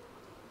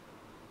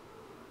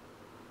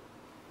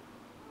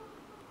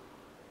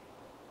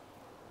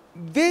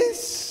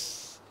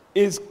 This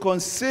is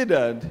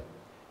considered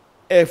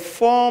a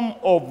form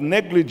of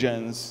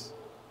negligence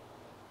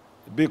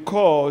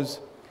because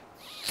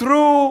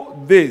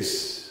through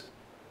this,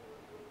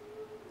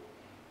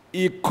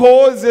 he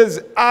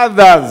causes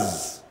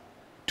others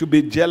to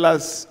be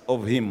jealous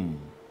of him.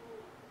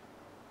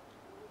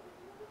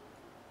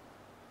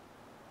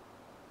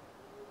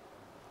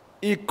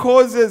 He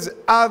causes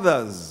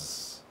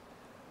others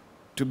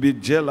to be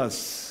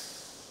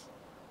jealous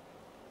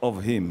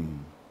of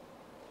him.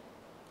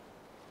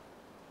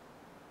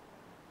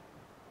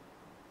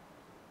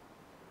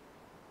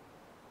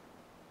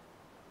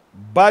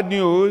 Bad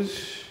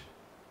news,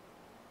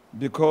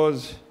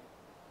 because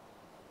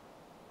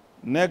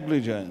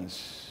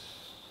negligence,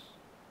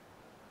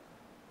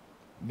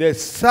 the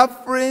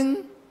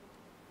suffering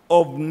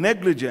of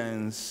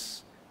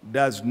negligence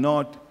does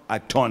not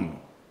atone.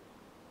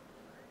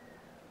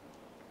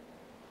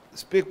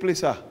 Speak, please,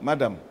 sir.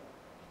 Madam.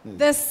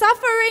 The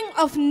suffering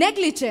of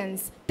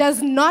negligence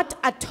does not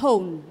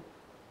atone.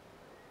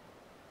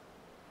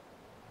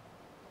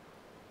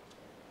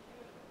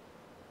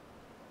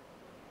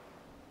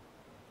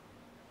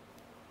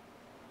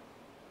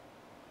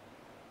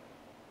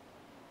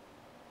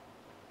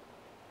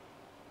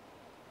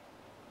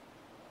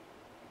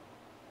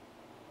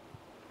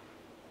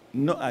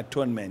 No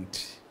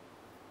atonement.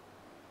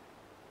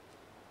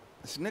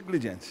 It's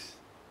negligence.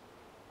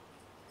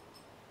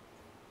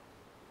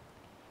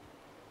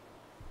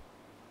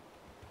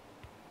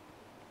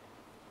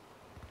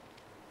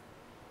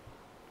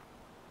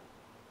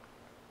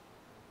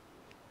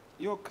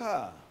 Your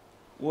car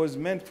was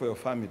meant for your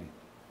family,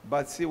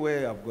 but see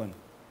where you have gone.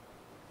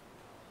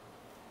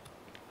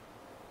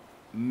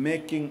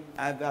 Making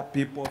other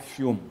people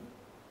fume.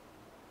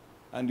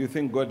 And you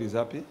think God is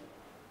happy?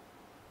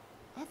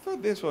 I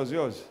thought this was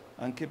yours,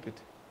 and keep it.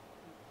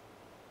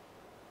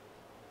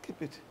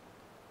 Keep it.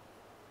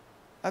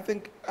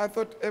 I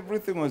thought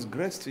everything was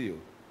grace to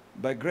you,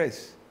 by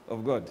grace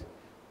of God.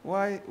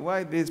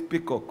 Why this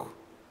peacock?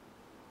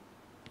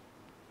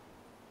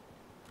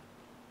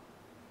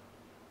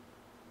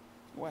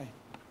 Why?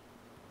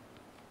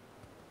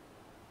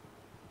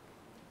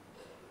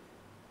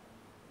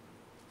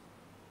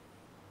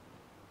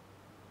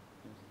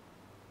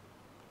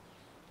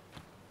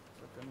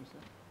 What can you say?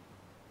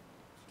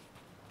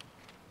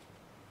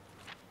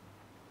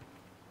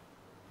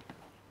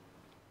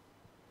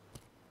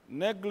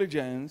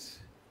 Negligence,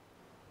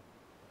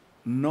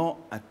 no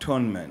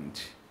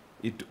atonement.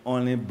 It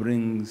only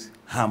brings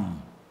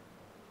harm.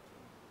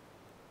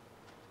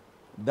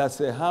 That's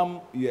the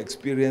harm you're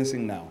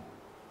experiencing now.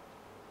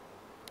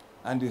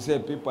 And you say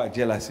people are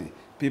jealousy,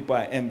 people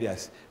are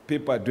envious,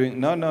 people are doing...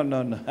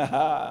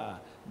 No.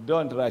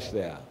 Don't rush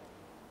there.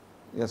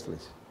 Yes,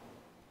 please.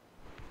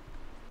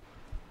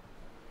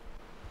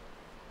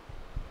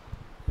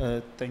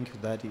 Thank you,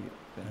 Daddy.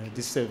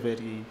 This is a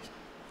very,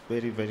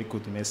 very, very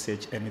good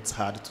message, and it's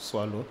hard to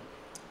swallow.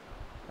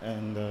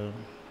 And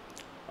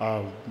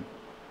I've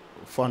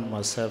found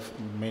myself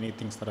in many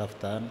things that I've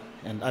done,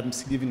 and I'm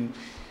still even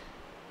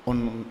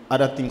on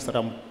other things that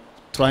I'm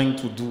trying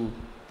to do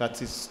that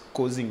is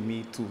causing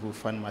me to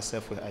find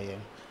myself where I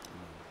am.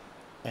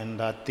 And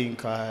I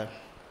think I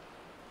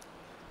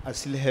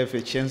still have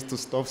a chance to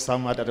stop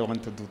somewhere that I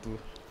want to do too.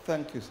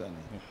 Thank you, Sonny.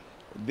 Yeah.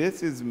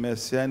 This is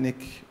messianic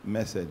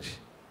message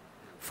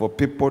for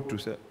people to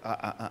say,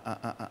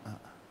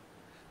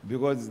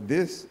 Because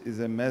this is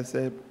a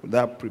message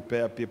that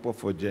prepares people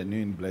for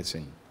genuine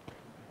blessing.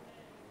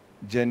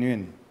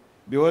 Genuine.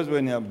 Because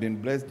when you have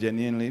been blessed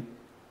genuinely,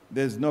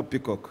 there's no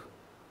peacock.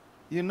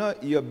 You know,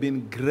 you have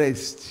been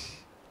graced.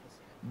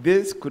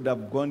 This could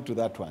have gone to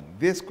that one.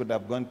 This could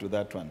have gone to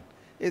that one.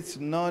 It's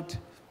not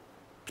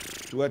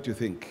what you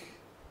think.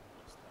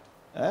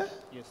 Eh?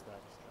 Yes, Dad.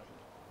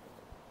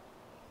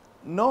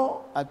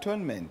 No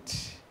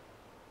atonement.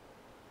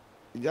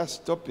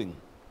 Just stopping.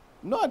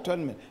 No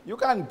atonement. You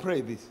can't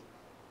pray this.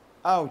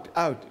 Out,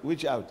 out.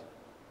 Which out?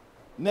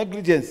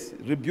 Negligence.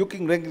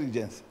 Rebuking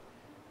negligence.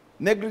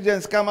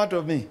 Negligence come out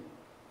of me.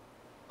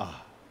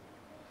 Ah.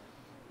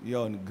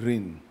 You're on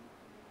green.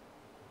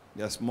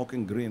 You're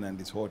smoking green and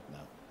it's hot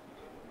now.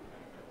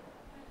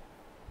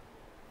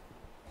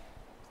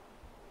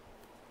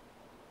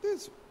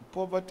 This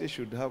poverty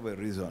should have a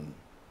reason.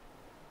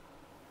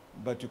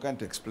 But you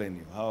can't explain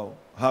you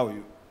how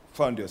you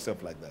found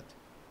yourself like that.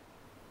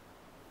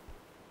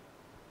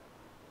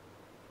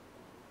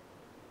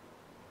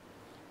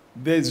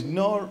 There's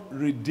no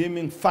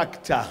redeeming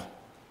factor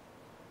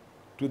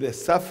to the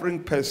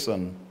suffering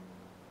person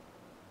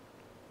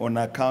on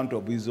account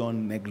of his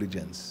own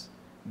negligence.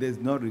 There's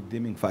no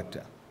redeeming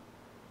factor.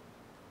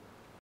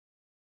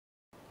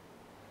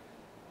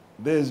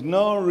 There's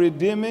no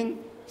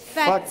redeeming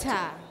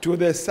factor to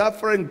the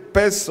suffering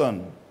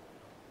person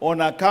on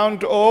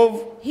account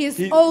of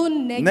his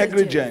own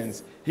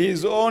negligence,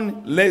 his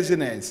own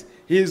laziness,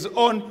 his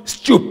own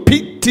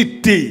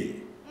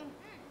stupidity.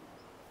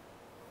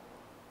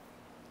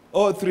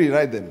 All three,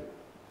 write them.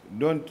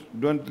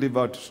 Don't leave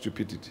out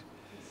stupidity.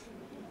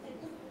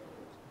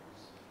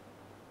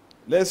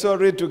 Let's all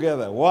read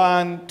together.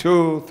 1,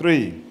 2,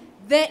 3.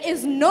 There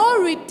is no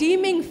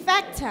redeeming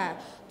factor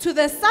to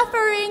the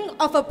suffering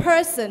of a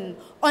person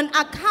on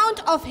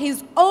account of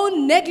his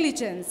own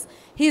negligence,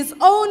 his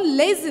own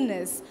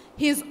laziness,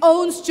 his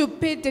own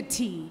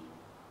stupidity.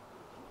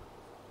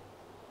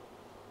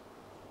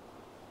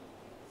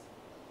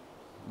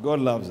 God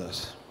loves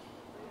us.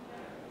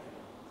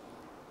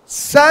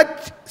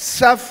 Such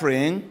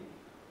suffering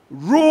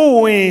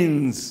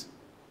ruins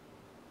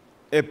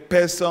a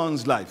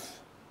person's life.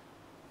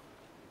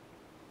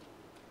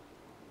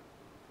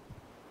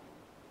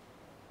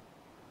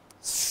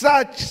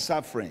 Such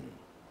suffering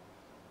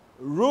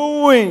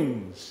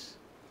ruins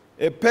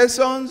a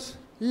person's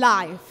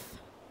life.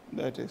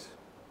 That is.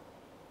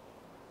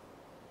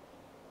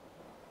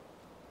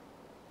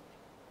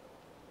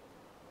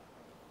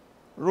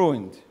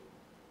 Ruined.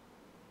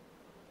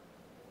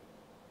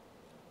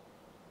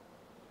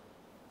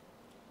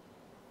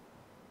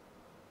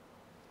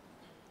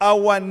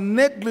 Our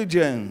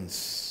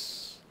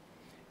negligence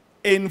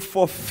in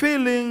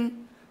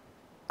fulfilling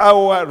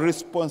our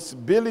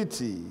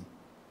responsibility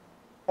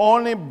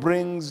only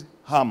brings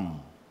harm.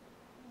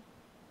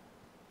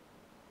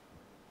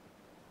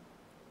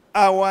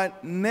 Our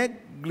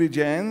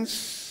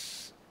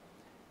negligence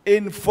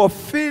in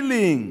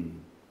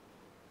fulfilling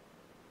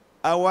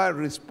our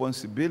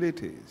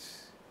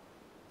responsibilities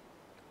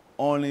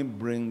only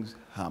brings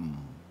harm.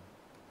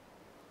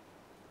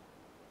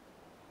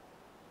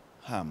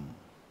 Harm.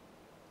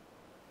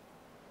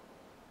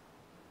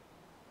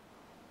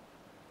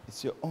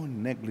 It's your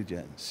own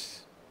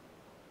negligence.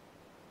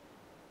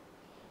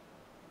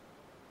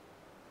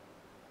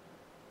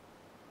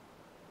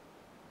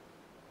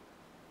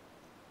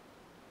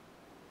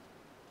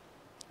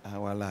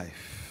 Our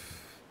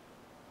life.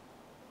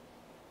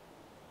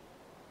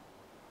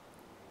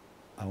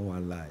 Our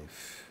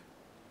life.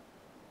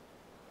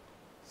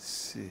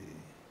 See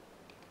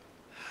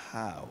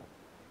how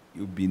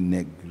you've been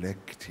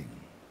neglecting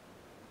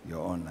your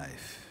own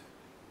life.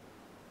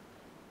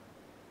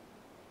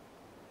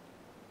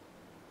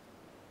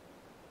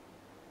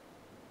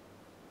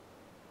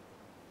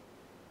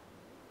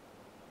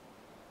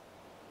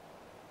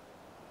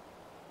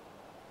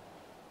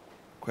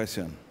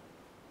 Question.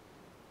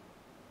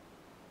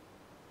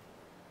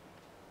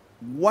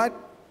 What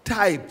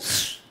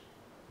types,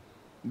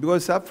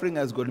 because suffering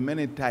has got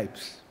many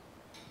types,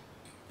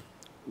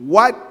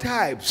 what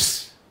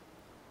types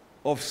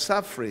of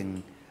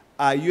suffering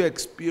are you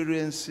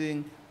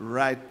experiencing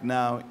right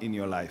now in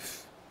your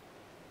life?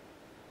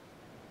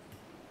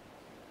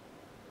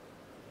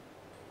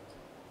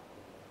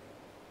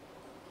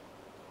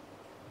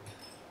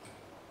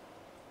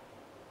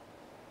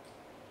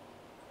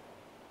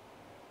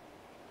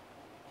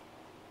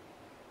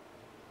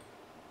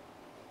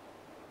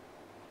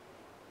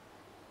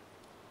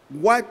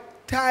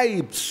 What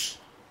types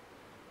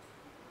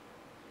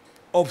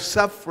of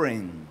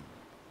suffering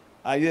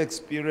are you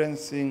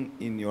experiencing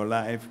in your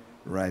life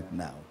right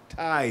now?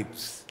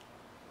 Types.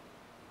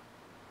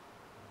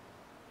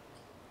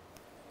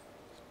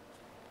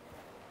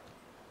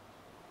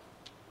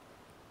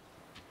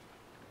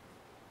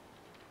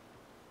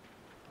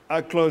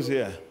 I'll close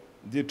here.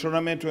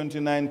 Deuteronomy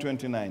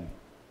 29:29.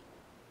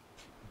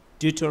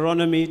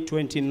 Deuteronomy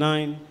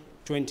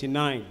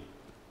 29:29.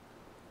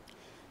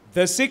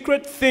 The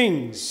secret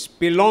things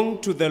belong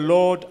to the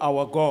Lord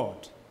our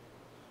God,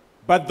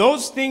 but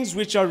those things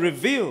which are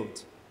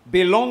revealed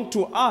belong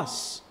to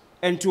us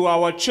and to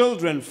our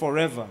children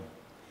forever,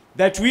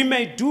 that we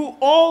may do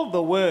all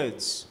the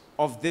words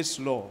of this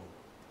law.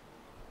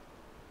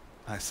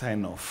 I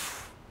sign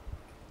off.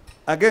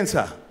 Again,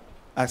 sir,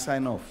 I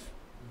sign off.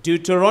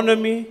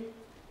 Deuteronomy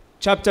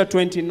chapter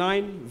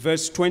 29,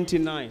 verse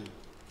 29.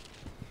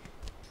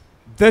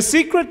 The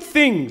secret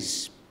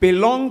things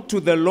belong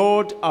to the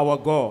Lord our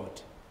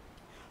God,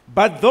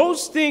 but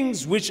those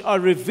things which are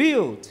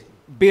revealed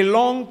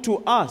belong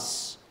to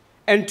us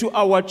and to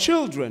our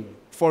children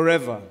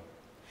forever,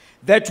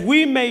 that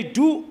we may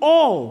do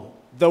all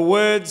the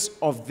words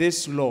of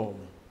this law.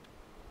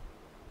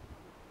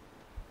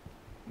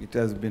 It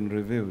has been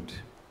revealed.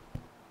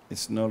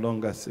 It's no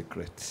longer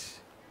secret.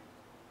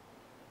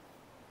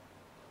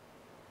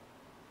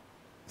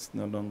 It's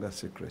no longer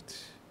secret.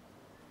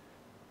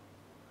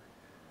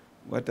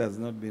 What has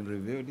not been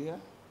revealed here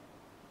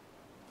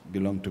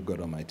belongs to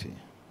God Almighty,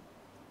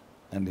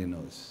 and He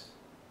knows.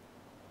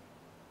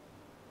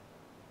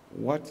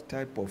 What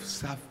type of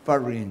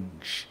suffering?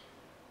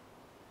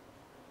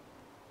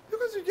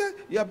 Because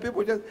you have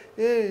people just,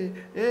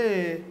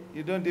 hey,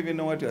 you don't even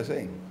know what you are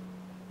saying.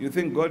 You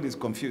think God is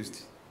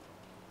confused.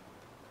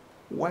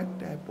 What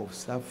type of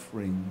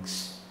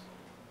sufferings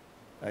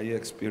are you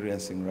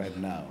experiencing right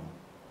now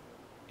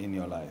in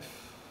your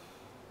life?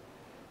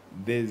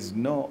 There's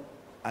no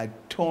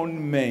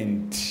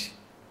atonement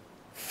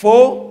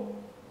for.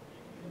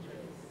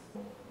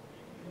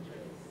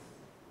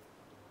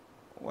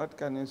 What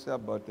can you say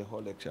about the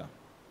whole lecture?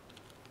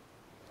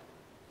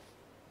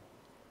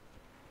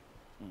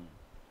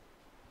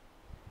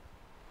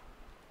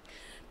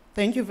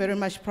 Thank you very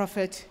much,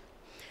 Prophet.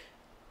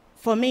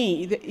 For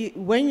me,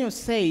 when you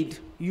said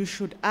you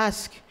should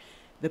ask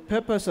the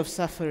purpose of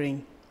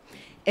suffering,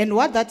 and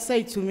what that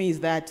said to me is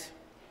that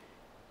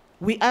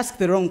we ask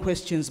the wrong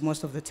questions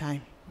most of the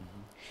time.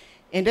 Mm-hmm.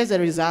 And as a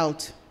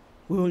result,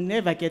 we will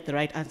never get the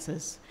right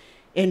answers,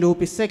 and we'll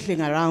be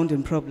circling around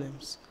in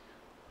problems.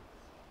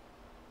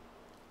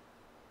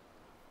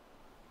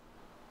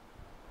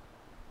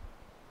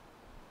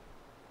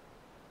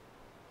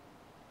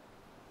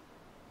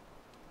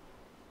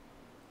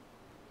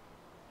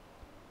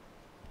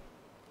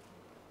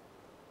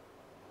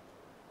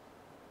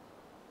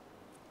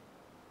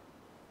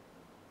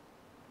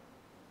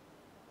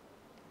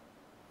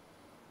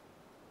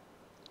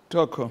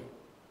 Toko.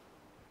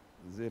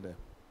 Zile.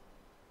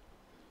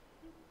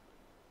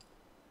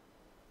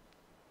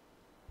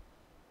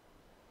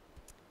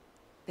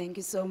 Thank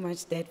you so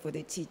much, Dad, for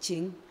the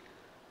teaching.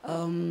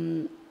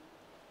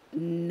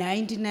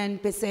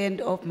 99%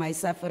 of my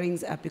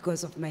sufferings are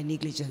because of my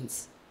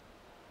negligence.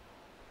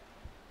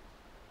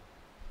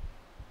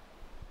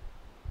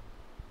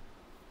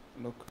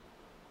 Look,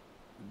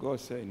 God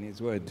said in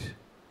His word,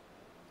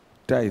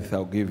 tithe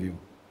I'll give you.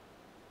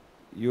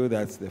 You,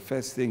 that's the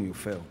first thing you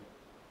fail.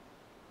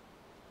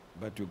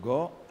 But you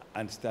go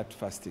and start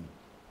fasting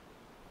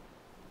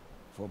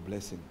for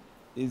blessing.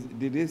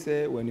 Did He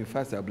say when you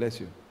fast, I'll bless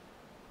you?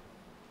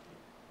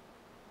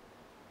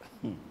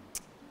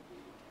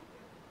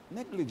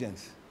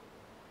 Negligence.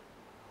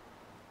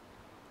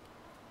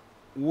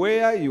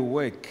 Where you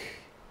work,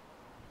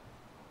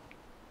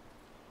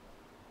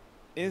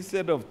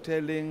 instead of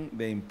telling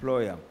the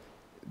employer,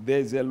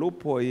 there's a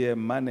loophole here,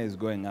 money is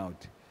going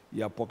out,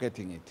 you are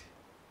pocketing it.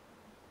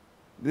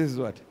 This is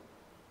what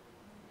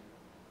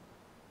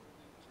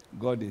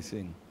God is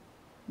saying.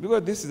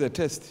 Because this is a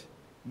test.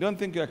 Don't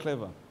think you are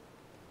clever.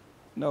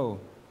 No.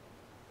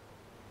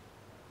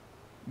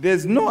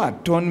 There's no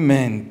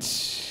atonement.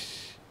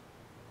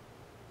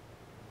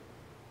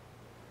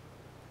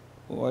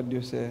 What do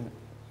you say,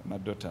 my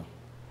daughter?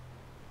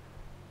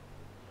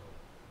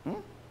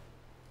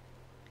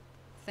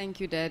 Thank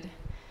you, Dad.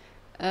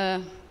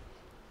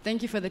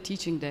 Thank you for the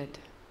teaching, Dad.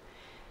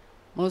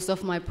 Most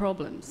of my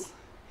problems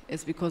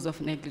is because of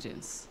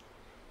negligence.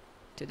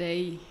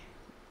 Today,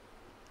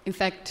 in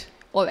fact,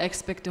 all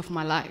aspects of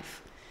my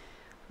life,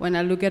 when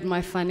I look at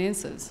my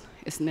finances,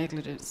 it's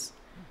negligence.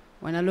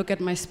 When I look at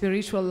my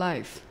spiritual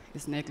life,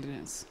 it's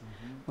negligence.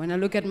 Mm-hmm. When I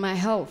look at my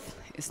health,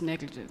 it's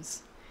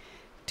negligence.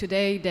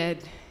 Today, Dad,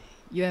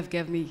 you have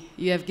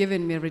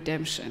given me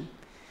redemption.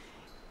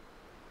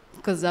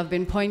 Because I've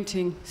been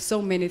pointing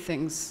so many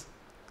things.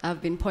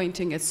 I've been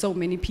pointing at so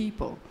many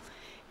people,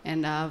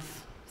 and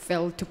I've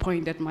failed to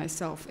point at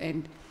myself.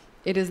 And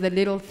it is the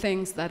little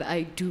things that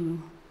I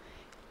do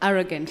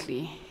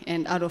arrogantly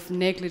and out of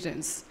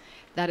negligence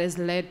that has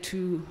led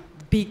to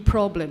big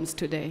problems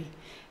today.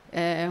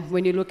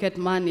 When you look at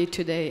money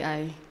today,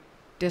 I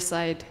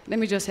decide, let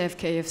me just have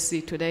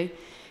KFC today.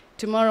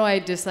 Tomorrow I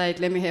decide,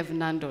 let me have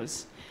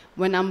Nando's.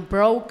 When I'm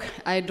broke,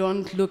 I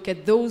don't look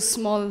at those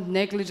small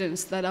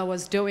negligence that I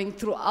was doing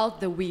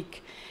throughout the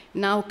week.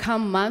 Now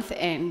come month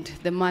end,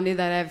 the money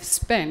that I've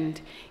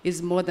spent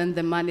is more than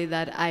the money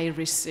that I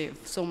receive.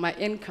 So my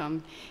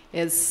income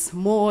is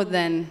more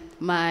than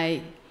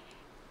my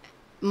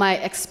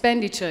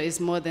expenditure is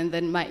more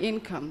than my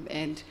income.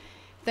 And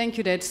thank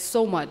you, Dad,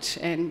 so much.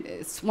 And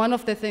it's one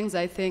of the things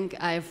I think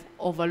I've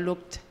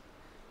overlooked.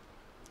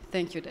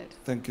 Thank you, Dad.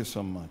 Thank you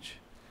so much.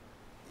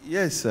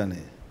 Yes,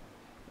 Sonny.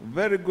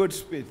 Very good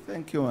speech.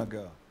 Thank you, my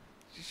girl.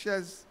 She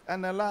has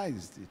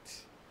analyzed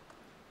it.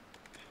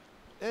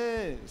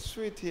 Hey,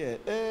 sweet here.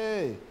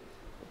 Hey,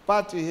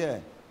 party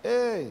here.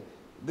 Hey,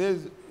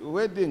 there's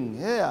wedding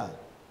here.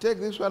 Take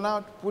this one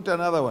out, put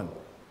another one.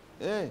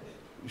 Hey,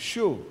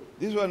 shoe.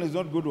 This one is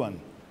not good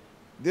one.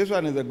 This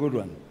one is a good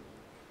one.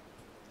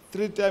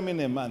 3 times in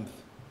a month.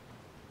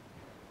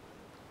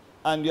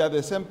 And you are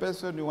the same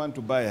person you want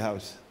to buy a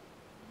house.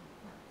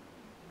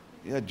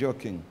 You're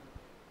joking.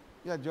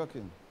 You're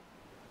joking.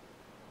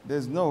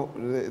 There's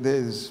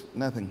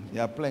nothing.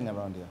 You're playing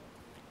around here.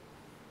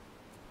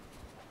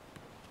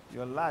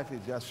 Your life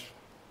is just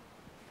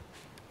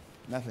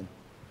nothing.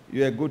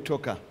 You're a good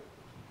talker.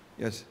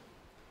 Yes.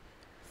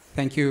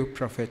 Thank you,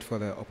 Prophet, for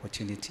the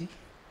opportunity.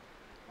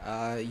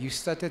 You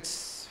started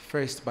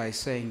first by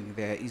saying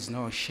there is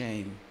no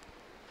shame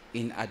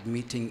in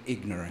admitting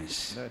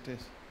ignorance. That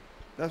is.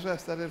 That's where I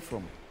started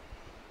from.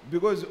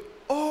 Because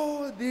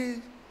all this,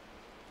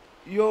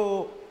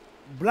 your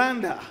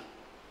blunder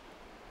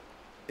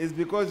is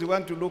because you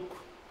want to look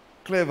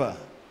clever.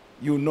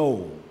 You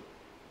know.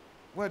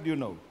 What do you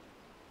know?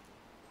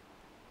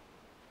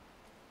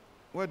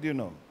 What do you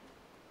know?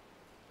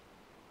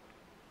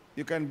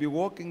 You can be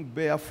walking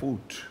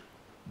barefoot,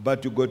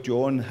 but you got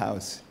your own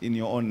house in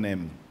your own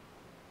name.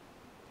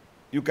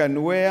 You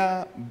can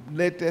wear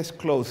latest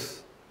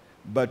clothes,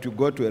 but you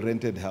go to a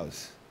rented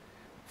house.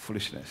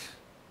 Foolishness.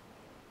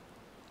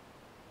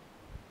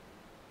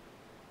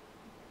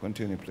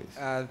 Continue, please.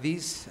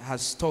 This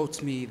has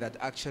taught me that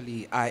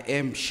actually I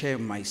am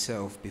shame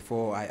myself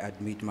before I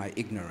admit my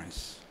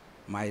ignorance.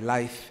 My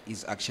life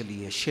is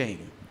actually a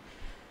shame.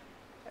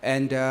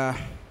 And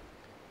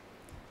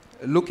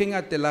looking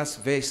at the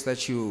last verse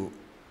that you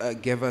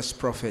gave us,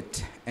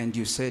 Prophet, and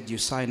you said you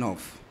sign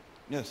off.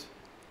 Yes.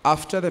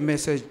 After the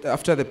message,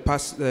 after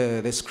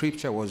the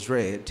scripture was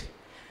read,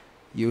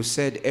 you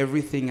said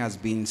everything has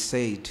been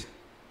said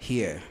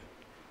here.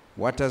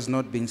 What has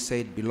not been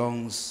said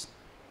belongs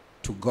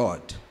to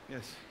God.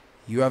 Yes.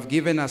 You have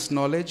given us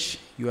knowledge.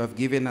 You have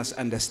given us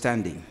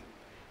understanding.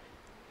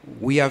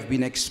 We have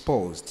been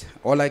exposed.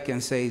 All I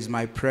can say is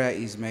my prayer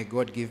is may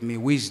God give me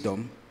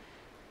wisdom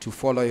to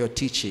follow your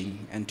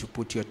teaching and to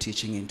put your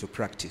teaching into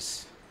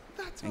practice.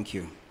 Thank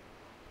you.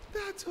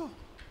 That's all.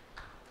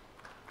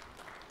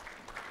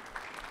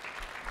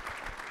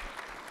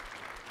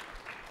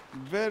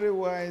 Very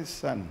wise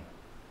son.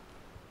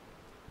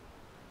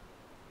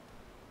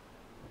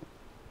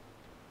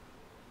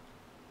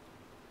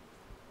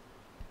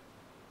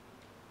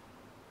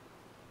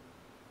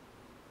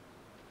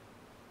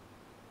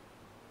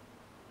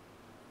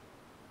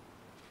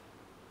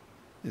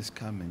 Is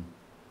coming.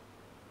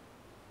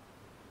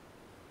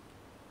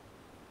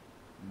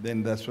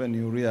 Then that's when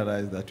you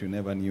realize that you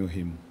never knew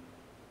him.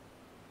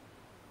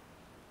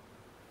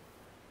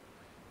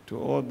 To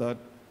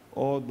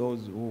all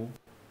those who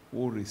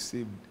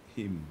received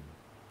him,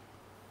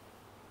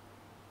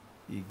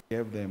 he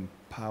gave them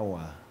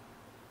power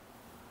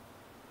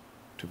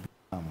to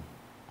become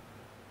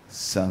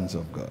sons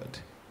of God.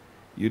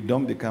 You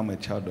don't become a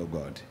child of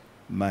God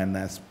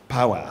minus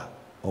power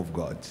of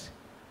God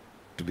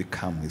to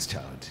become his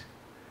child.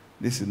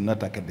 This is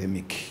not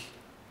academic.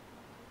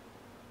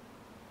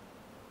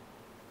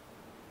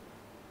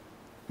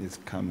 It's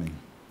coming.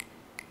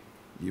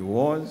 He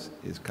was,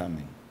 is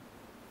coming.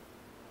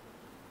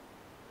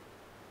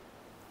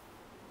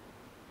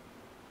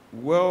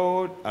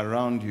 World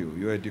around you,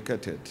 you're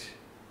educated.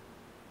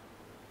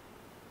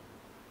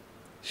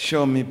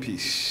 Show me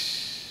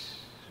peace.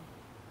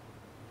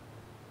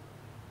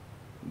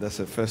 That's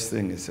the first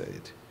thing he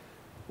said.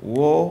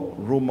 War,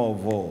 rumor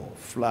of war,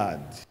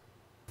 flood,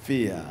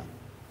 fear,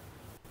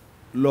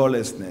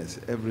 lawlessness,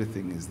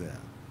 everything is there.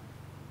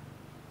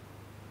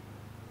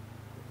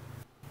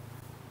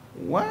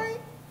 Why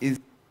is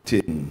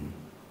it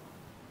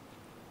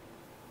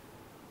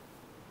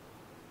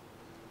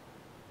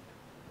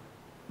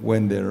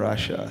when the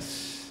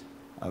Russians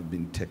have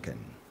been taken?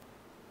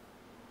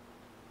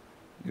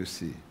 You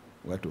see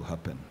what will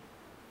happen.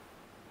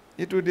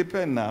 It will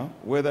depend now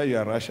whether you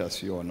are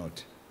Russians or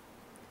not.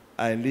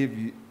 I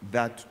leave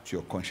that to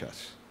your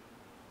conscience.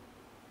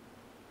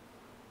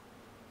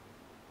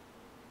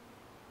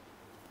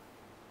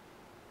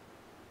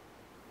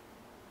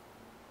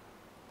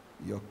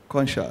 Your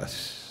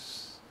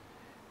conscience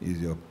is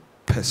your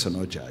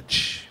personal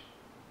judge.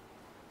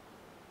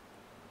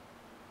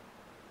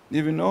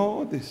 Even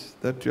all this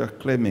that you are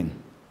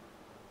claiming,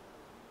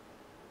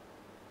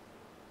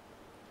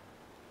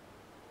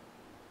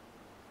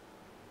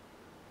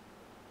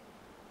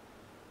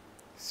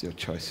 it's your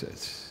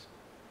choices.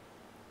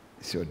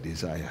 It's your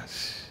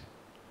desires.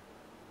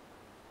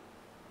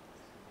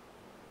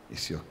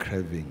 It's your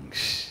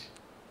cravings.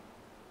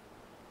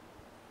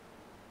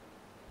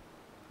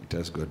 It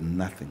has got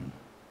nothing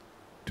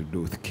to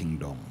do with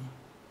kingdom.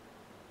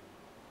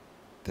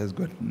 It has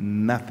got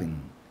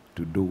nothing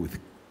to do with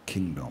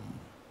kingdom.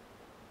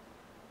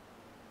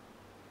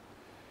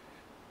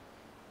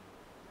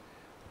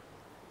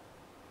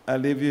 I'll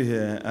leave you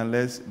here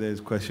unless there's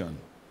a question.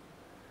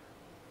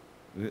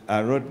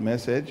 I wrote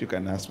message, you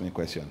can ask me a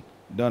question.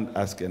 Don't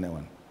ask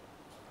anyone.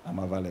 I'm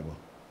available.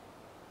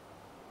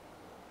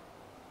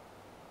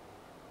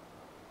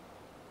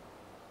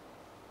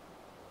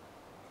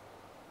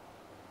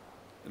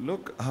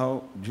 Look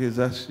how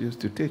Jesus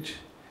used to teach.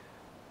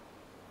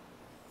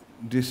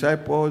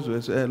 Disciples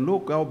will say,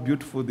 look how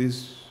beautiful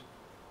this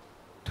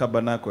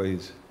tabernacle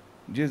is.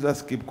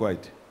 Jesus keep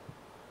quiet.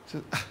 He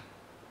says,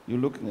 You're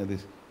looking at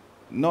this.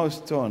 No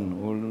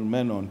stone will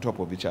remain on top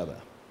of each other.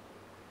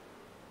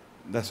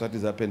 That's what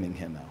is happening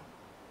here now.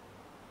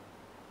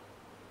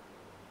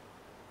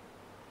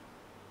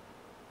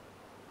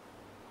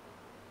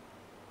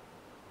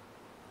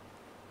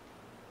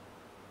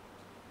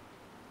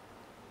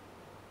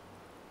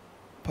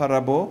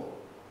 Parable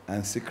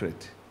and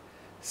secret.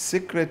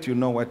 Secret, you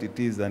know what it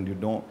is, and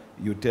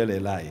you tell a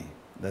lie.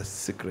 That's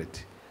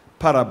secret.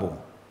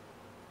 Parable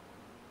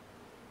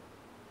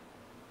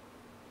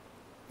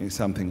is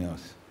something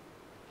else.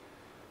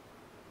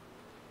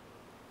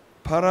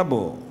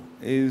 Parable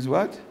is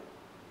what?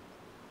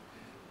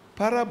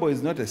 Parable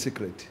is not a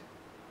secret.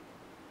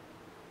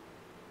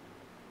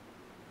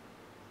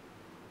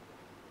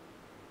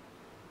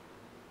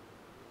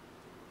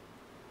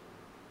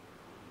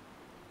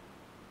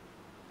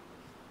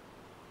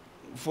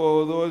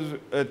 For those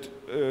at,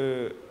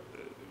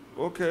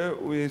 okay,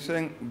 we're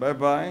saying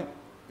bye-bye.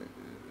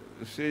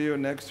 See you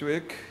next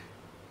week.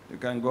 You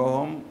can go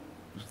home,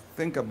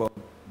 think about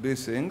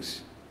these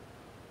things,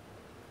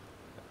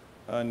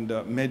 and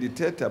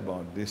meditate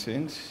about these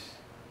things.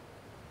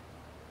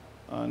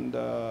 And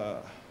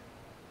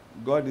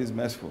God is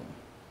merciful.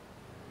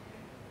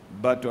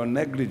 But on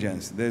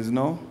negligence, there's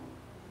nothing.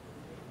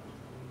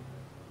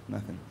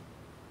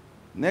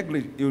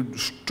 You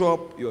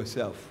stop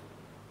yourself.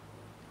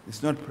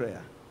 It's not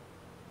prayer.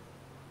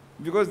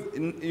 Because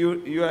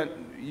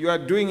you are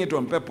doing it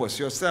on purpose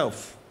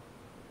yourself.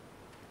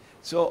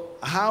 So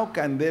how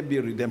can there be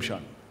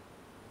redemption?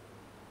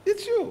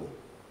 It's you.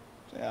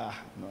 Say,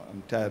 no,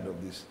 I'm tired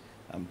of this.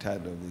 I'm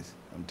tired of this.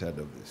 I'm tired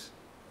of this.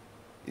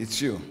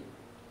 It's you.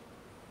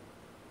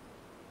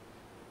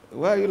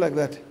 Why are you like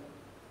that?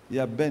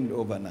 You are bent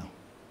over now.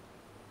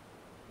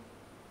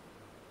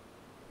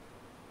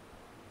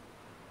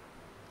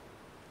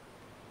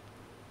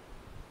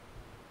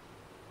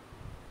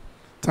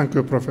 Thank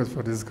you, Prophet,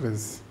 for this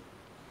grace.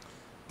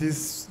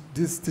 This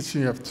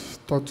teaching you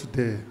have taught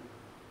today,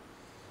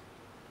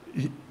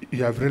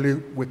 you have really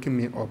waken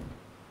me up.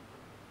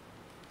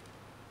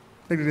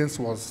 Negligence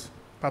was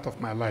part of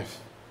my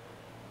life.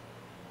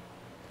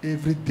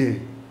 Every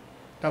day,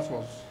 that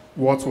was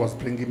what was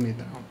bringing me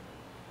down.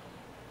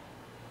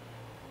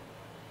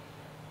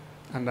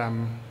 And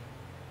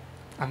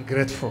I'm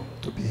grateful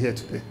to be here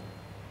today.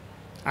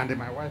 And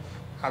my wife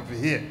have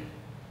here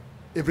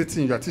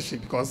everything you are teaching,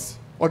 because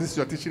all this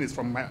you are teaching is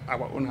from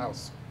our own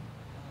house.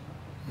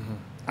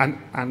 And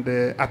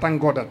I thank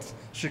God that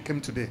she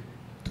came today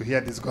to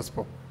hear this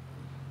gospel.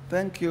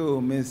 Thank you,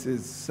 Mrs.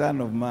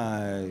 Son of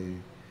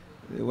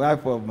the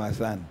wife of my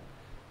son.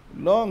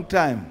 Long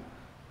time.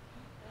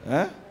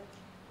 Huh?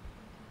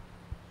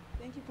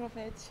 Thank you,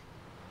 Prophet.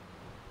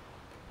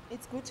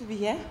 It's good to be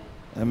here.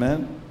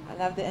 Amen. I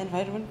love the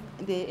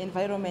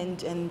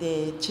environment and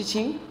the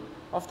teaching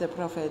of the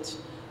Prophet.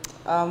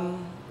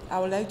 I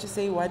would like to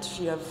say what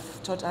you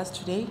have taught us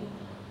today.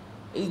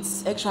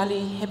 It's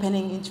actually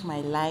happening into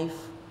my life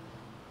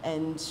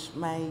and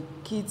my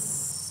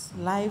kids'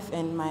 life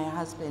and my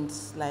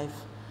husband's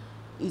life.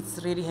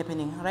 It's really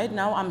happening. Right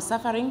now, I'm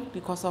suffering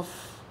because of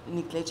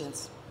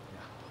negligence.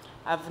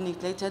 I've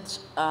neglected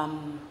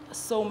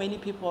so many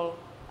people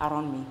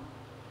around me.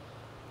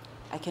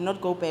 I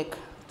cannot go back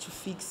to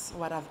fix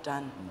what I've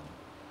done.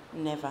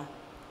 Never.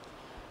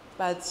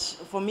 But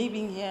for me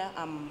being here,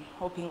 I'm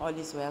hoping all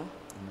is well.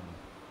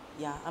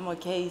 Yeah, I'm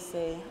okay.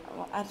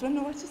 I don't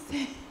know what to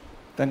say.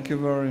 Thank you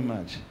very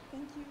much.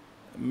 Thank you.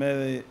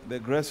 May the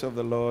grace of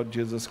the Lord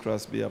Jesus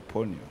Christ be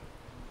upon you.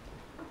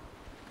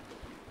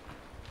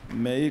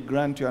 May He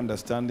grant you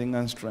understanding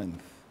and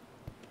strength.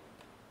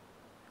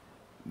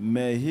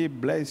 May He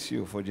bless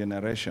you for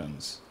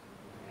generations.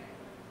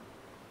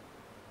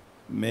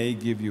 May He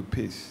give you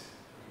peace,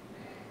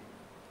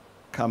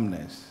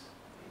 calmness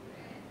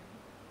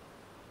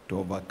to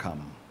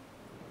overcome.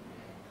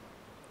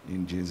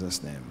 In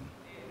Jesus' name.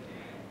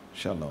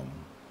 Shalom.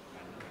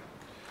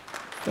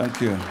 Thank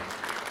you.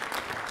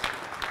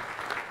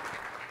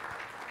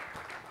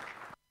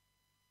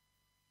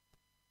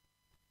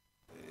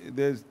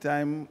 There's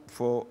time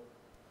for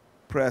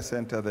prayer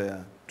center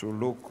there to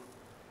look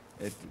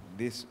at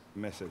this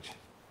message.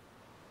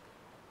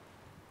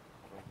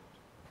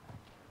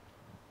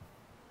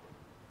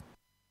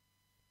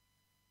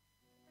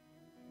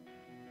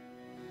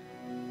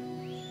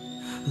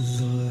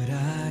 Lord,